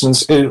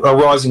situations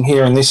arising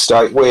here in this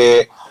state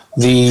where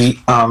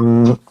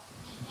you're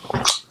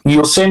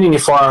sending your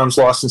firearms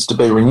license to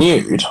be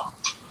renewed,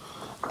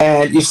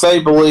 and if they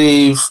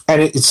believe,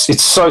 and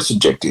it's so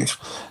subjective,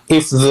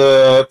 if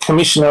the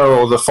commissioner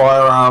or the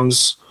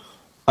firearms,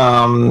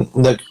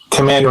 the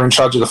commander in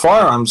charge of the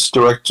firearms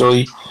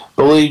directory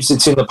believes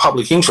it's in the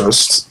public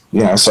interest,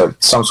 you know, so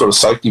some sort of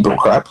safety bill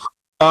crap.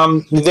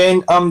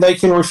 Then they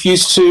can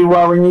refuse to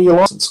renew your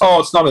license. Oh,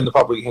 it's not in the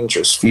public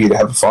interest for you to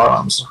have a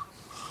firearms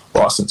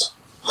license.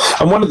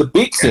 And one of the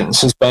big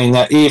things has been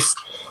that if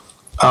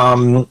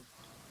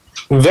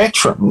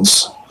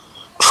veterans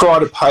try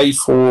to pay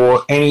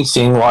for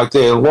anything like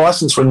their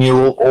license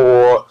renewal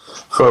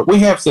we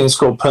have things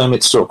called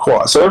permits to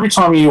acquire. So every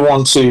time you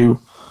want to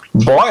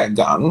buy a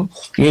gun,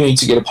 you need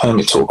to get a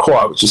permit to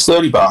acquire, which is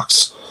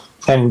 $30.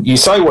 And you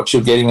say what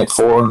you're getting it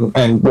for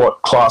and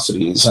what class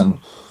it is, and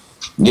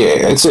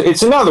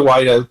it's another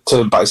way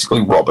to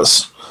basically rob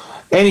us.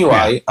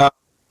 Anyway,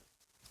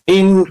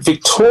 in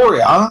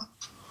Victoria,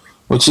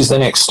 which is the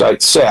next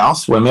state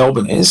south, where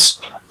Melbourne is,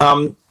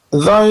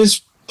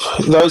 those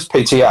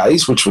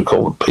PTAs, which we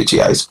call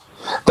PTAs,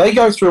 they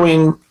go through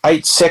in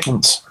 8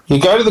 seconds. You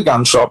go to the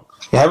gun shop,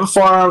 you have a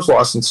firearms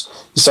license,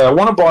 you say, I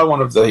want to buy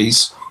one of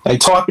these. They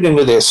type it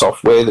into their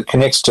software that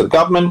connects to the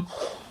government.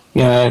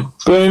 You know,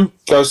 boom,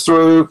 goes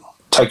through,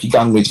 take your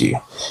gun with you.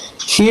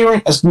 Here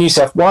in New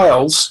South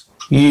Wales,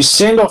 you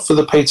send off for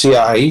the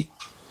PTA.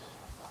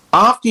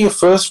 After your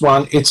first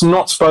one, it's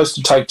not supposed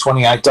to take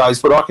 28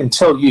 days, but I can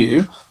tell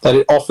you that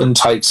it often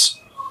takes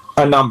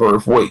a number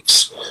of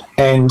weeks.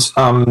 And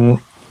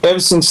ever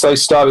since they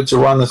started to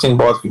run the thing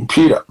by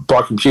computer,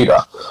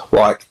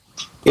 like,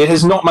 it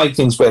has not made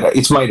things better.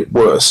 It's made it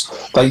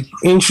worse. They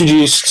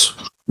introduced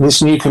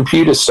this new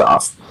computer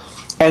stuff,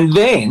 and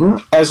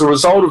then, as a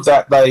result of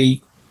that,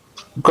 they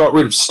got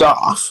rid of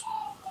staff.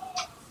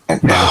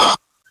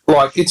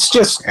 Like, it's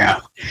just...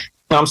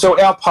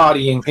 so our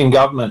party in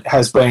government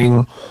has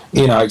been,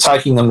 you know,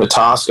 taking them to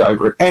task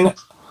over it. And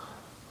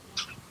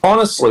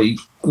honestly,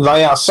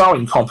 they are so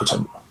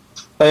incompetent.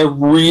 They're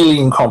really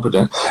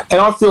incompetent.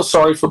 And I feel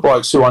sorry for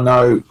blokes who I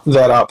know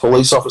that are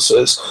police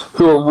officers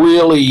who are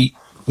really,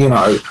 you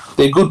know,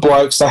 they're good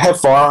blokes. They have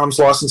firearms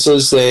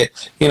licenses.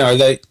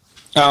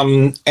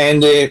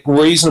 And they're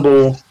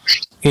reasonable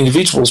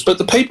individuals. But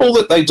the people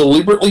that they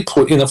deliberately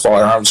put in the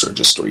firearms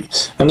registry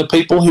and the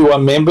people who are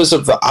members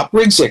of the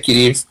upper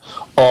executive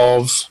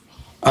of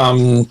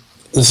the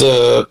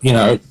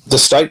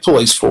state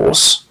police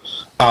force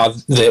are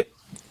their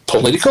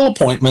political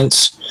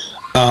appointments,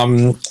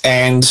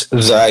 and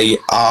they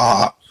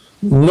are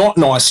not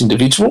nice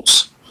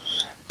individuals.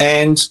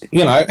 and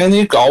and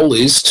their goal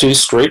is to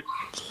strip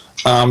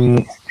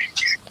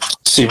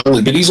civil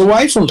liberties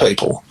away from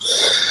people.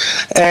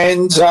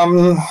 And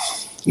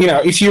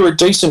if you're a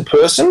decent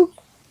person,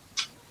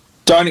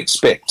 don't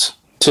expect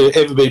to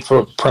ever be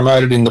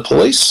promoted in the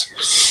police.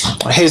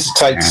 I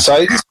hesitate to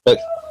say this, but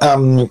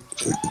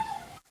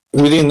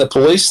within the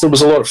police, there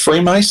was a lot of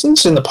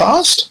Freemasons in the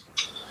past.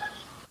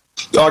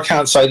 I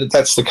can't say that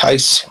that's the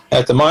case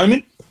at the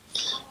moment,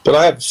 but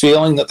I have a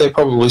feeling that they're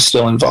probably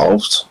still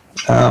involved.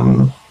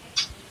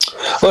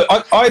 Look,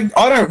 I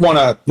don't want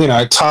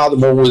to tar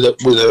them all with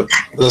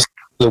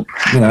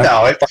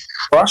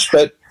brush,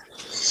 but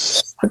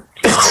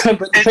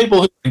the people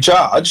who are in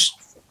charge,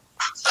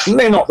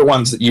 they're not the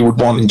ones that you would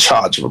want in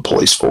charge of a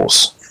police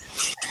force.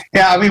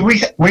 Yeah, I mean,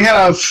 we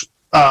have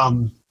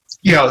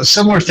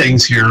similar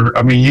things here.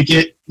 I mean,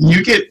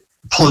 you get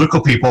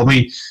political people. I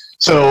mean,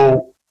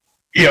 so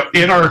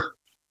in our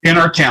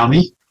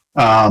county,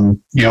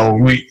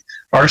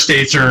 our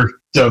states are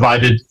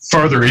divided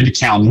further into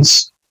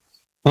counties.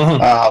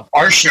 Mm-hmm.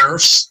 Our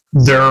sheriffs,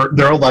 they're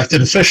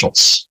elected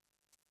officials.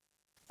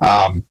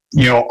 Our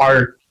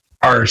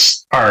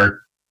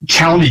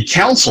county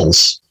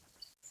councils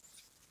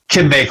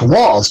can make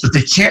laws, but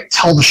they can't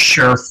tell the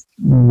sheriff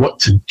what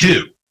to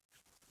do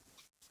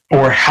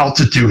or how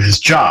to do his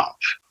job.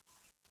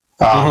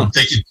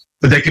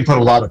 They can put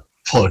a lot of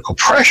political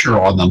pressure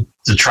on them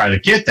to try to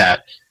get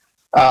that.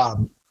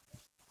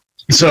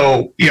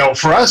 So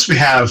for us, we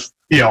have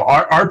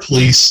our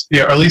police,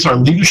 or at least our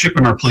leadership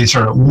in our police,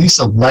 are at least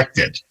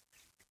elected.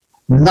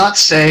 Not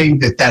saying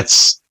that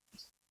that's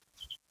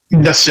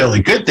necessarily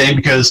a good thing,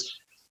 because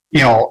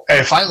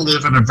if I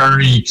live in a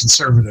very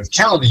conservative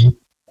county,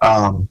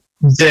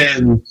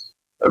 then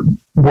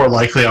more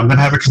likely I'm going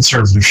to have a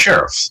conservative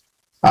sheriff.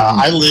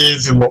 I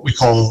live in what we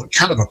call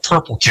kind of a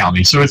purple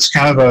county, so it's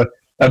kind of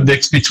a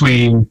mix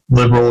between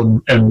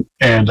liberal and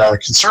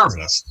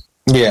conservative.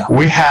 Yeah,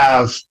 we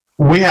have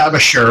a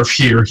sheriff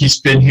here. He's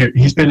been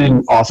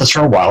in office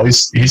for a while.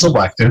 He's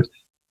elected.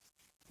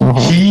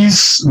 Mm-hmm.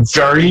 He's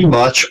very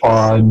much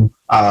on.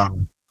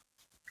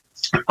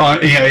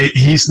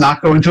 He's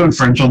not going to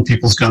infringe on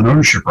people's gun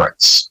ownership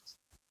rights.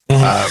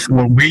 Mm-hmm.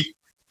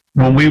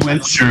 When we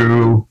went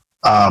through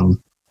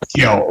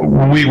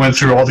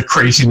all the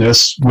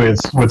craziness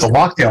with the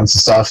lockdowns and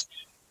stuff,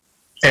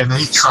 and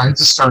they tried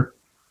to start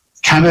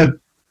kind of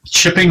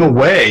chipping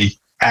away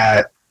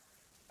at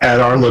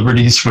our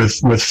liberties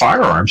with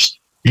firearms.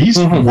 He's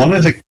mm-hmm. one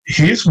of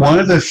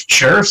the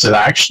sheriffs that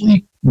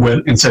actually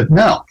went and said,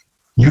 no,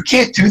 you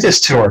can't do this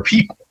to our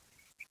people.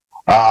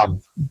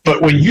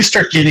 But when you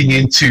start getting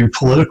into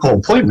political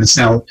appointments,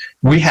 now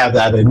we have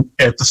that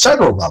at the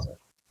federal level.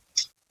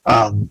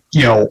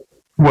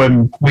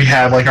 When we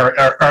have like our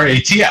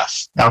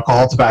ATF,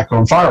 alcohol, tobacco,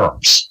 and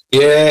firearms.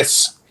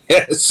 Yes.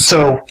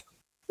 So,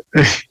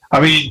 I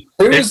mean,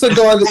 who was the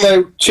guy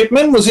that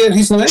Chipman? Was it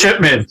his name?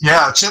 Chipman.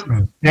 Yeah.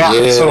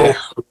 So,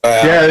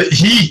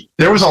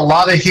 there was a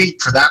lot of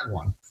hate for that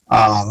one.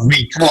 I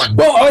mean, come on.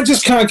 Well, I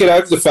just can't get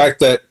over the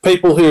fact that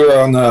people who are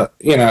on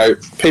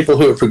people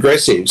who are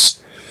progressives,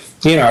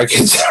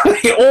 can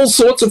say all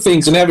sorts of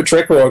things and have a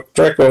track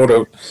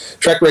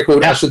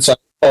record, I should say,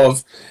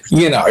 of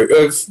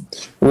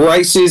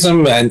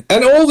racism and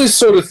all this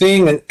sort of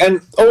thing,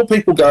 and all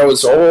people go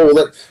is,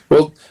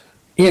 but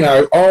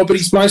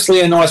he's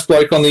mostly a nice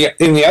bloke in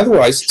the other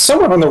ways.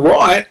 Someone on the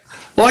right,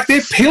 like,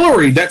 they're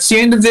pilloried. That's the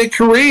end of their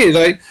career.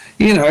 They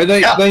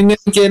never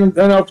get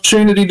an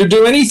opportunity to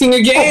do anything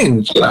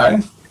again.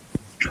 Well,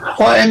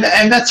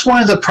 and that's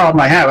one of the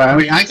problems I have. I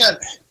mean, I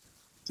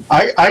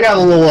got a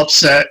little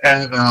upset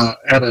at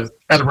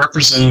a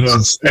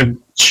representative,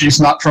 and she's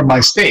not from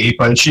my state,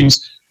 but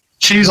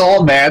she's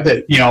all mad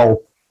that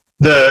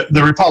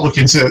the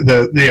Republicans,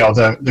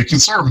 the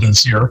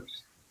conservatives here,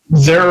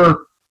 they're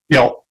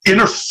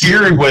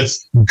interfering with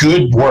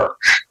good work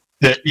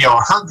that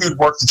her good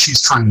work that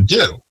she's trying to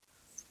do.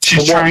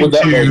 She's trying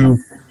to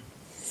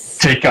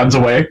take guns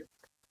away.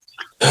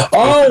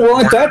 Oh,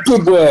 right, that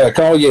could work.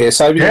 Oh, yes.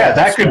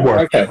 That could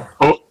work. Okay.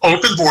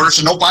 Open borders.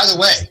 And by the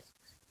way,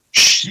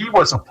 she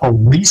was a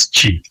police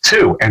chief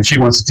too, and she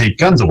wants to take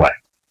guns away.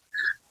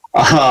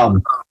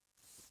 So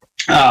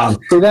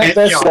that's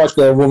like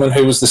the woman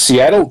who was the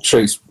Seattle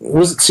chief.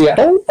 Was it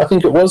Seattle? I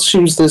think it was. She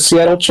was the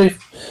Seattle chief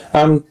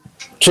of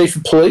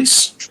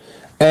police.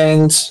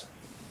 And is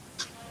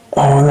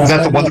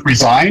that the one that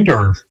resigned,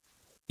 or?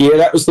 Yeah,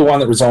 that was the one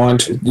that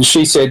resigned.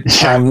 She said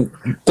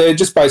they're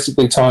just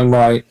basically tying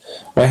my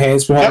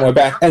hands behind my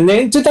back. And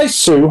then did they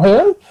sue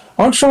her?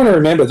 I'm trying to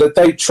remember that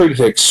they treated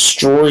her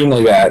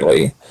extremely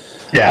badly.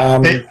 Yeah,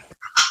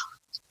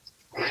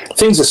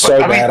 things are so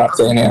bad up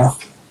there now.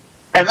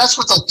 And that's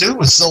what they'll do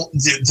is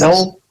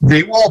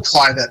they will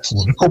apply that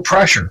political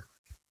pressure,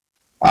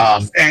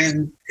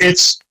 and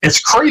it's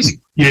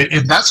crazy.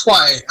 And that's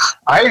why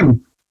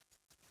I'm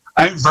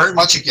very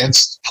much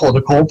against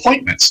political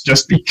appointments,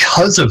 just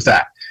because of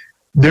that.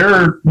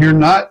 You're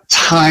not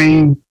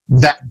tying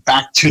that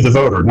back to the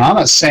voter. Now, I'm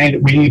not saying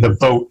that we need to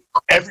vote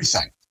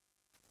everything,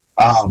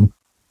 but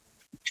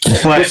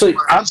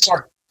I'm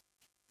sorry.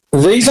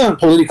 these aren't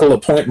political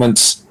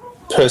appointments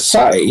per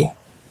se,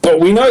 but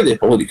we know they're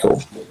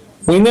political.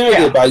 We know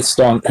they're based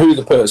on who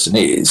the person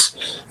is.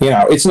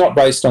 It's not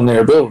based on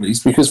their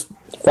abilities, because,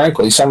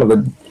 frankly, some of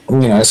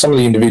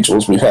the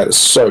individuals we've had are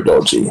so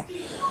dodgy.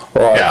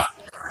 Or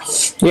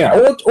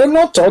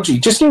not dodgy,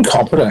 just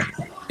incompetent.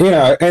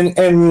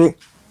 And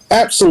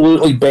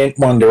absolutely bent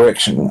one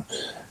direction.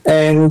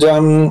 And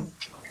we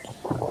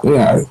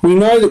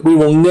know that we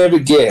will never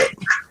get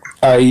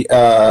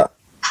a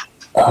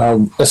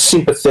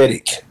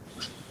sympathetic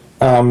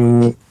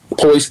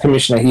police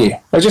commissioner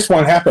here. It just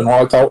won't happen.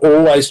 Like, they'll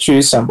always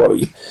choose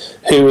somebody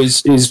who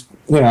is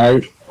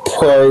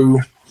pro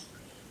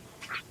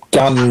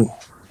gun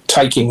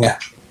taking,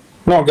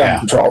 not gun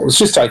control. It's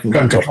just taking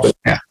gun control.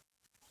 Yeah.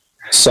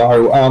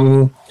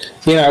 So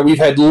we've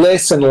had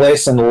less and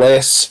less and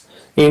less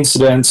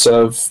incidents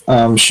of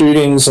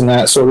shootings and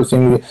that sort of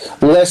thing.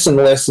 Less and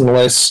less and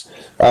less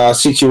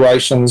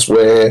situations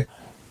where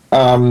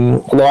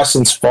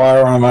licensed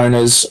firearm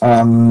owners,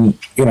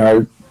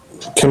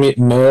 commit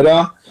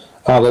murder.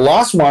 The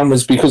last one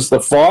was because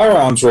the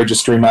firearms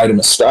registry made a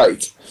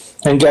mistake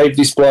and gave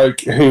this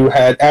bloke who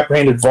had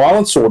apprehended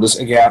violence orders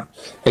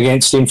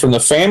against him from the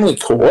family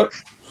court,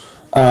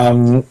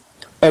 and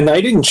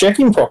they didn't check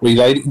him properly.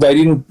 They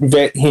didn't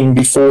vet him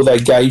before they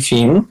gave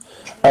him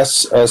a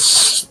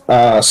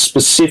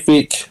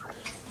specific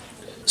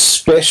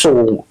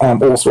special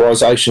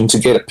authorisation to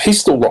get a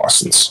pistol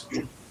licence.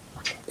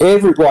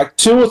 Like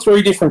 2 or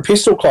 3 different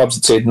pistol clubs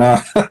had said,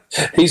 no,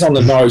 he's on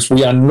the nose.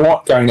 We are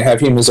not going to have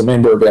him as a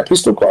member of our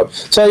pistol club.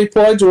 So he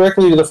applied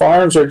directly to the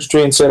firearms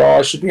registry and said,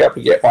 I should be able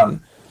to get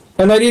one.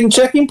 And they didn't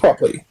check him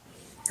properly.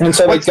 And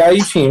so they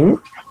gave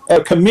him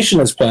a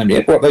commissioner's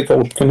permit, what they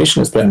call a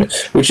commissioner's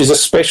permit, which is a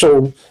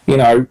special,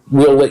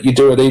 we'll let you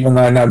do it even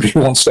though nobody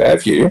wants to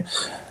have you.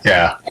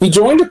 Yeah. He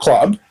joined a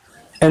club,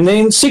 and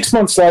then 6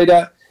 months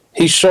later,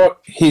 he shot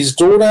his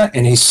daughter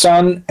and his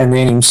son and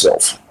then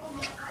himself.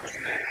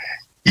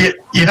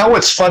 You know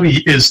what's funny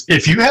is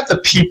if you have the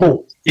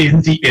people in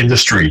the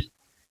industry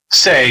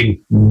saying,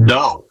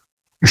 no,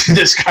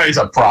 this guy's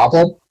a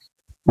problem,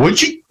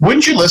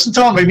 wouldn't you listen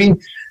to him? I mean,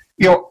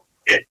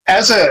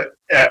 as a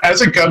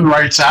gun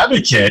rights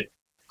advocate,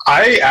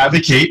 I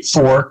advocate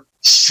for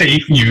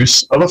safe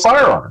use of a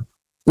firearm.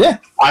 Yeah.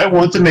 I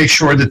want to make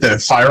sure that the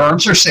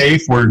firearms are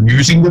safe, we're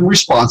using them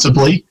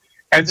responsibly,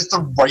 and that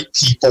the right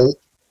people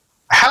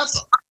have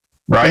them,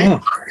 right?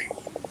 Yeah.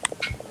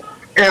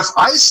 If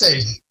I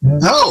say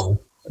no,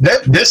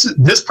 that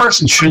this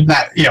person should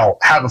not,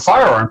 have a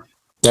firearm.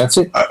 That's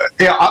it.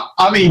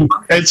 I mean,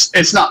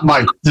 it's not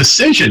my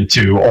decision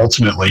to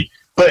ultimately.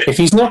 But if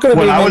he's not going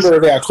to be a member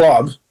of our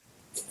club,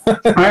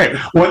 right?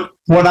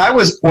 When I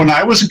was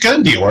a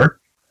gun dealer,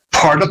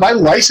 part of my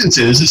license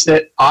is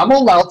that I'm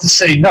allowed to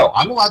say no.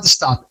 I'm allowed to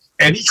stop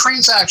any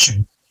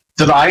transaction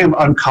that I am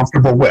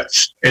uncomfortable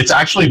with. It's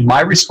actually my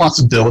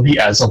responsibility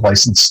as a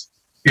licensed,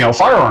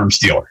 firearms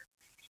dealer.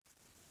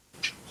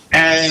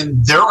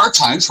 And there are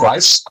times where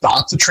I've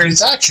stopped the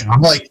transaction.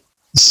 I'm like,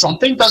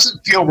 something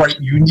doesn't feel right.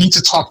 You need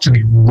to talk to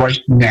me right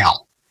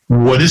now.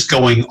 What is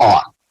going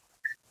on?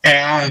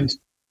 And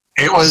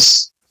it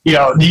was,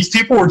 these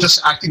people were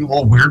just acting a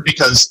little weird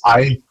because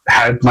I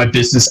had my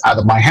business out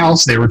of my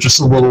house. They were just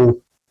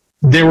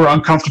they were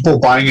uncomfortable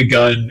buying a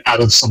gun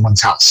out of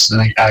someone's house.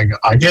 And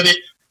I get it.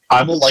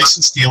 I'm a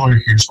licensed dealer.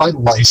 Here's my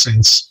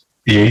license.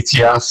 The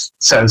ATF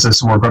says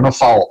this, and we're going to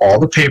follow all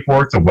the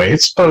paperwork the way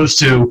it's supposed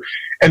to.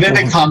 And then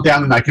they calm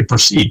down and I can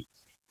proceed.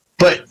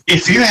 But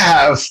if you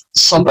have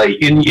somebody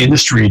in the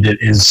industry that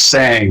is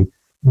saying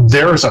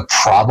there is a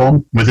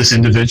problem with this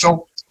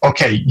individual,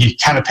 okay, you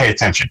kind of pay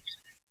attention.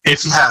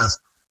 If you have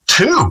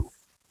 2,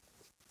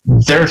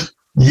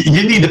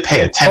 you need to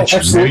pay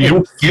attention. You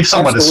don't give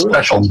someone a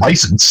special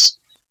license.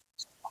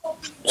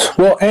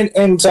 Well,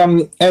 and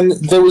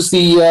there was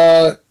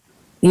the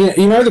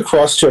the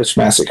Christchurch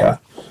massacre,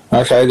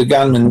 okay, the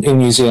gunman in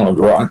New Zealand,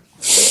 right?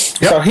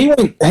 Yep. So he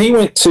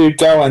went to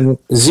go and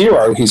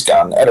zero his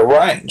gun at a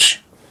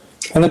range,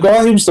 and the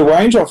guy who was the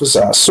range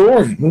officer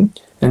saw him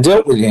and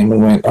dealt with him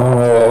and went,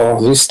 oh,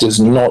 this does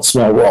not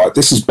smell right.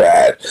 This is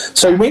bad.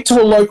 So he went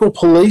to a local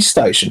police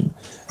station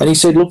and he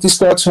said, look, this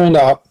guy turned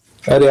up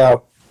at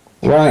our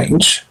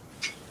range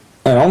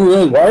and I'm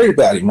really worried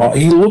about him.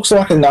 He looks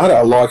like a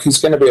nutter, like he's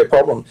going to be a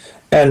problem.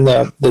 And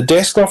the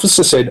desk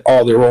officer said,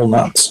 oh, they're all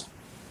nuts,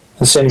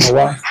 and sent him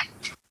away.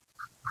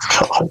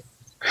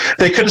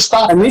 They could have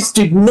stopped. And this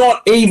did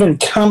not even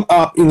come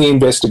up in the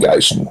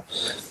investigation.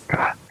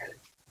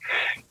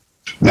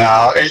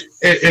 No,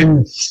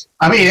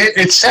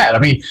 it's sad. I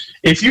mean,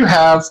 if you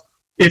have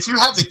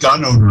the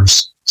gun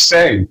owners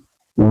saying,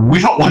 we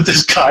don't want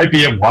this guy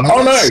being one of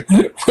us. Oh,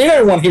 no, we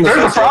don't want him.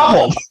 There's a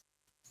problem.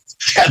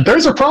 Yeah,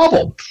 there's a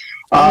problem.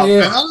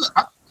 Yeah.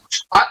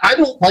 I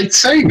don't like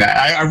saying that.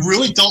 I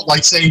really don't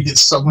like saying that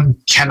someone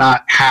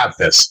cannot have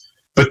this.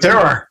 But there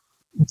are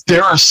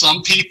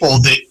some people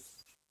that,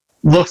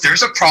 look,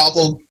 there's a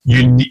problem.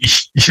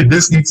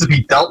 This needs to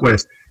be dealt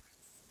with.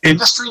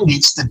 Industry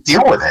needs to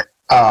deal with it.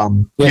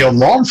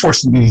 Law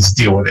enforcement needs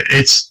to deal with it.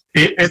 It's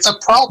a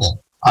problem.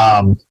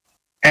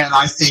 And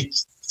I think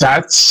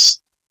that's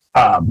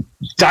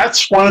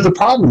one of the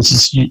problems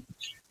is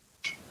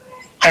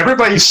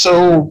everybody's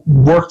so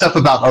worked up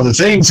about other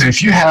things, and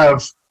if you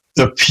have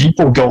the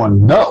people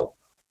going, no,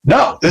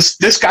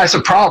 this guy's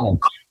a problem,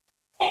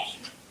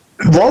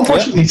 law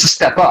enforcement needs to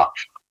step up.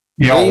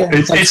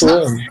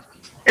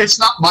 It's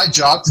not my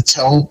job to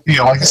tell,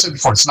 like I said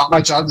before, it's not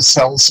my job to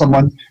tell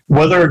someone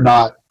whether or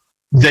not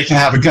they can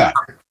have a gun.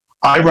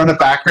 I run a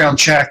background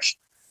check.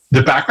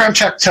 The background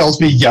check tells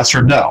me yes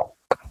or no.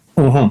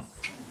 Mm-hmm.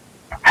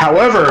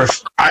 However,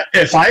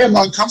 if I am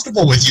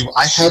uncomfortable with you,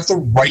 I have the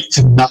right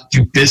to not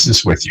do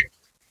business with you.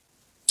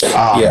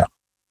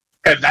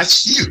 And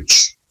that's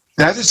huge.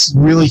 That is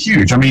really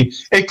huge. I mean,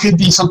 it could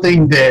be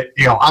something that,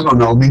 I don't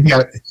know, maybe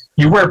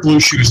you wear blue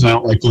shoes and I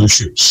don't like blue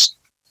shoes.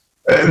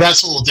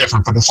 That's a little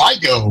different. But if I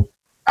go,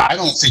 I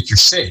don't think you're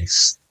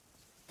safe,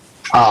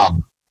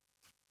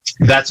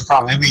 that's a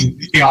problem. I mean,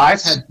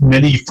 I've had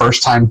many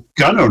first-time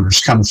gun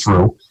owners come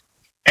through,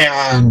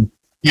 and,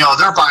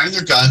 they're buying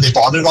their gun. They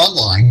bought it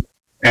online.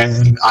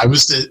 And I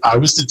was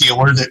the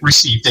dealer that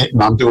received it,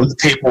 and I'm doing the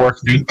paperwork,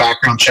 doing the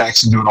background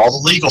checks, and doing all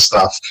the legal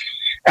stuff.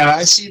 And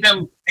I see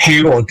them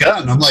handle a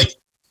gun. I'm like,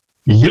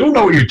 you don't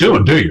know what you're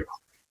doing, do you?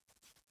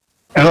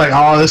 And they're like,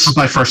 oh, this is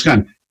my first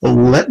gun. Well,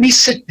 let me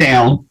sit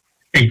down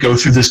and go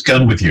through this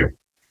gun with you.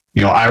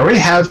 I already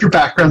have your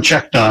background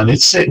check done.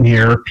 It's sitting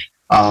here.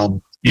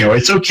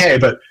 It's okay,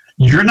 but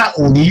you're not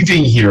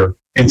leaving here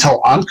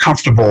until I'm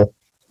comfortable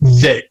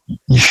that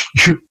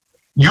you're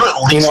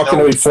not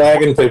going to be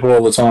flagging people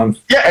all the time.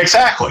 Yeah,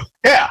 exactly.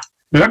 Yeah.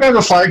 You're not going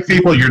to flag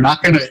people. You're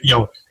not going to,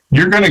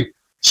 you're going to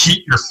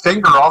keep your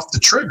finger off the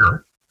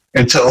trigger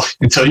until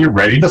you're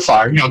ready to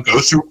fire. Go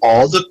through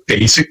all the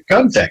basic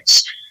gun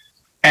things.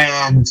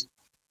 And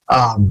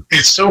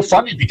it's so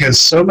funny because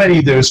so many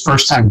of those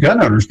first-time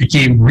gun owners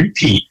became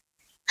repeat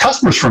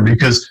customers for me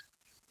because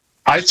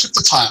I took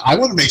the time. I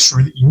want to make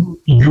sure that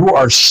you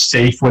are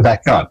safe with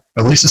that gun.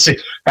 At least to say,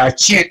 I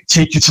can't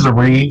take you to the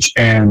range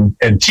and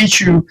teach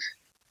you.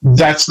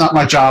 That's not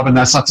my job, and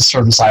that's not the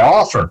service I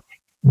offer.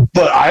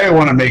 But I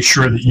want to make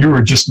sure that you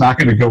are just not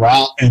going to go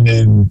out and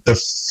then the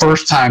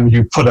first time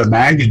you put a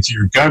mag into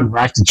your gun,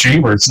 rack the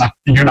chamber,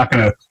 you're not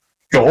going to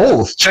go,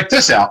 oh, check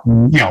this out,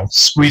 and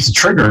squeeze the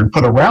trigger and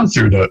put a round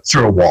through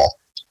a wall.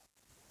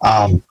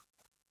 And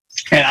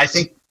I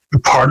think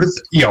part of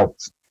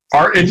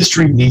our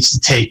industry needs to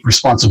take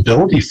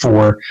responsibility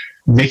for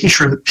making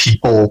sure that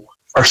people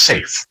are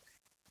safe.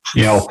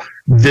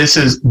 This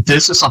is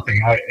something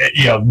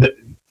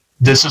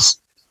this is,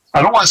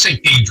 I don't want to say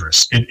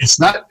dangerous. It's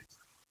not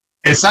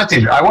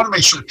dangerous. I want to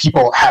make sure that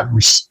people have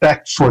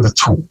respect for the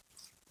tool.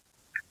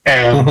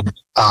 And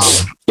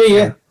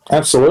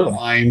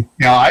absolutely.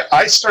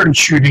 I started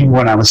shooting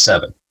when I was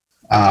 7.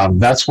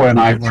 That's when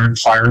I learned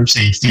firearm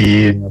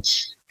safety, and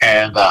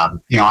I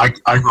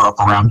grew up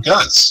around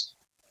guns.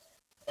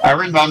 I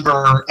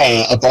remember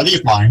a buddy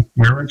of mine.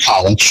 We were in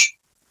college.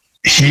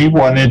 He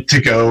wanted to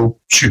go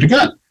shoot a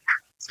gun.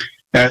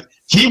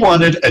 He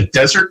wanted a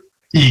Desert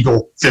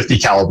Eagle 50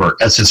 caliber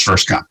as his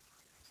first gun.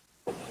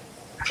 And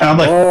I'm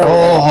like,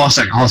 hold on a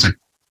second.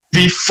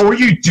 Before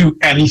you do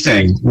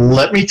anything,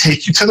 let me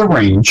take you to the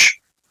range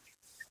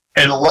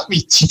and let me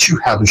teach you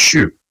how to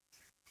shoot.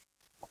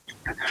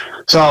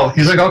 So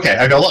he's like, okay.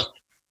 I go, look,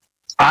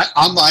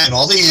 I'm buying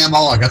all the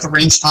ammo. I got the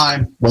range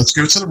time. Let's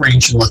go to the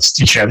range and let's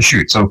teach you how to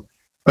shoot. So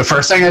the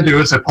first thing I do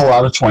is I pull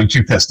out a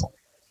 .22 pistol.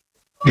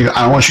 I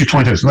don't want to shoot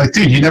 .22. I'm like,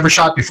 dude, you never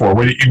shot before.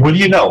 What do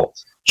you know?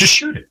 Just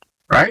shoot it,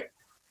 right?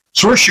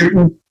 So we're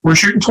shooting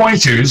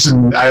 22s,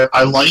 and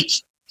I like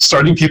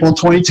starting people in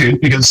 22s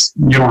because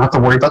you don't have to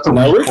worry about the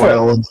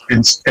recoil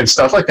and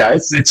stuff like that.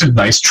 It's a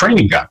nice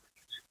training gun.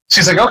 So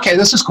he's like, okay,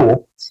 this is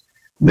cool.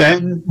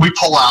 Then we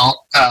pull out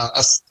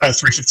a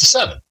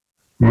 357.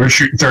 We're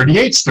shooting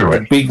 38s through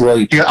it. Big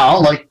leap. I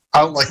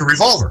don't like a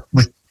revolver.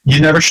 Like,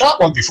 you never shot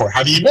one before.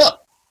 How do you know?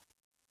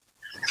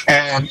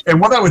 And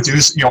what I would do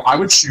is, I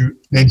would shoot,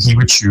 then he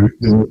would shoot,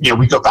 and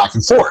we go back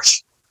and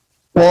forth.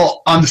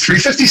 Well, on the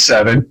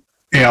 357.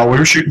 We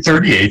were shooting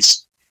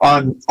 38s.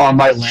 On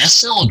my last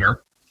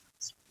cylinder,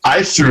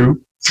 I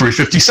threw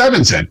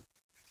 357s in.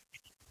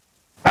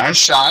 I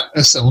shot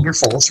a cylinder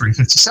full of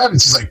 357s.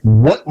 He's like,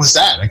 what was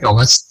that? I go,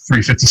 that's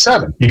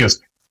 357. He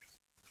goes,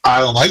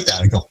 I don't like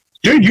that. I go,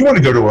 dude, you want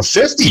to go to a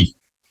 50.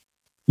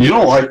 You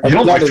don't like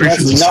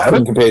 357?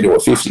 Nothing compared to a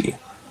 50.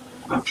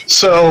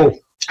 So,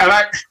 and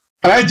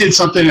I did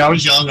something. I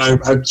was young. I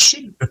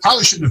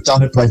probably shouldn't have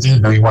done it, but I did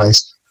it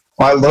anyways.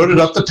 Well, I loaded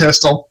up the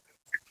pistol,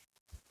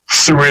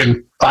 threw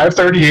in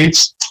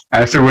 538s,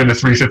 and I threw in a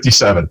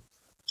 357.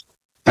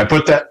 I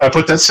put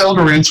that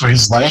cylinder in, so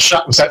his last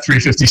shot was at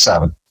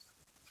 357.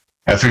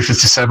 At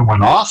 357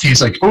 went off.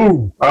 He's like,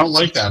 "Ooh, I don't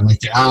like that." I'm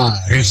like,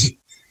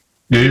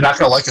 you're not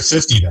gonna like a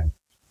 50 then.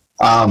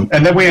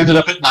 And then we ended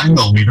up at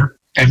 9mm,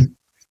 and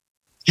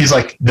he's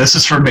like, "This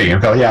is for me." I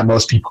go, "Yeah,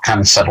 most people kind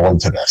of settle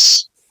into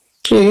this."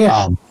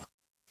 Yeah.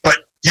 But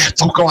yeah,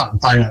 don't go out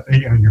and buy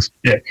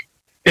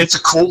it's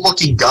a cool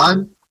looking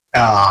gun.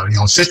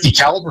 50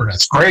 caliber,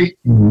 that's great,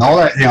 and all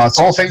that. It's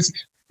all fancy.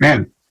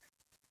 Man,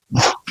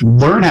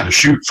 learn how to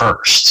shoot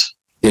first.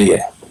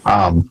 Yeah.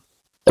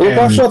 Look,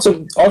 I've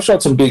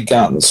shot some big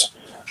guns.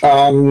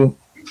 I've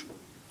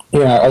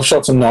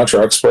shot some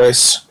Nitro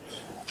Express,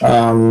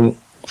 and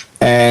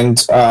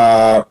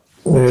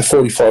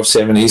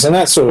 4570s and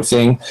that sort of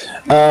thing.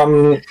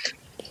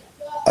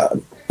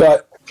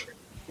 But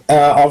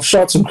I've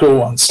shot some cool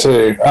ones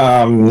too.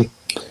 I've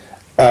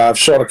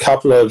shot a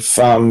couple of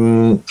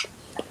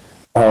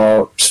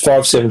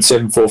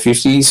 5.77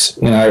 450s.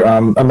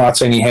 A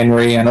Martini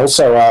Henry, and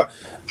also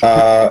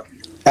a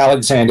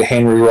Alexander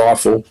Henry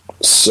rifle.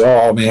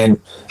 So man,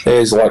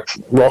 there's like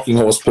rocking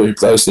horse poop.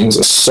 Those things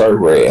are so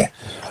rare.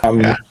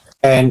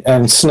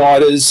 And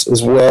Snyders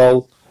as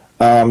well.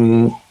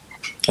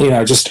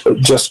 Just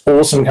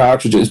awesome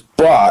cartridges.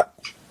 But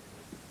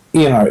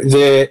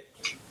they're,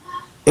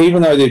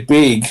 even though they're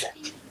big,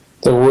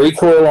 the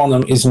recoil on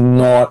them is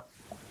not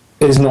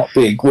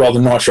big. Well, the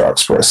Nitro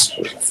Express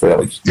is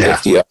fairly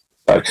hefty.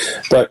 But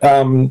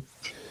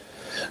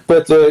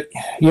the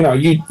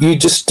you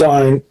just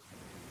don't.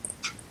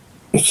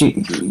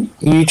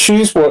 You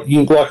choose what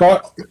you like.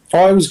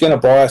 I was going to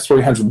buy a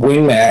 300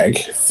 Win Mag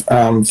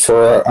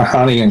for a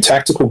hunting and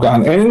tactical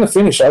gun, and in the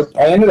finish, I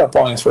ended up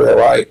buying a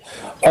 308.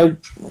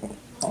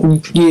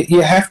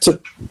 You have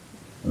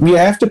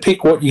to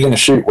pick what you're going to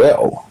shoot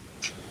well.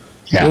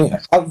 Yeah.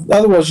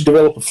 Otherwise, you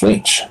develop a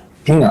flinch.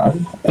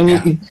 And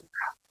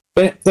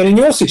in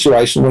your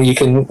situation, when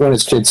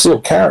it's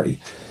concealed carry,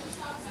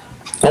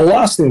 the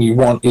last thing you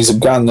want is a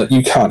gun that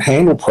you can't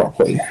handle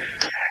properly.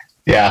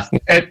 Yeah.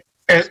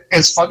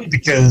 It's funny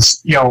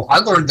because, I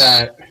learned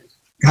that,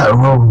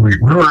 we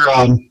were,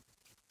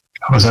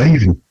 was I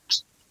even,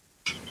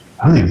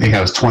 I don't even think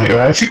I was 20.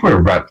 I think we were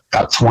about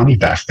 20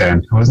 back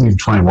then. I wasn't even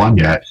 21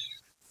 yet.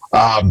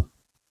 I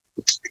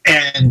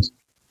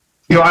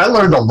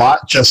learned a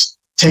lot just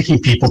taking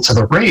people to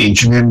the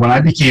range. And then when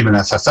I became an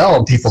FFL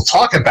and people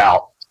talk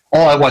about,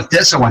 oh, I want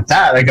this, I want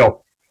that, I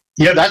go,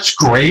 yeah, that's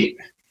great.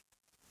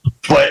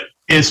 But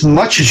as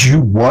much as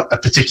you want a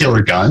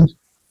particular gun,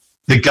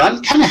 the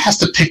gun kind of has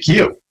to pick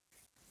you.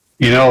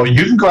 You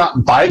can go out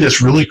and buy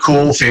this really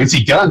cool,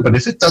 fancy gun, but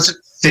if it doesn't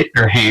fit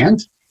your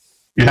hand,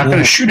 you're not going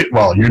to shoot it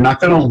well. You're not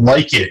going to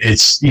like it.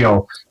 It's,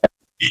 you're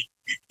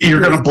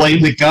going to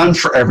blame the gun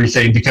for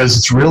everything because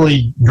it's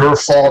really your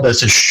fault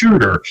as a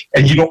shooter,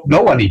 and you don't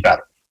know any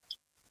better.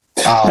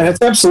 And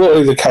it's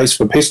absolutely the case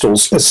for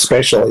pistols,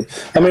 especially.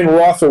 I mean,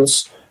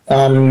 rifles.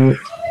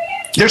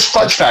 There's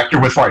fudge factor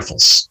with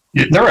rifles.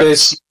 There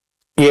is.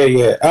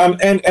 Yeah.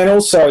 And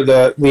also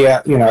the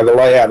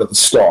layout of the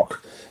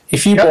stock.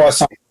 If you buy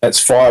something that's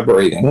fire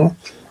breathing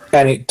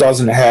and it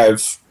doesn't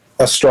have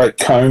a straight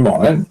comb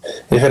on it,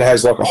 if it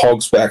has like a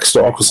hog's back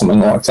stock or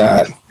something like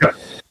that,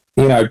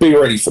 be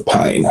ready for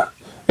pain.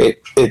 And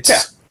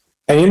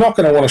you're not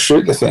going to want to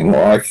shoot the thing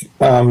like.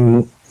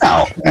 No.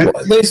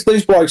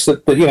 These blokes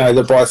that buy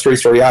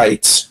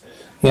 338s,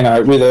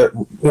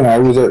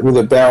 with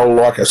a barrel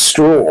like a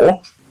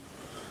straw.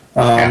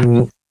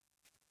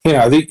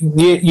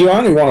 You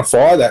only want to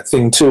fire that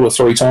thing 2 or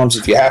 3 times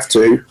if you have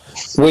to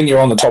when you're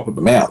on the top of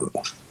a mountain.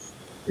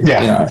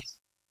 Yeah.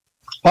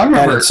 Well, I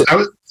remember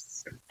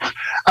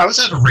I was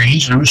at a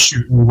range and I was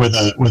shooting with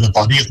a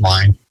buddy of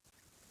mine,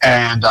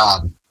 and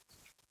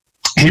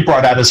he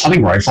brought out his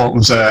hunting rifle. It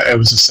was a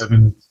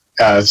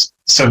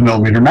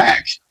 7mm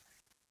mag.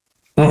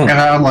 Mm-hmm. And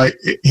I'm like,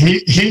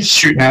 he's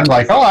shooting at it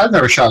like, oh, I've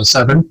never shot a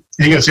 7. And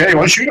he goes, yeah, you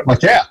want to shoot it? I'm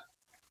like, yeah.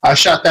 I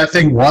shot that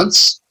thing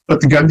once, put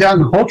the gun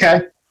down,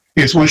 okay. He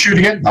goes, want to shoot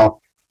again?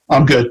 No,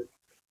 I'm good.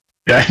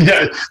 That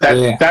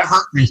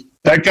hurt me.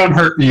 That gun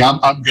hurt me.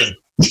 I'm good.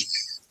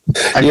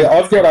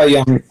 I've got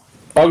a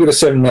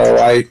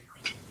 7mm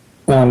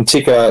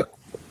Tikka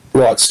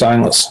light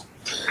stainless,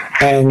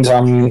 and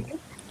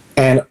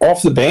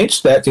off the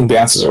bench that thing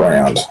bounces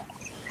around.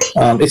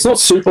 It's not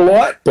super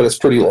light, but it's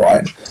pretty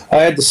light.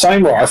 I had the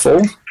same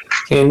rifle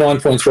in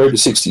 9.3 to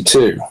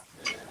 62,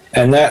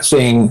 and that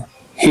thing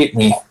hit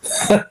me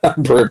a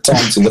number of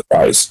times in the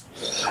face.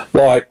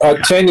 Like, I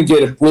tend to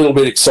get a little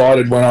bit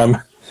excited when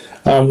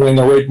when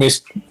the red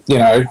mist,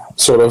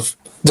 sort of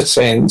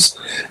descends,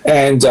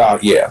 and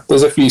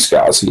there's a few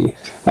scars here.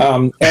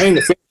 And in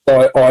the finish,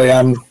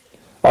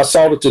 I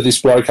sold it to this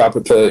bloke up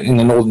in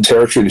the Northern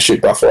Territory to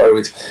shoot buffalo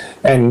with,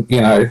 and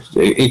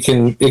it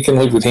can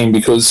live with him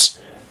because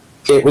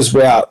it was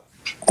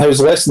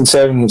less than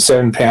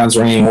 7 pounds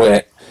ringing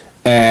wet,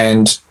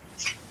 and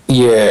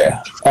it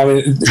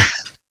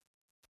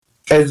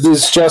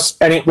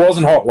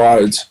wasn't hot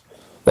loads.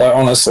 Like,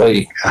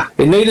 honestly,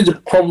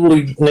 it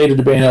probably needed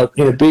to be in a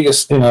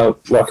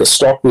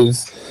stock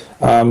with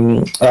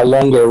a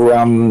longer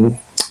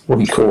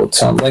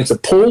length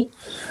of pull,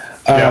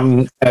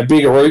 and a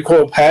bigger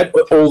recoil pad.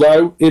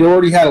 Although it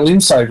already had a limb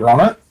saver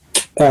on it.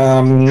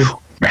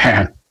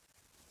 Man.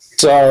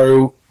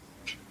 So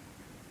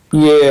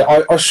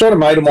I shot a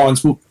mate of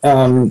mine's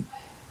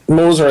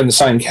Mauser in the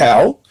same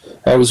cal.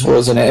 It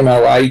was an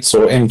M08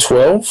 or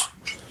M12.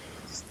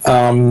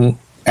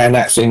 And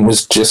that thing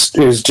was just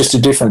a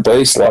different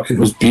beast. Like, it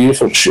was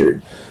beautiful to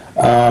shoot.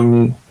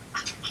 But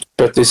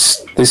but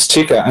this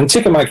Tikka, and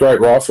Tikka make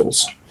great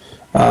rifles.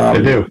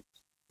 They do.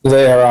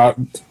 There are,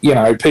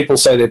 people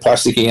say they're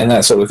plasticky and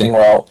that sort of thing.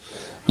 Well,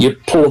 you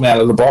pull them out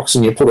of the box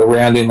and you put a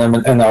round in them,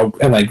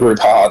 and they grip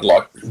hard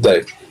like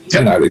they.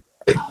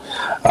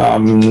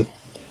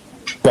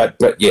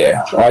 But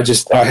yeah,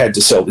 I had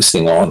to sell this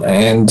thing on,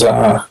 and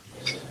I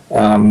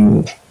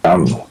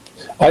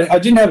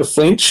didn't have a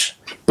flinch,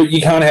 but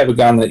you can't have a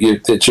gun that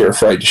you're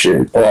afraid to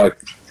shoot. Like,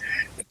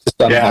 it just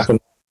doesn't happen.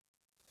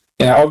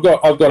 I've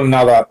got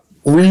another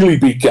really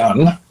big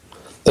gun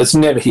that's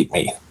never hit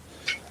me,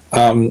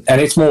 and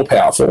it's more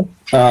powerful,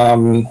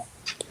 and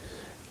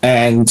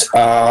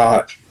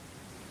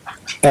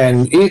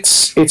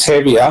it's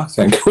heavier,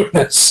 thank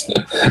goodness.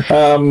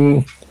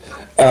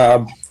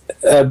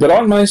 But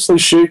I mostly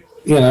shoot,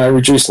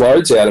 reduced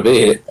loads out of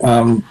it,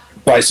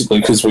 basically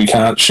because we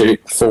can't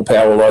shoot full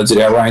power loads at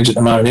our range at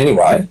the moment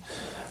anyway.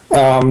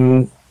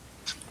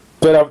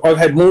 But I've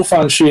had more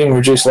fun shooting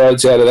reduced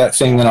loads out of that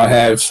thing than I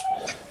have,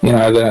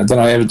 than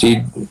I ever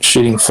did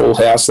shooting full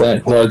house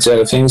loads out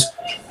of things.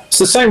 It's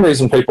the same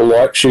reason people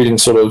like shooting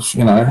sort of,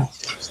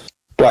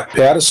 black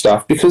powder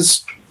stuff,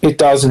 because it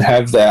doesn't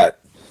have that,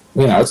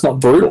 it's not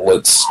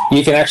brutal.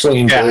 You can actually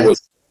enjoy it.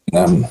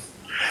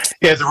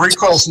 Yeah, the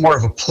recoil is more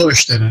of a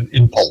push than an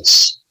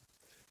impulse.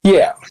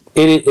 Yeah,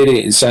 it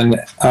is, and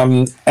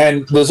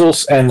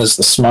there's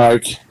the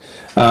smoke.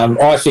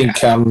 I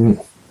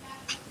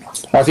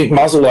think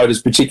muzzle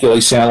loaders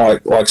particularly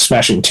sound like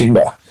smashing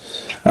timber.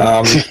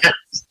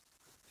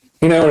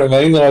 You know what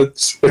I mean?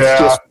 It's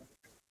just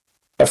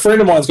a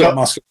friend of mine's got a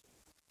musket,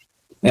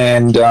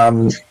 and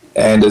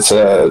it's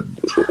a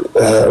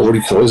what do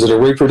you call it? Is it a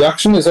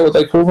reproduction? Is that what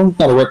they call them?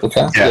 Not a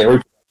replica. Yeah.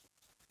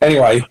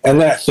 Anyway,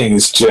 and that thing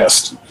is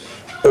just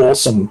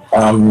awesome.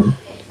 On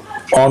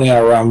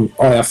our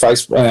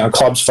club's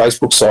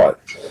Facebook site,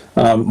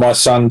 my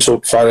son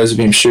took photos of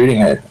him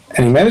shooting it,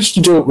 and he managed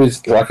to do it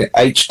with like an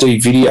HD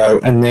video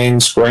and then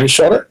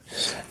screenshot it.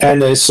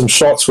 And there's some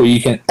shots where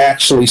you can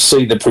actually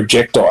see the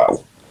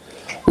projectile.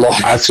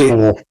 Like, that's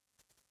cool.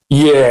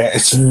 Yeah,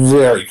 it's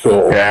very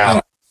cool.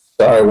 Yeah.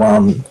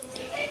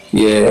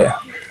 Yeah.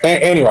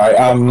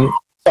 Anyway,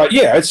 but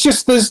yeah,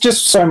 there's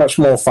just so much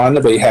more fun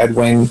to be had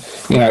when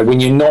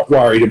you're not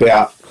worried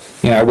about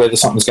whether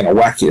something's going to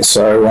whack you.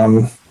 So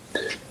and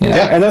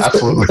that's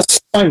absolutely the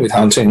same with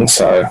hunting.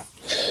 So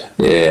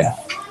yeah,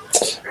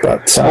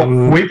 but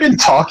we've been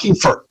talking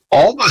for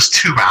almost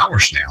 2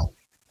 hours now.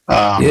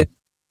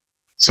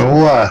 So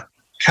we'll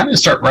kind of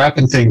start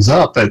wrapping things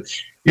up. But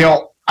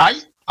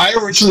I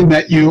originally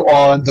met you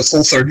on the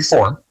Full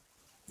 34.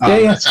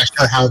 That's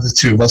actually how the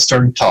two of us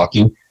started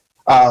talking.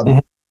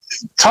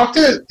 Tell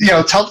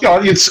the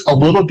audience a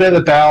little bit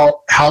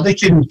about how they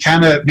can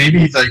kind of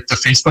maybe like the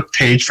Facebook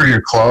page for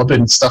your club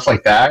and stuff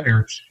like that,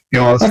 or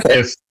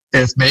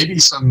if maybe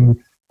some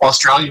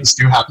Australians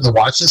do happen to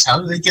watch this, how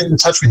do they get in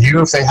touch with you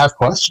if they have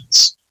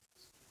questions?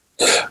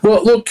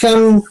 Well, look,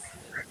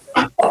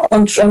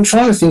 I'm trying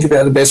to think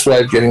about the best way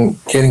of getting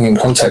in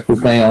contact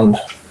with me on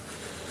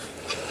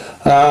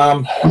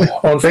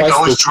Facebook. They can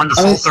always join the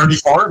Full 30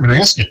 forum and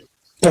ask you.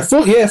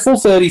 Full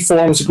 30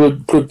 forum's a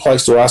good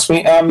place to ask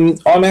me.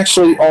 I'm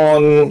actually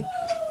on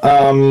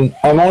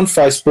I'm on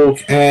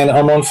Facebook, and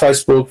I'm on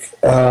Facebook.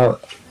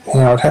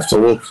 I'd have to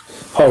look.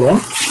 Hold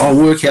on, I'll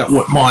work out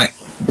what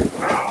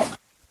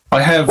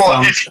I have.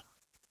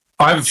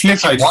 I have a few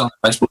pages on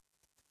Facebook.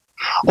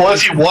 Well,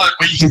 if you want,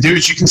 what you can do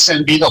is you can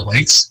send me the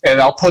links,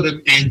 and I'll put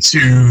them into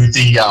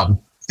the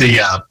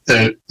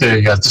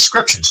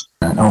descriptions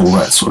and all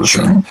that sort of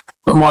thing.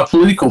 But my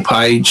political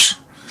page,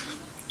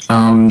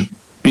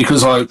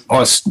 because I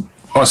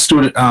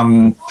stood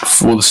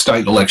for the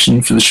state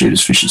election for the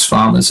Shooters, Fishers,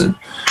 Farmers in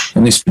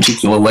this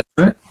particular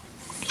electorate,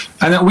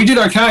 and we did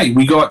okay.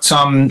 We got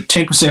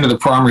 10% of the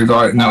primary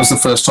vote, and that was the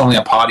first time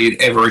our party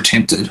had ever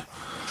attempted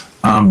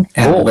an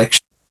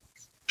election.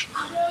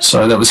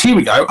 So that was, here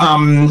we go.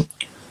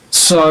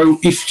 So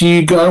if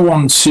you go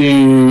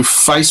onto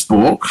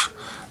Facebook,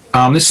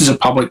 this is a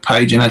public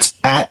page, and it's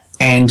at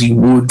Andy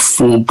Wood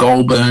for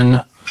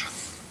Goulburn.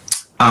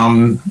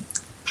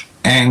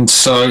 And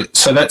so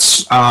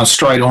that's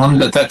straight on.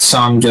 That's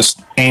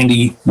just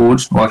Andy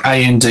Wood, like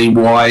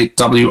ANDYWOOD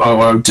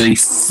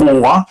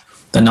 4,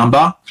 the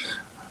number,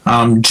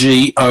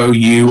 GOULBURN.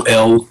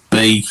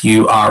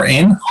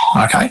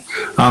 Okay.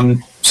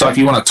 So if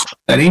you want to type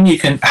that in, you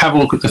can have a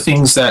look at the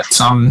things that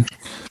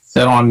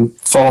I'm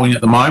following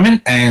at the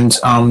moment, and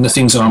the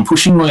things that I'm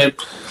pushing. Like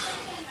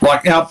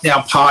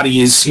our party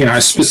is,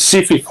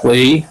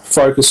 specifically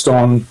focused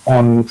on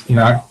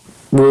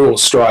rural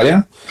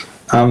Australia.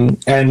 And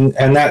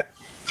that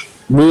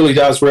really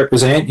does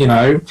represent,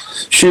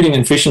 shooting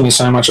and fishing is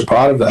so much a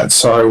part of that.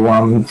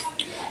 So,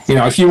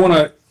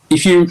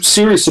 if you're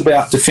serious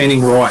about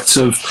defending rights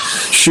of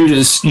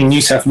shooters in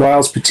New South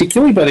Wales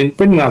particularly, but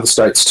in other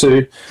states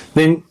too,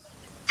 then,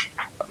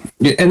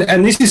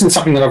 and this isn't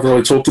something that I've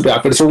really talked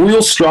about, but it's a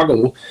real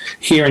struggle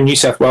here in New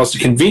South Wales to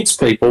convince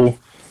people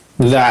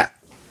that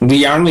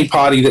the only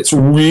party that's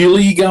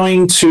really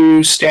going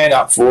to stand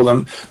up for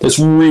them, that's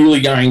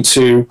really going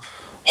to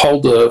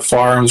hold the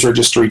firearms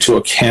registry to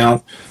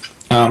account,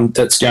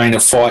 that's going to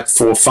fight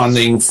for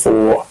funding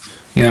for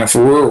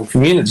rural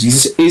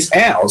communities is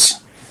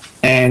ours,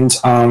 and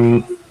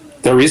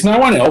there is no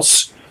one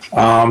else.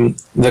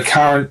 The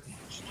current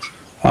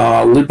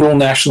Liberal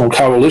National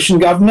Coalition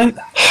government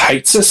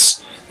hates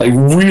us. They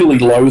really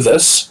loathe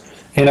us.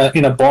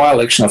 In a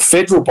by-election, a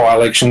federal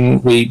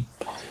by-election, we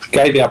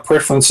gave our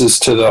preferences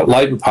to the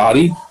Labor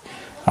Party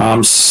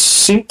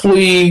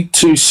simply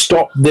to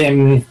stop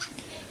them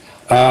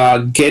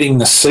getting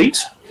the seat,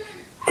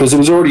 because there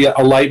was already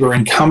a Labor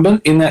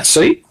incumbent in that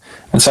seat,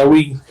 and so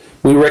we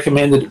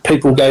recommended that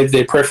people gave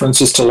their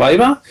preferences to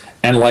Labor,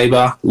 and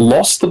Labor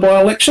lost the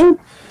by-election.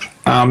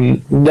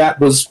 That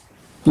was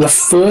the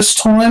first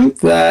time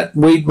that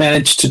we'd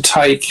managed to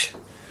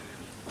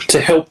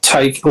help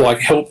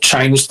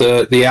change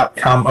the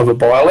outcome of a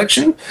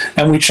by-election,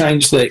 and we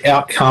changed the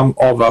outcome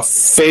of a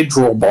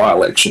federal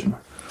by-election.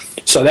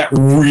 So that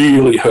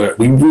really hurt.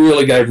 We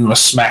really gave them a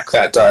smack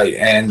that day,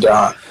 and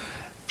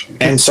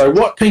so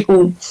what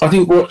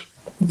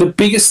the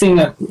biggest thing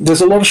that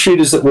there's a lot of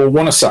shooters that will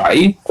want to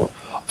say,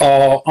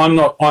 "Oh, I'm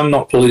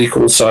not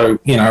political, so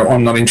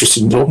I'm not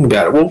interested in talking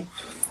about it." Well,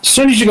 as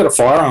soon as you got a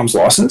firearms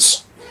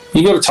license,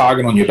 you got a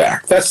target on your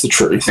back. That's the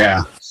truth.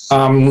 Yeah.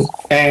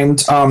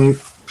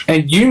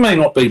 And you may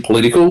not be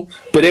political,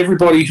 but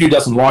everybody who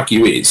doesn't like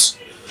you is.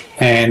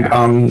 And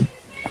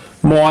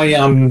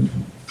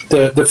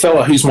the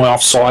fella who's my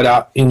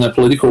offsider in the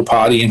political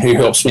party and who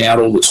helps me out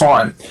all the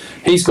time,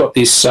 he's got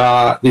this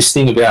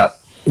thing about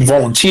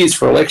volunteers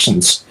for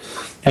elections.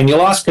 And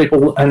you'll ask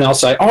people, and they'll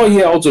say, "Oh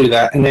yeah, I'll do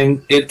that." And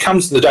then the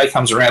day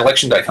comes around,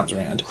 election day comes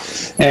around,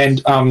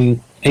 and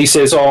he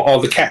says,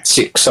 "Oh, the cat's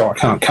sick, so I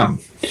can't come,"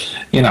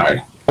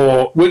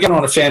 or we're going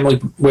on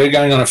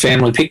a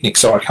family picnic,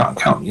 so I can't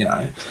come,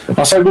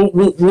 I say, well,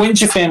 when's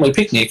your family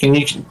picnic? And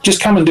you can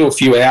just come and do a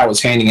few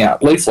hours handing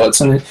out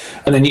leaflets, and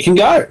then you can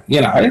go,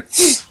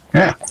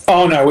 Yeah.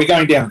 Oh no, we're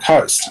going down the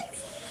coast.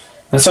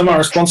 And so my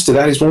response to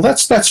that is, well,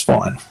 that's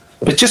fine,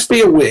 but just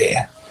be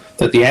aware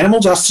that the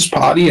Animal Justice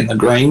Party and the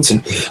Greens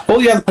and all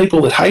the other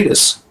people that hate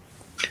us,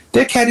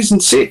 their cat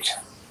isn't sick,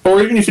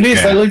 or even if it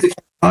is, they leave the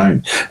cat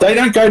home. They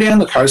don't go down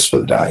the coast for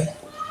the day,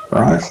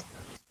 right?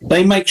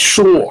 They make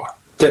sure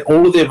that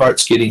all of their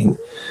votes get in,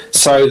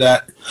 so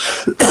that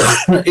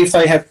if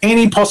they have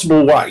any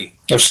possible way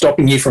of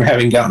stopping you from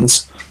having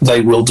guns, they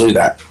will do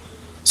that.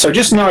 So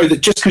just know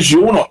that just because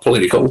you're not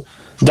political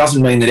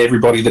doesn't mean that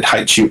everybody that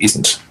hates you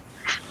isn't.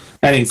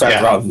 And in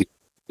fact, rather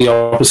the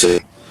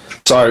opposite.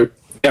 So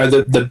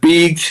the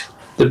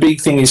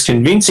big thing is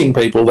convincing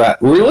people that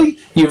really,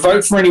 you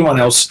vote for anyone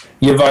else,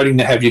 you're voting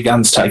to have your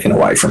guns taken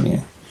away from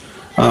you.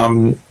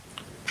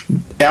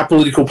 Our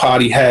political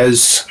party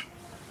has.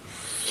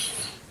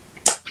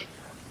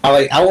 Are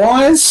they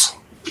allies?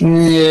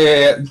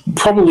 Yeah,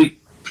 probably.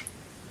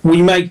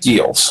 We make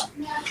deals,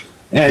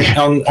 and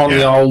on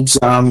the old,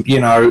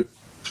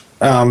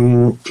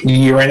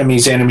 your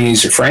enemy's enemy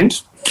is your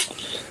friend.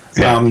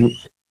 Yeah.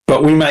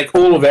 But we make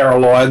all of our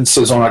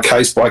alliances on a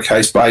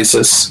case-by-case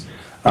basis.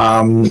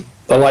 The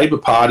Labor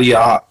Party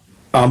are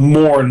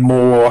more and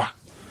more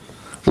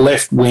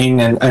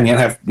left-wing, and you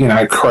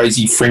have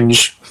crazy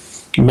fringe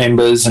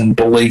members and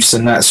beliefs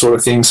and that sort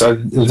of thing. So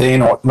they're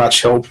not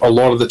much help a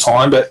lot of the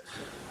time, but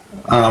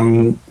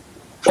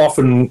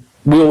often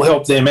we'll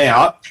help them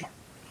out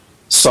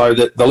so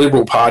that the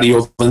Liberal Party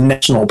or the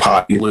National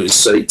Party lose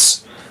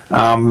seats,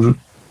 and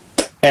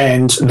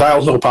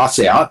they'll help us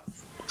out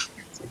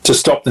to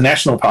stop the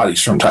National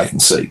Parties from taking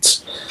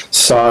seats.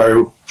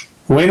 So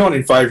we're not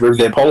in favour of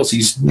their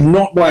policies,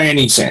 not by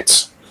any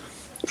sense.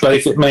 But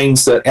if it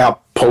means that our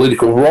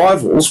political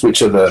rivals,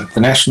 which are the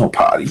National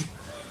Party,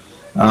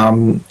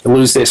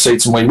 lose their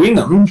seats and we win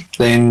them,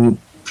 then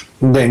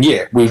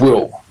yeah, we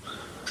will.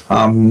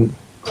 And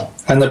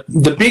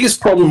the biggest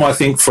problem, I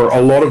think, for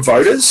a lot of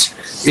voters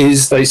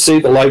is they see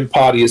the Labor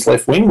Party as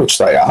left-wing, which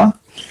they are,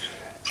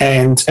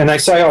 and they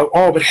say,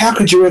 oh, but how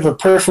could you ever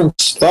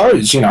preference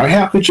those?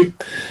 How could you?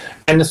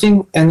 And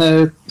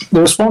the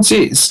response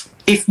is,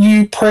 if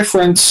you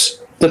preference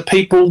the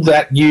people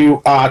that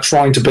you are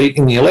trying to beat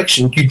in the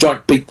election, you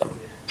don't beat them.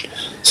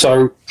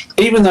 So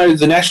even though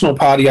the National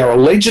Party are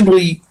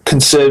allegedly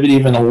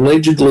conservative and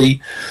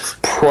allegedly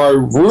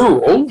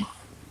pro-rural,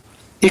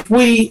 if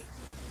we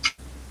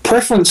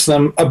preference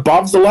them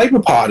above the Labor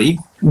Party,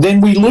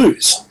 then we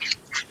lose.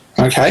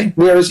 Okay?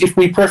 Whereas if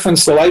we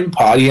preference the Labor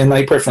Party and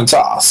they preference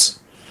us,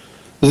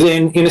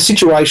 then in a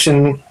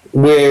situation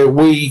where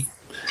we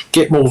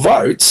get more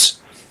votes,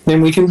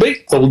 then we can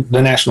beat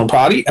the National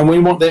Party, and we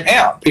want them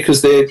out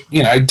because they're,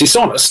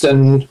 dishonest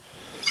and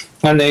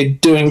they're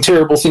doing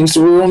terrible things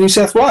to rural New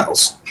South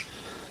Wales.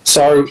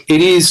 So it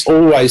is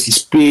always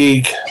this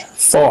big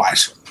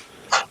fight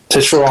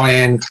to try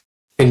and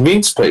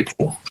convince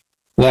people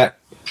that,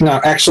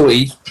 no,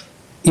 actually,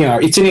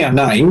 it's in our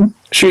name,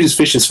 shooters,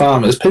 fishers,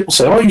 farmers. People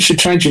say, oh, you should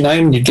change your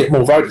name and you'd get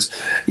more voters.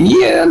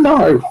 Yeah,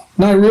 no,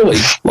 really.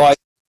 Like,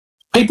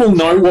 people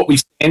know what we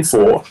stand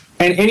for,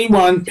 and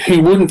anyone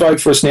who wouldn't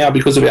vote for us now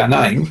because of our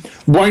name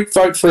won't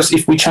vote for us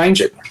if we change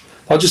it.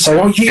 I'll just say,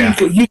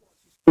 you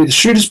be the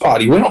shooters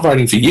party. We're not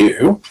voting for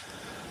you.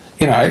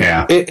 You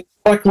know, it's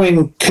like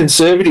when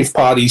Conservative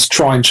parties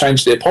try and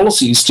change their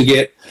policies to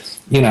get,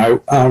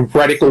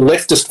 radical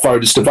leftist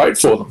voters to vote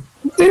for them.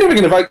 They're never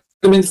going to vote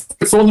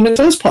for them in the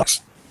first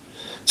place.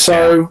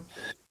 So,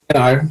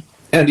 and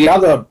the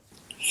other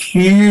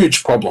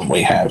huge problem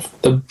we have,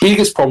 the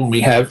biggest problem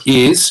we have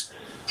is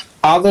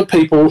other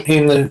people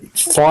in the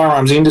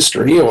firearms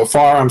industry or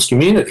firearms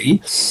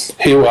community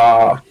who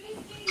are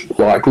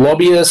like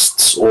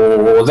lobbyists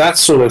or that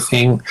sort of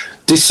thing,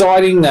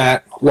 deciding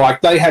that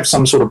like they have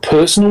some sort of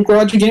personal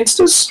grudge against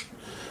us.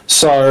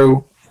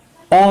 So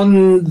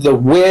on the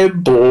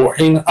web or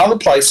in other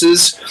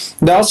places,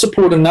 they'll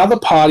support another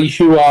party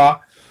who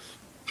are,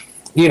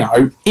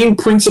 in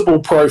principle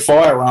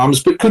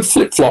pro-firearms but could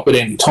flip-flop at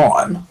any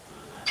time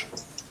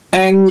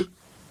and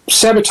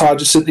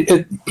sabotage us at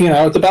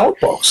the ballot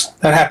box.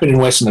 That happened in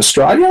Western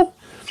Australia.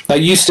 They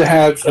used to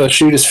have a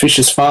Shooters,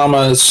 Fishers,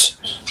 Farmers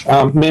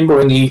member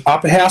in the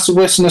upper house of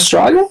Western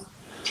Australia,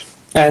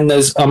 and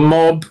there's a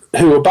mob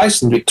who are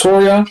based in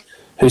Victoria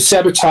who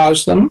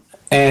sabotaged them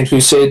and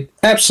who said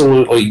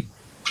absolutely,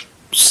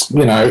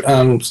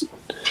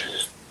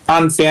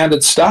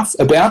 unfounded stuff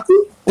about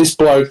them. This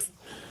bloke,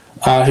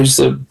 who's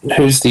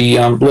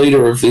the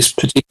leader of this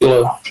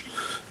particular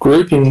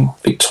group in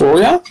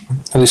Victoria,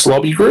 this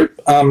lobby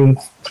group,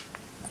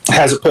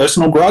 has a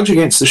personal grudge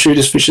against the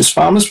Shooters, Fishers,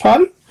 Farmers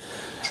Party.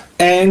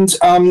 And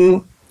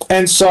so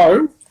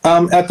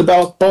at the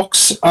ballot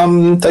box,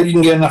 they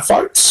didn't get enough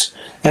votes.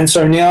 And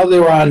so now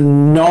there are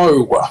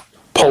no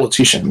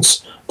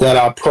politicians that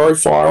are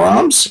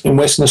pro-firearms in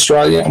Western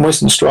Australia. And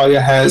Western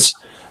Australia has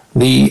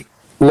the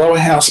lower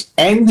house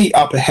and the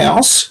upper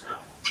house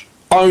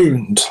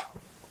owned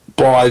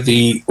by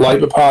the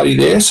Labor Party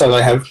there. So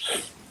they have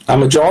a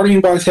majority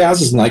in both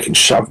houses and they can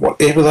shove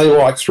whatever they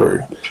like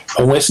through.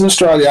 And Western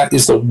Australia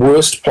is the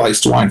worst place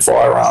to own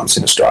firearms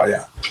in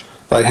Australia.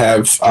 They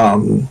have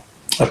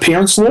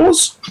appearance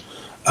laws.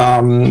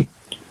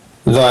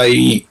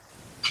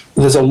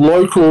 There's a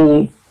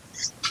local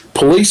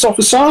police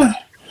officer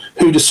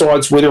who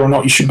decides whether or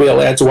not you should be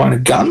allowed to own a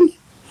gun.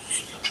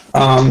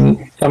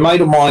 A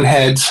mate of mine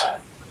had,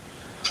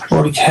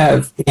 what did he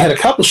have? He had a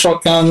couple of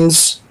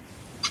shotguns.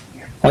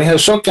 He had a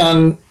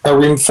shotgun, a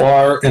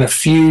rimfire, and a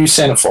few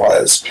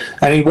centerfires.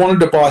 And he wanted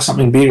to buy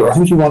something bigger. I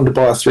think he wanted to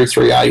buy a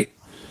 338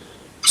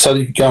 so that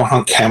he could go and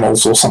hunt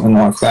camels or something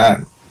like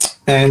that.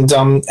 And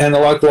the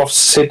local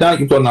officer said, no,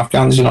 you've got enough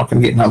guns, you're not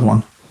going to get another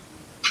one.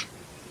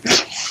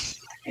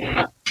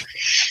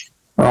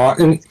 Right,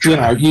 and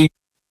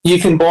you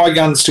can buy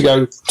guns to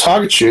go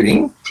target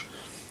shooting,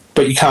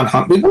 but you can't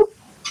hunt with them.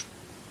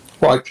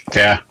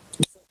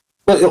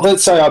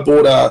 Let's say I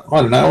bought a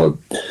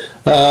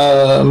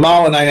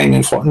Marlin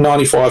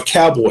 1895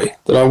 Cowboy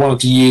that I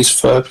wanted to use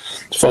for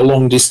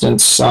long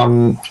distance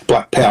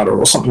black powder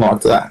or something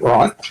like that,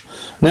 right?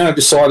 Now I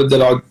decided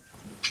that I'd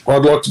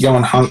like to go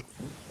and hunt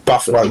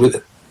buffalo with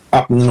it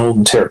up in the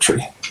Northern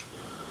Territory.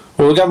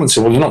 Well, the government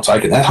said, well, you're not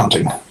taking that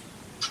hunting.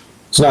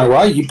 There's no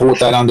way. You bought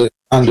that under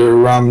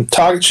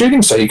target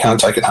shooting, so you can't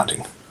take it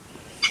hunting.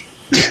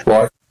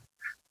 Like,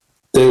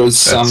 there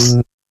was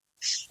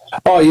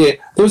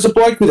there was a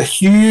bloke with a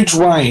huge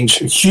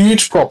range, a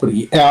huge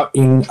property out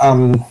in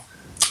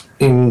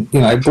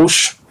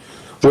bush,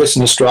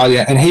 Western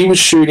Australia, and he was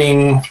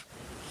shooting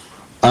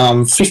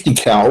 50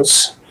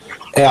 cals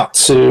out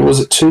to, was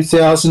it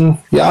 2,000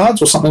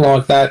 yards or something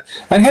like that,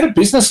 and had a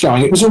business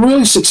going. It was a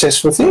really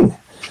successful thing.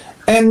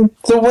 And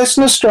the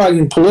Western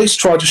Australian police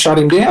tried to shut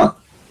him down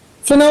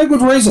for no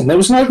good reason. There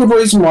was no good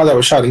reason why they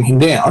were shutting him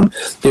down.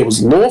 It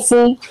was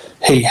lawful.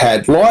 He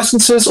had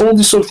licenses, all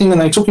this sort of thing,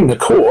 and they took him to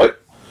court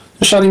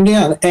to shut him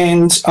down.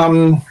 And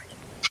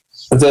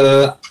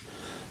the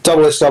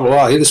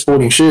SSAA, the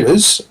Sporting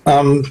Shooters,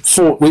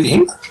 fought with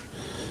him,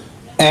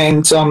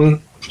 and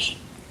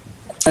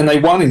they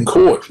won in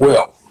court.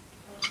 Well,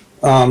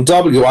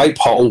 WA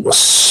Pol was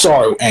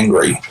so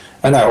angry,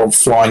 and they were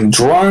flying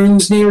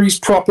drones near his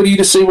property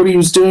to see what he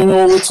was doing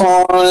all the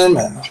time.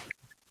 And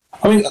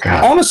I mean,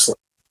 honestly,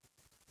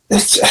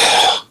 it's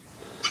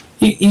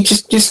you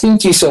just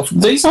think to yourself,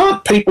 these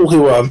aren't people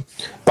who are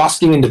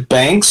busting into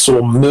banks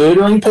or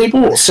murdering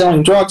people or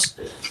selling drugs.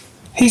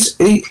 He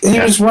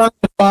was running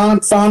a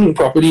farming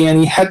property, and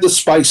he had the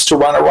space to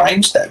run a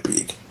range that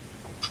big.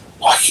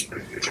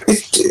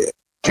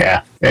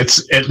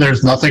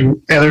 There's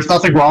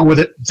nothing wrong with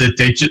it.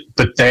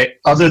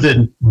 Other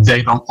than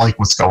they don't like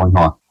what's going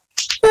on.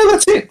 Yeah,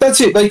 that's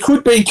it. They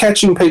could be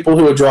catching people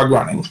who are drug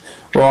running,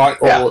 right?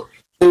 Yeah. Or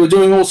they were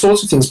doing all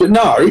sorts of things. But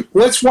no,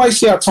 let's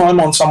waste our time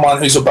on someone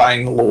who's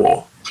obeying the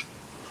law.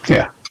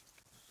 Yeah.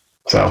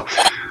 So,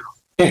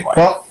 anyway.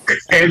 Well,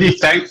 Andy,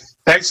 thanks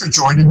for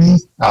joining me.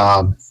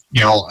 I'll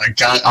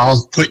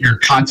put your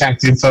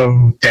contact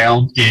info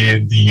down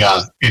in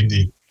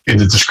the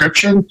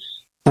description,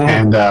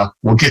 and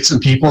we'll get some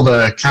people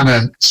to kind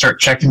of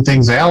start checking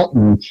things out.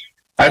 And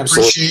I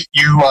appreciate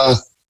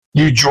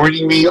you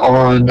joining me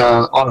on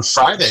a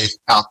Friday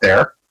out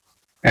there,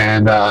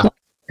 and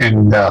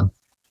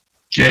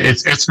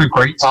It's been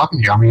great talking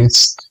to you. I mean,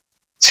 it's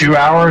 2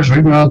 hours.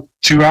 We've been on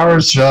 2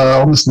 hours,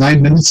 almost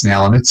 9 minutes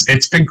now, and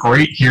it's been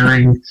great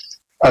hearing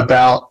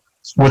about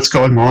what's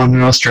going on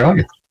in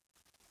Australia.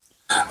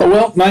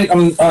 Well, mate,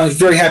 I'm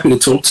very happy to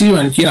talk to you,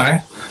 and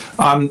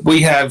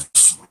we have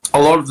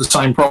a lot of the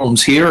same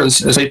problems here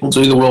as people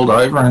do the world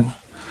over, and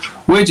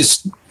we're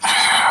just,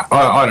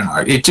 I don't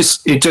know. It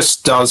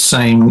just does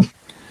seem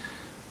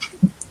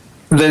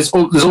there's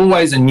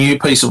always a new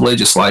piece of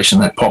legislation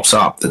that pops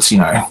up that's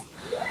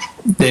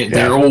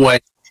they're always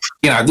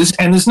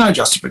there's no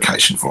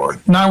justification for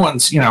it. No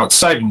one's it's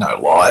saving no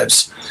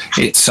lives.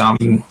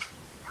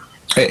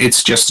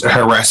 It's just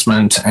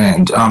harassment,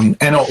 and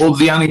all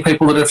the only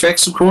people that it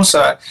affects, of course,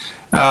 are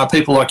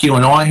people like you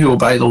and I who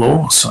obey the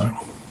law. So,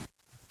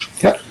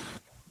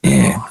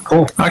 yeah,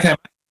 cool. Okay,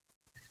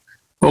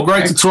 well,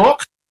 great to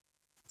talk.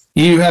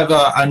 You have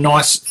a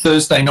nice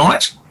Thursday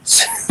night.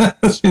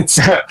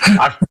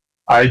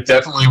 I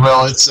definitely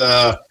will. It's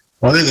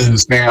what is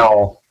it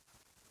now?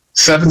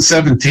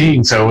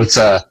 7:17, so it's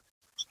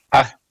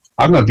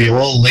I'm going to be a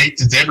little late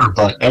to dinner,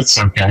 but that's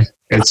okay.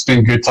 It's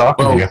been good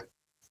talking to you.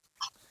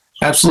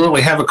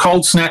 Absolutely. Have a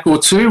cold snack or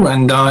two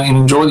and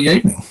enjoy the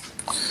evening.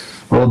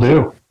 Will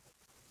do.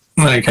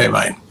 Okay,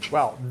 mate.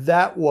 Wow,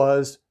 that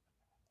was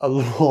a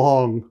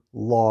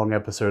long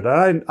episode.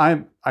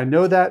 I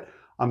know that.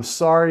 I'm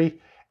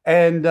sorry.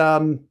 And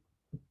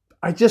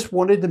I just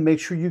wanted to make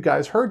sure you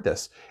guys heard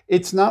this.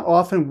 It's not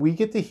often we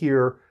get to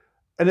hear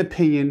an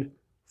opinion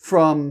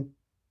from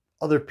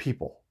other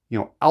people,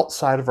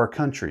 outside of our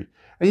country.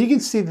 And you can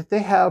see that they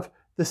have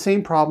the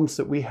same problems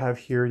that we have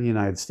here in the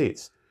United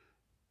States.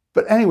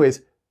 But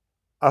anyways,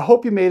 I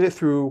hope you made it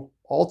through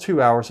all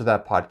 2 hours of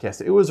that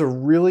podcast. It was a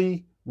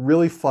really,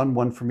 really fun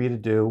one for me to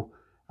do.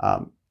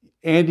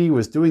 Andy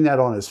was doing that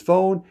on his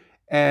phone,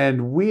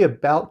 and we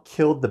about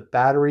killed the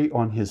battery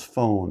on his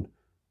phone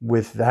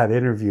with that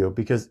interview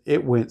because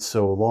it went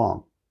so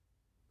long.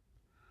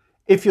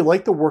 If you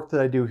like the work that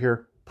I do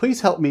here,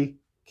 please help me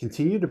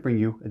continue to bring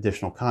you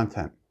additional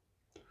content.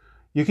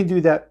 You can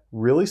do that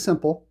really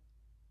simple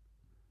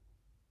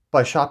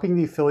by shopping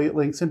the affiliate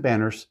links and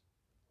banners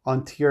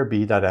on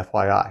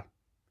trb.fyi.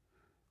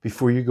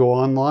 Before you go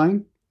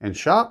online and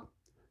shop,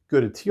 go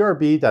to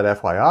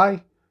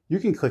trb.fyi. You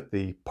can click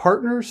the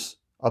partners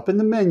up in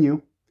the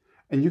menu,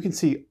 and you can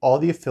see all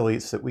the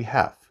affiliates that we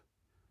have.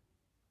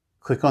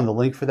 Click on the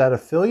link for that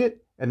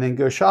affiliate and then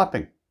go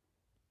shopping.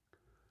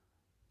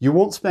 You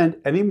won't spend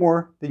any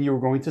more than you were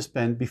going to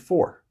spend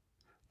before.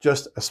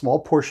 Just a small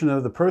portion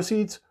of the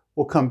proceeds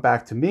will come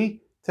back to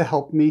me to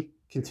help me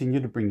continue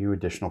to bring you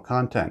additional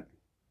content.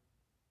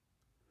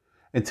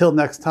 Until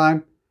next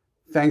time,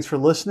 thanks for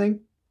listening.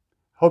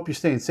 Hope you're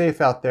staying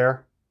safe out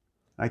there.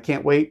 I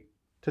can't wait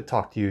to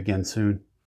talk to you again soon.